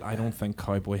welterweight, I don't think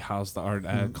Cowboy has that,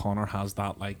 or Conor has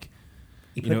that, like.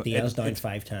 He put Diaz down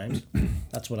 5 times.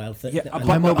 That's what I'll think. Yeah, how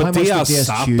but much Diaz did Diaz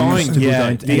sat choose down. to go Yeah,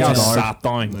 down to Diaz guard? sat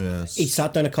down. yes. He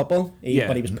sat down a couple,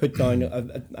 but he was put down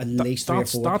at least 3 or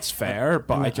 4. That's fair,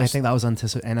 but I think that was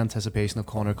in anticipation of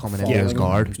Conor coming into his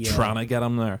guard. Yeah. trying to get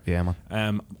him there. Yeah,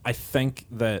 man. I think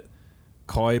that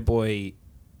Cowboy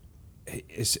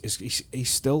he's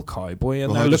still Cowboy,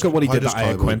 and now look at what he did to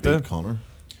Iaquinta. Conor,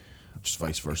 just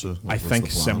vice versa. I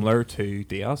think similar to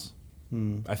Diaz.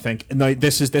 I think no.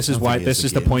 This is why this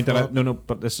is the point that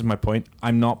but this is my point.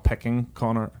 I'm not picking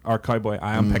Conor or Cowboy.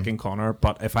 I am picking Conor,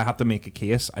 but if I had to make a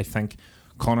case, I think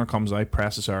Conor comes out,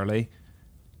 presses early,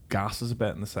 gasses a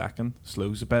bit in the second,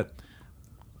 slows a bit.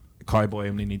 Cowboy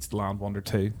only needs to land one or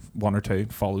two,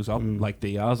 follows up like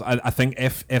Diaz. I think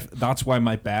if that's why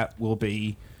my bet will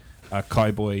be a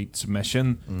Cowboy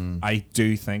submission. I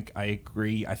do think, I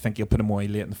agree. I think he'll put him away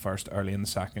late in the first, early in the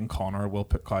second. Conor will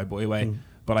put Cowboy away.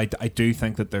 But I do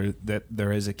think that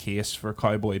there is a case for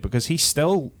Cowboy because he's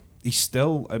still.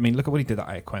 I mean, look at what he did at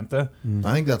Iaquinta.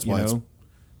 I think that's why it's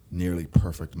nearly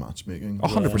perfect matchmaking.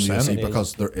 100%.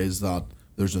 Because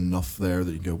there's enough there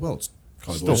that you go, well, it's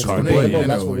Cowboy. Still Cowboy, Cowboy,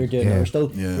 that's what we're doing.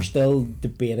 Yeah. We're still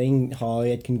debating how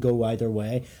it can go either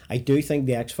way. I do think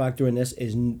the X factor in this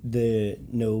is the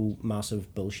no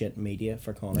massive bullshit media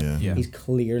for Conor. Yeah. He's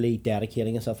clearly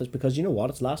dedicating himself. It's because you know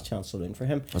what? It's last chance saloon for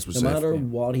him. That's what no matter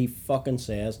what he fucking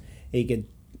says, he could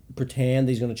pretend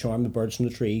he's going to charm the birds from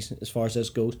the trees as far as this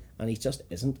goes, and he just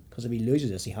isn't. Because if he loses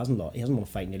this, he hasn't won a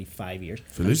fight in nearly 5 years.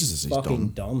 If he loses this, he's fucking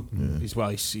done. done. He's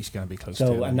going to be close to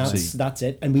So, it. and that's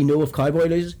it. And we know if Cowboy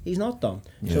loses, he's not done.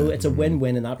 So it's a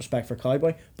win-win in that respect for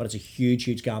Cowboy, but it's a huge,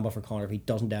 huge gamble for Conor if he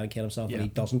doesn't dedicate himself and he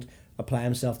doesn't apply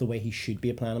himself the way he should be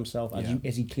applying himself,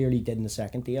 as he clearly did in the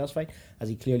second Diaz fight, as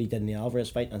he clearly did in the Alvarez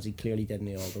fight, as he clearly did in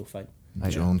the Aldo fight.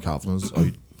 John Kavanagh's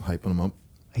out hyping him up.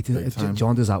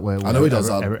 John does that well. I know he does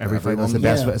that. Every fight. That's the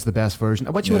best. It's the best version.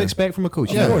 What you would expect from a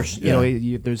coach. Of course. You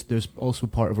know, there's also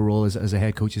part of a role as a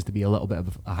head coach is to be a little bit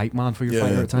of a hype man for your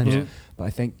fighter at times. Yeah. But I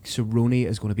think Cerrone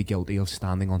is going to be guilty of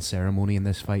standing on ceremony in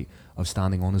this fight, of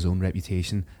standing on his own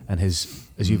reputation and his,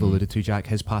 as you've alluded to, Jack,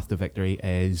 his path to victory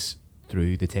is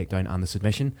through the takedown and the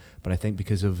submission. But I think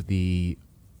because of the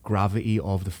gravity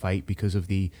of the fight, because of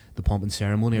the pomp and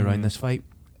ceremony around this fight,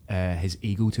 his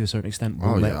ego to a certain extent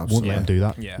won't let him do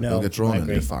that. Yeah. He'll get drawn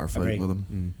into a firefight with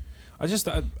him.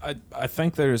 I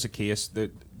think there is a case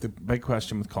that the big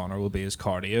question with Conor will be his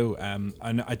cardio.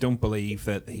 And I don't believe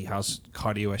that he has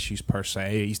cardio issues per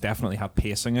se. He's definitely had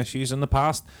pacing issues in the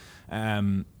past. I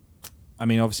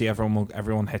mean, obviously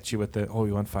everyone hits you with the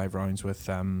he went 5 rounds with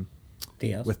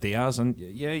Diaz, and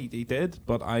yeah, he did.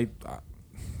 But I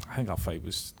think that fight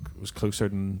was closer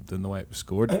than the way it was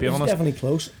scored, to be honest. It was definitely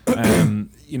close.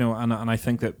 You know, and I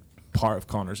think that part of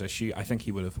Conor's issue, I think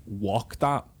he would have walked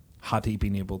that had he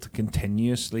been able to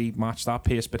continuously match that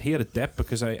pace. But he had a dip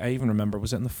because I even remember,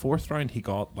 was it in the 4th round he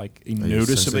got he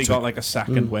noticeably got like a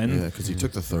second win. Yeah, because he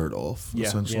took the third off, yeah,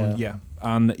 essentially. Yeah.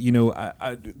 And, you know,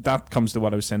 that comes to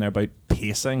what I was saying there about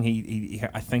pacing.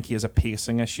 I think he has a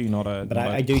pacing issue, not a But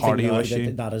I do think now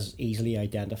that is easily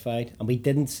identified. And we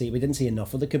didn't see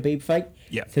enough of the Khabib fight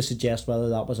to suggest whether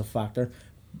that was a factor.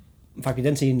 In fact, we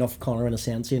didn't see enough Conor in a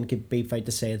sense in the Khabib fight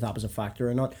to say that was a factor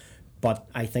or not. But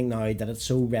I think now that it's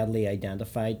so readily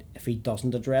identified, if he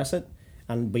doesn't address it,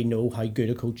 and we know how good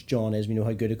a coach John is. We know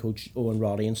how good a coach Owen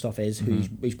Roddy and stuff is.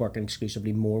 Who's working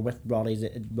exclusively more with Roddy.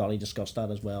 Roddy discussed that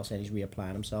as well, saying he's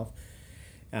reapplying himself.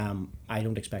 I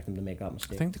don't expect him to make that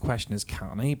mistake. I think the question is,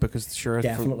 can he? Because sure,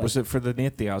 was it for the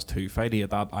Nate Diaz 2 fight? He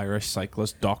had that Irish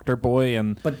cyclist doctor boy,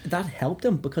 but that helped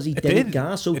him because he didn't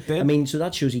gas. So I mean, so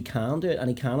that shows he can do it and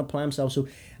he can apply himself. So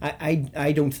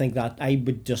I don't think that I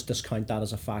would just discount that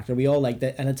as a factor. We all like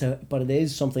that, and but it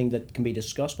is something that can be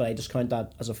discussed. But I discount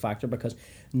that as a factor because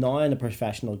now in a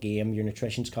professional game, your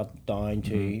nutrition's cut down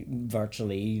to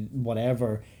virtually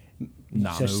whatever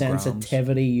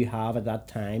sensitivity you have at that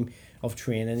time of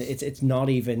training. It's not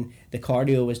even, the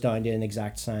cardio is down to an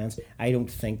exact science. I don't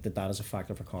think that is a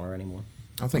factor for Conor anymore.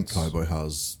 I think Cowboy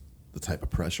has the type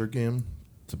of pressure game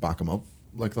to back him up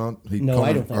like that. I don't think he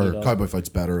does. Cowboy fights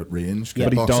better at range. Yeah,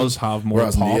 but he does have more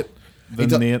pop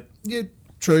than Nate. Yeah,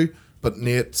 true. But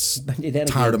Nate's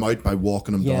tired him out by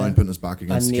walking him down, putting his back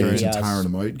against the cage and tiring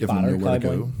him out, giving him nowhere to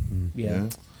go. Yeah.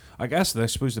 I guess I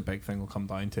suppose the big thing will come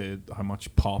down to how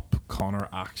much pop Conor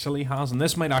actually has, and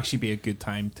this might actually be a good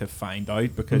time to find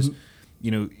out because,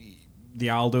 you know, the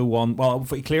Aldo one. Well,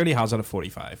 he clearly has it at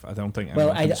 45. I don't think.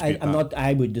 Well, I'm not.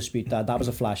 I would dispute that. That was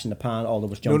a flash in the pan. Aldo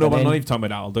was jumping. No, I'm not even talking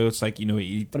about Aldo. It's like, you know,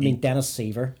 but I mean, Dennis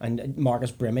Seaver and Marcus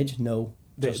Brimage. No,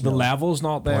 the level's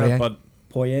not there, but.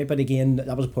 Poirier, but again,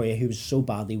 that was Poirier who was so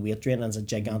badly weight drained and is a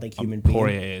gigantic human being.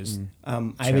 Poirier is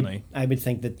I would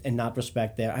think that in that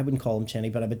respect there, I wouldn't call him chinny,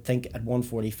 but I would think at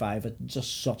 145, at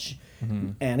just such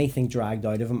anything dragged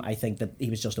out of him, I think that he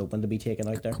was just open to be taken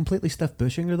out there. Completely stiff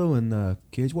Bushinger though in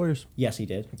Cage Warriors. Yes, he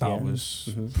did. That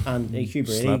was and Hugh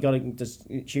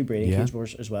Brady Hugh Brady Cage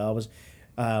Warriors as well was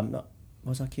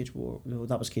was that Cage War? No,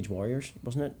 that was Cage Warriors,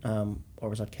 wasn't it? Or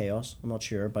was that Chaos? I'm not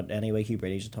sure. But anyway, Hugh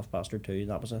Brady's a tough bastard too.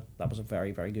 That was a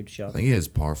very, very good shot. I think he is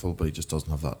powerful, but he just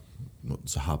doesn't have that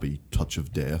happy touch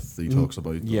of death that he talks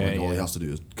about. All he has to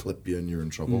do is clip you and you're in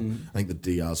trouble. I think the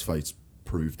Diaz fights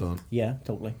proved that. Yeah,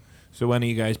 totally. So when are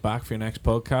you guys back for your next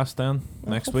podcast then?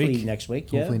 Next week? Next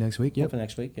week, Hopefully next week, yeah. Hopefully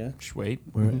next week, yeah. Sweet.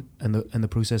 We're in the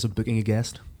process of booking a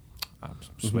guest.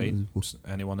 Sweet.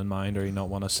 Anyone in mind, or you not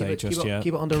want to say just yet?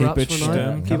 Keep it under wraps for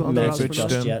now. Keep it under wraps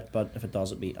just yet, but if it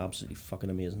does, it'd be absolutely fucking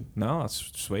amazing. No,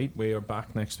 that's sweet. We are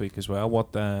back next week as well.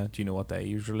 What do you know what day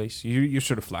you release? You're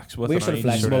sort of flexible. We're sort of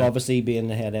flexible, obviously being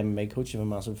the head MMA coach of a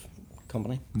massive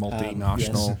company.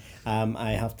 Multinational. Yes.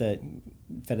 I have to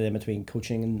fit it in between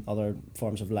coaching and other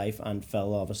forms of life, and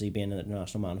Phil obviously being an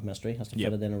international man of mystery has to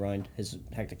fit it in around his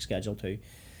hectic schedule too.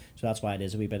 So that's why it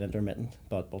is a wee bit intermittent,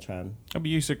 but we'll try and... I'll be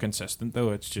used to consistent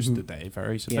though. It's just the day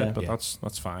varies a bit, but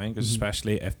that's fine, because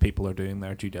especially if people are doing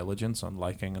their due diligence on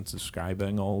liking and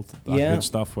subscribing, all that good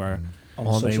stuff, where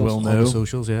they will know. On the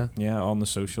socials, yeah, on the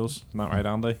socials. Isn't that right,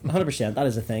 Andy? 100%. That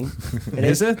is a thing.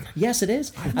 Is it? Yes, it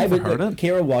is. I've never heard it.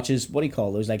 Kira watches, what do you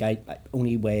call those? Like I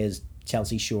only way is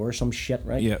Chelsea Shore or some shit,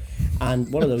 right? Yeah. And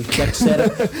one of those chicks said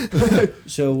it.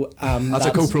 So that's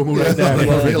a co-promo right there.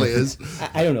 It really is.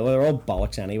 I don't know. They're all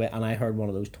bollocks anyway. And I heard one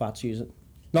of those twats use it.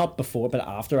 Not before, but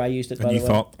after I used it. And you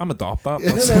thought, I'm adopt that. No.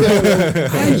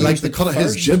 I like the cut of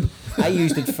his jib. I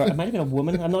used it for. It might have been a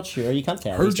woman. I'm not sure. You can't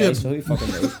tell. Her jib. So who fucking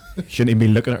knows? Shouldn't even be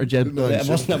looking at her jib. No, it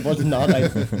wasn't not. I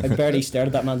barely stared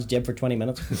at that man's jib for 20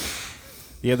 minutes.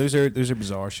 Yeah, those are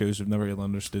bizarre shows. We've never really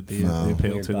understood the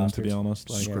appeal Weird to them, to be bastards. honest.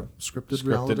 Like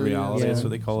scripted reality. Yeah. That's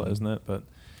what they call it, isn't it? But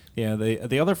yeah,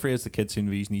 the other phrase the kids seem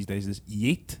to be using these days is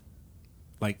yeet,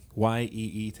 like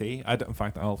YEET. In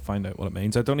fact, I'll find out what it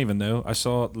means. I don't even know. I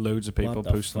saw loads of people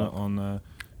posting it on.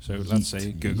 So let's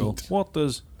say Google. Yeet. What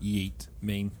does yeet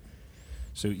mean?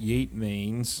 So yeet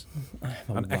means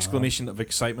an exclamation of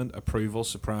excitement, approval,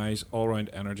 surprise, all-round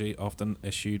energy, often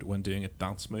issued when doing a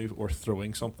dance move or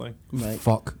throwing something. Right.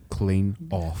 Fuck clean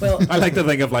off. Well, I like to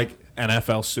think of like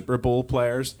NFL Super Bowl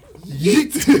players.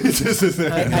 Yeet!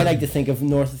 I like to think of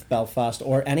north of Belfast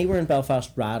or anywhere in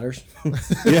Belfast riders.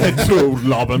 Yeah, throw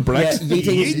lobbing bricks. Yeah,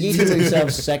 yeeting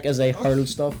themselves sick as they hurl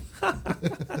stuff.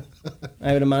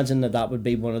 I would imagine that would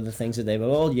be one of the things that they would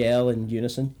all yell in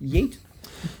unison. Yeet.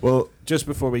 Well, just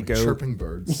before we go, Chirping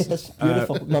birds. Yes,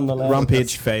 beautiful. Nonetheless.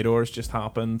 Rampage Fedor's just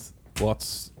happened.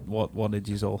 What did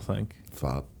you all think?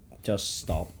 Fat. Just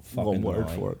stop. One Fucking word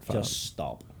now. for it. Fat. Just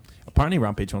stop. Apparently,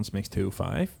 Rampage wants to make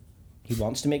 205. He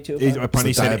wants to make 2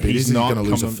 Apparently, said diabetes, he's not gonna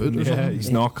lose a coming. foot or Yeah, something. he's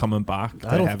not coming back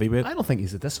to heavyweight. I don't think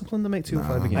he's a discipline to make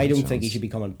 205 again. I don't chance. think he should be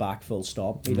coming back full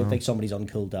stop. You don't think somebody's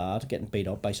uncool dad getting beat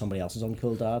up by somebody else's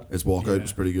uncool dad? His walkout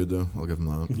was pretty good though. I'll give him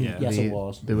that. Yeah. Yes, it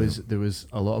was. There was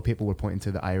a lot of people were pointing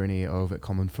to the irony of it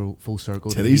coming full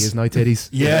circle. Titties? He is now titties.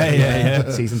 Yeah.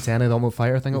 Season 10 of Ultimate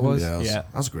Fighter, I think it was. Yeah, Yeah.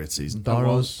 that was a great season.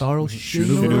 Daryl Schoonover,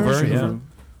 Schoonover.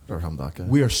 yeah. Better have that guy.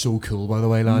 We are so cool, by the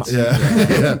way, lads.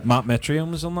 Yeah. Matt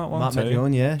Mitrione was on that one Matt too.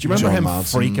 Mitrione, yeah. Do you remember John him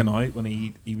Madsen. freaking out when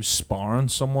he was sparring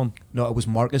someone? No, it was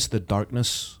Marcus the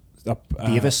Darkness Up,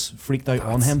 Davis freaked out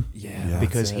on him Yeah,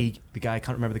 because that's it. the guy, I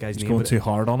can't remember the guy's He's name. going but too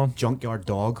hard on him. Junkyard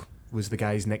Dog was the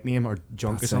guy's nickname, or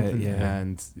Junk That's or something. it, yeah.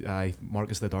 And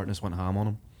Marcus the Darkness went ham on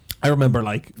him. I remember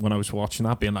like when I was watching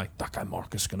that, being like, that guy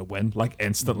Marcus is gonna win, like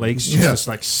instantly. He's Yeah. just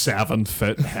like 7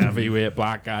 foot heavyweight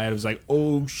black guy. I was like,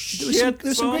 oh shit.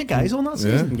 There's some great guys on that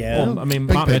Yeah. season. Yeah. Well, I mean,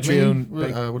 Big Matt man. Mitrione,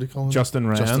 What do you call him? Justin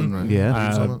Wren. Justin Wren. Yeah.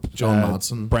 Who's on it? John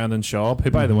Madsen. Brandon Schaub,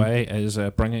 who by the way is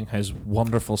bringing his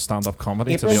wonderful stand-up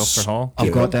comedy to the April. Ulster Hall.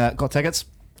 I've got tickets.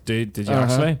 Dude, did you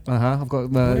actually? I've got I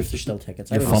wonder if there's still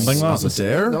tickets. I You're don't know. funding that? Was it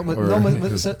there? No,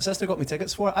 my sister got me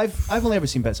tickets for it. I've only ever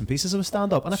seen bits and pieces of a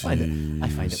stand up, and I find it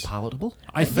Jeez. palatable.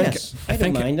 I think Yes, I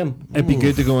don't mind him. it'd be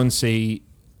good to go and see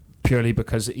purely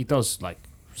because he does like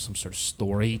some sort of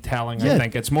storytelling. I Yeah.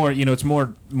 think it's more, it's more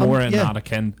in yeah. that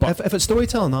akin. But If it's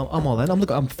storytelling, I'm all in.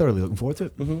 I'm thoroughly looking forward to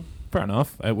it. Mm-hmm. fair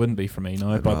enough, it wouldn't be for me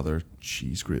now. I'd But rather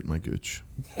cheese grate my gooch.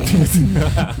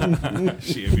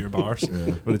 shave your bars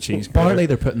with a cheese. Apparently,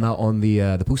 they're putting that on the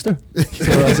poster.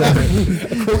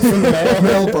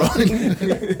 Mel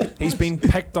Brown. He's been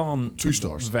picked on 2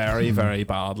 stars. very, very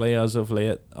badly as of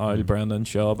late. Oil Brendan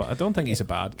Shaw, but I don't think he's a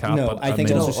bad cat. No, but I think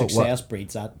mean, also success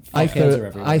breeds that. I Fuckheads are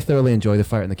everywhere. thoroughly enjoy the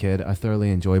Fighter and the Kid. I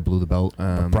thoroughly enjoy Below the Belt.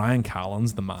 but Brian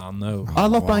Callen's the man, though. I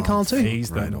love Brian Callen too. He's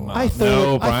the Right man.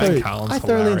 on. Brian Callen's I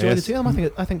thoroughly enjoy the hilarious. two of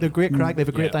them. I think they're great crack. They have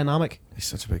a great Yeah. dynamic. He's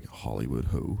such a big Hollywood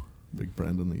hoe. Big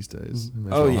Brendan these days. He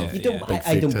might Oh, as well yeah. have You don't, big I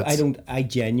fake don't, tits. I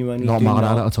genuinely Not do mad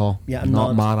not. at it at all. Yeah, I'm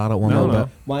not not. mad at it one No, little no.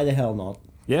 bit. Why the hell not?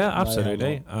 Yeah, Why the hell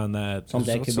absolutely. And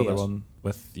Someday what's could the be other us. one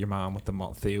with your man with the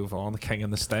Theo Vaughn, the King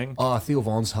and the Sting. Oh, Theo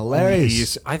Vaughn's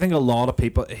hilarious. I think a lot of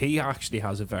people. He actually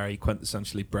has a very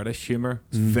quintessentially British humor.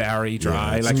 It's very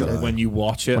dry. it's like dry. when you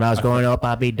watch it. When I was growing up,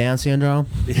 I beat Down syndrome.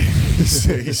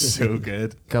 he's so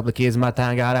good. Couple of kids in my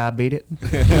town got it, I beat it.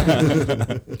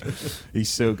 He's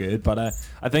so good. But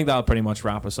I think that'll pretty much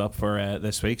wrap us up for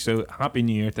this week. So happy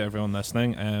New Year to everyone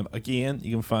listening. Again,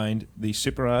 you can find the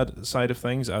Super Rad side of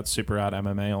things at Super Rad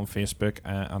MMA on Facebook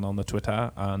and on the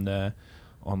Twitter and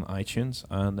on iTunes.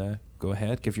 And go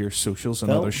ahead, give your socials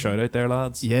another shout out there,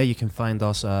 lads. Yeah, you can find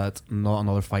us at Not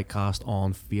Another Fightcast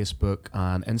on Facebook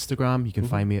and Instagram. You can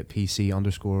find me at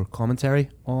PC_commentary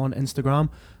on Instagram.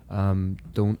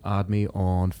 Don't add me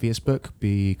on Facebook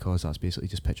because that's basically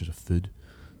just pictures of food.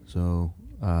 So,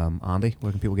 Andy,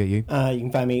 where can people get you? You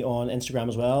can find me on Instagram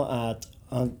as well at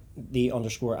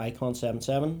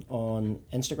 _icon77 on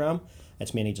Instagram.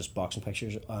 It's mainly just boxing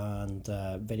pictures and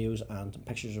videos and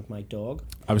pictures of my dog.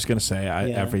 I was gonna say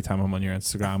every time I'm on your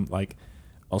Instagram, like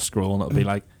I'll scroll and it'll be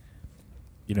like,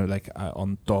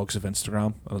 on Dogs of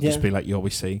Instagram, it'll just be like you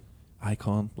always see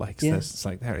Icon likes this. It's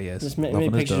like there he is. Just many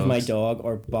loving his pictures of my dogs. dog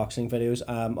or boxing videos,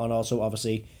 and also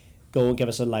obviously go and give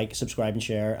us a like, subscribe and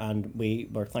share, and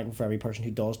we're thankful for every person who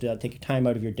does do that. Take your time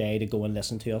out of your day to go and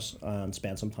listen to us and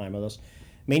spend some time with us.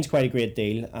 Means quite a great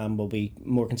deal, and we'll be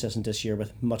more consistent this year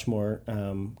with much more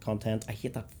content. I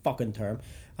hate that fucking term.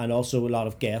 And also a lot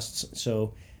of guests,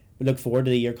 so we look forward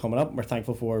to the year coming up. We're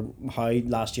thankful for how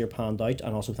last year panned out,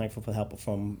 and also thankful for the help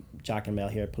from Jack and Mel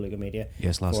here at Palooka Media.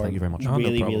 Yes, lads, for thank you very much. No, no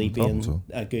Really, problem. really being So.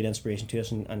 a good inspiration to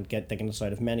us and digging us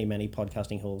out of many, many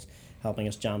podcasting holes, helping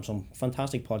us jam some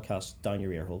fantastic podcasts down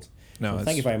your ear holes. No, So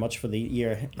thank you very much for the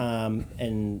year.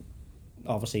 In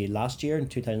obviously last year in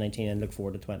 2019, and look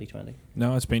forward to 2020.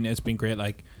 No, it's been great,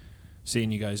 like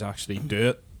seeing you guys actually do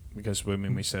it, because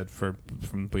we said from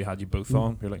we had you both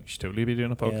on, you're like, you should totally be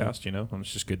doing a podcast, and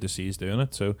it's just good to see you doing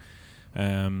it. So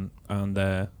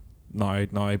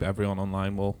now everyone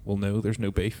online will know there's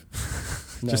no beef.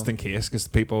 Just in case, because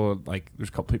there's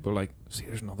a couple people like, see,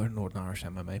 there's another Northern Irish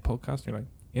MMA podcast. You're like,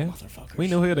 yeah, Motherfuckers. we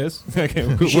know who it is. Okay,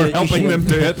 You we're should- helping you them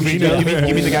do it. We know.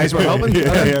 You mean the guys we're helping?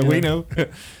 yeah, we know.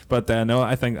 But no,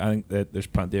 I think that there's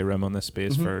plenty of room on this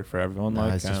space for everyone.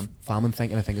 It's just famine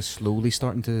thinking, I think, is slowly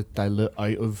starting to dilute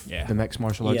out of the mixed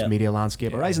martial arts media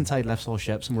landscape. A rising tide lifts all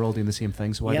ships, and we're all doing the same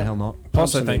thing, so why the hell not?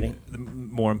 Plus, I Absolutely. think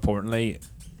more importantly,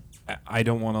 I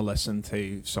don't want to listen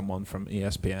to someone from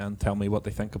ESPN tell me what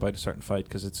they think about a certain fight,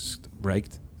 because it's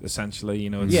rigged. Essentially,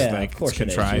 it's Yeah, like of course it's it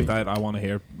is. contrived. I want to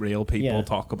hear real people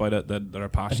talk about it that are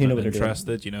passionate what and they're doing.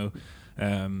 interested,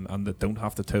 and that don't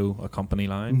have to toe a company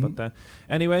line. But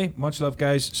anyway, much love,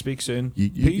 guys. Speak soon.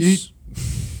 Yeet, yeet, Peace. yeet.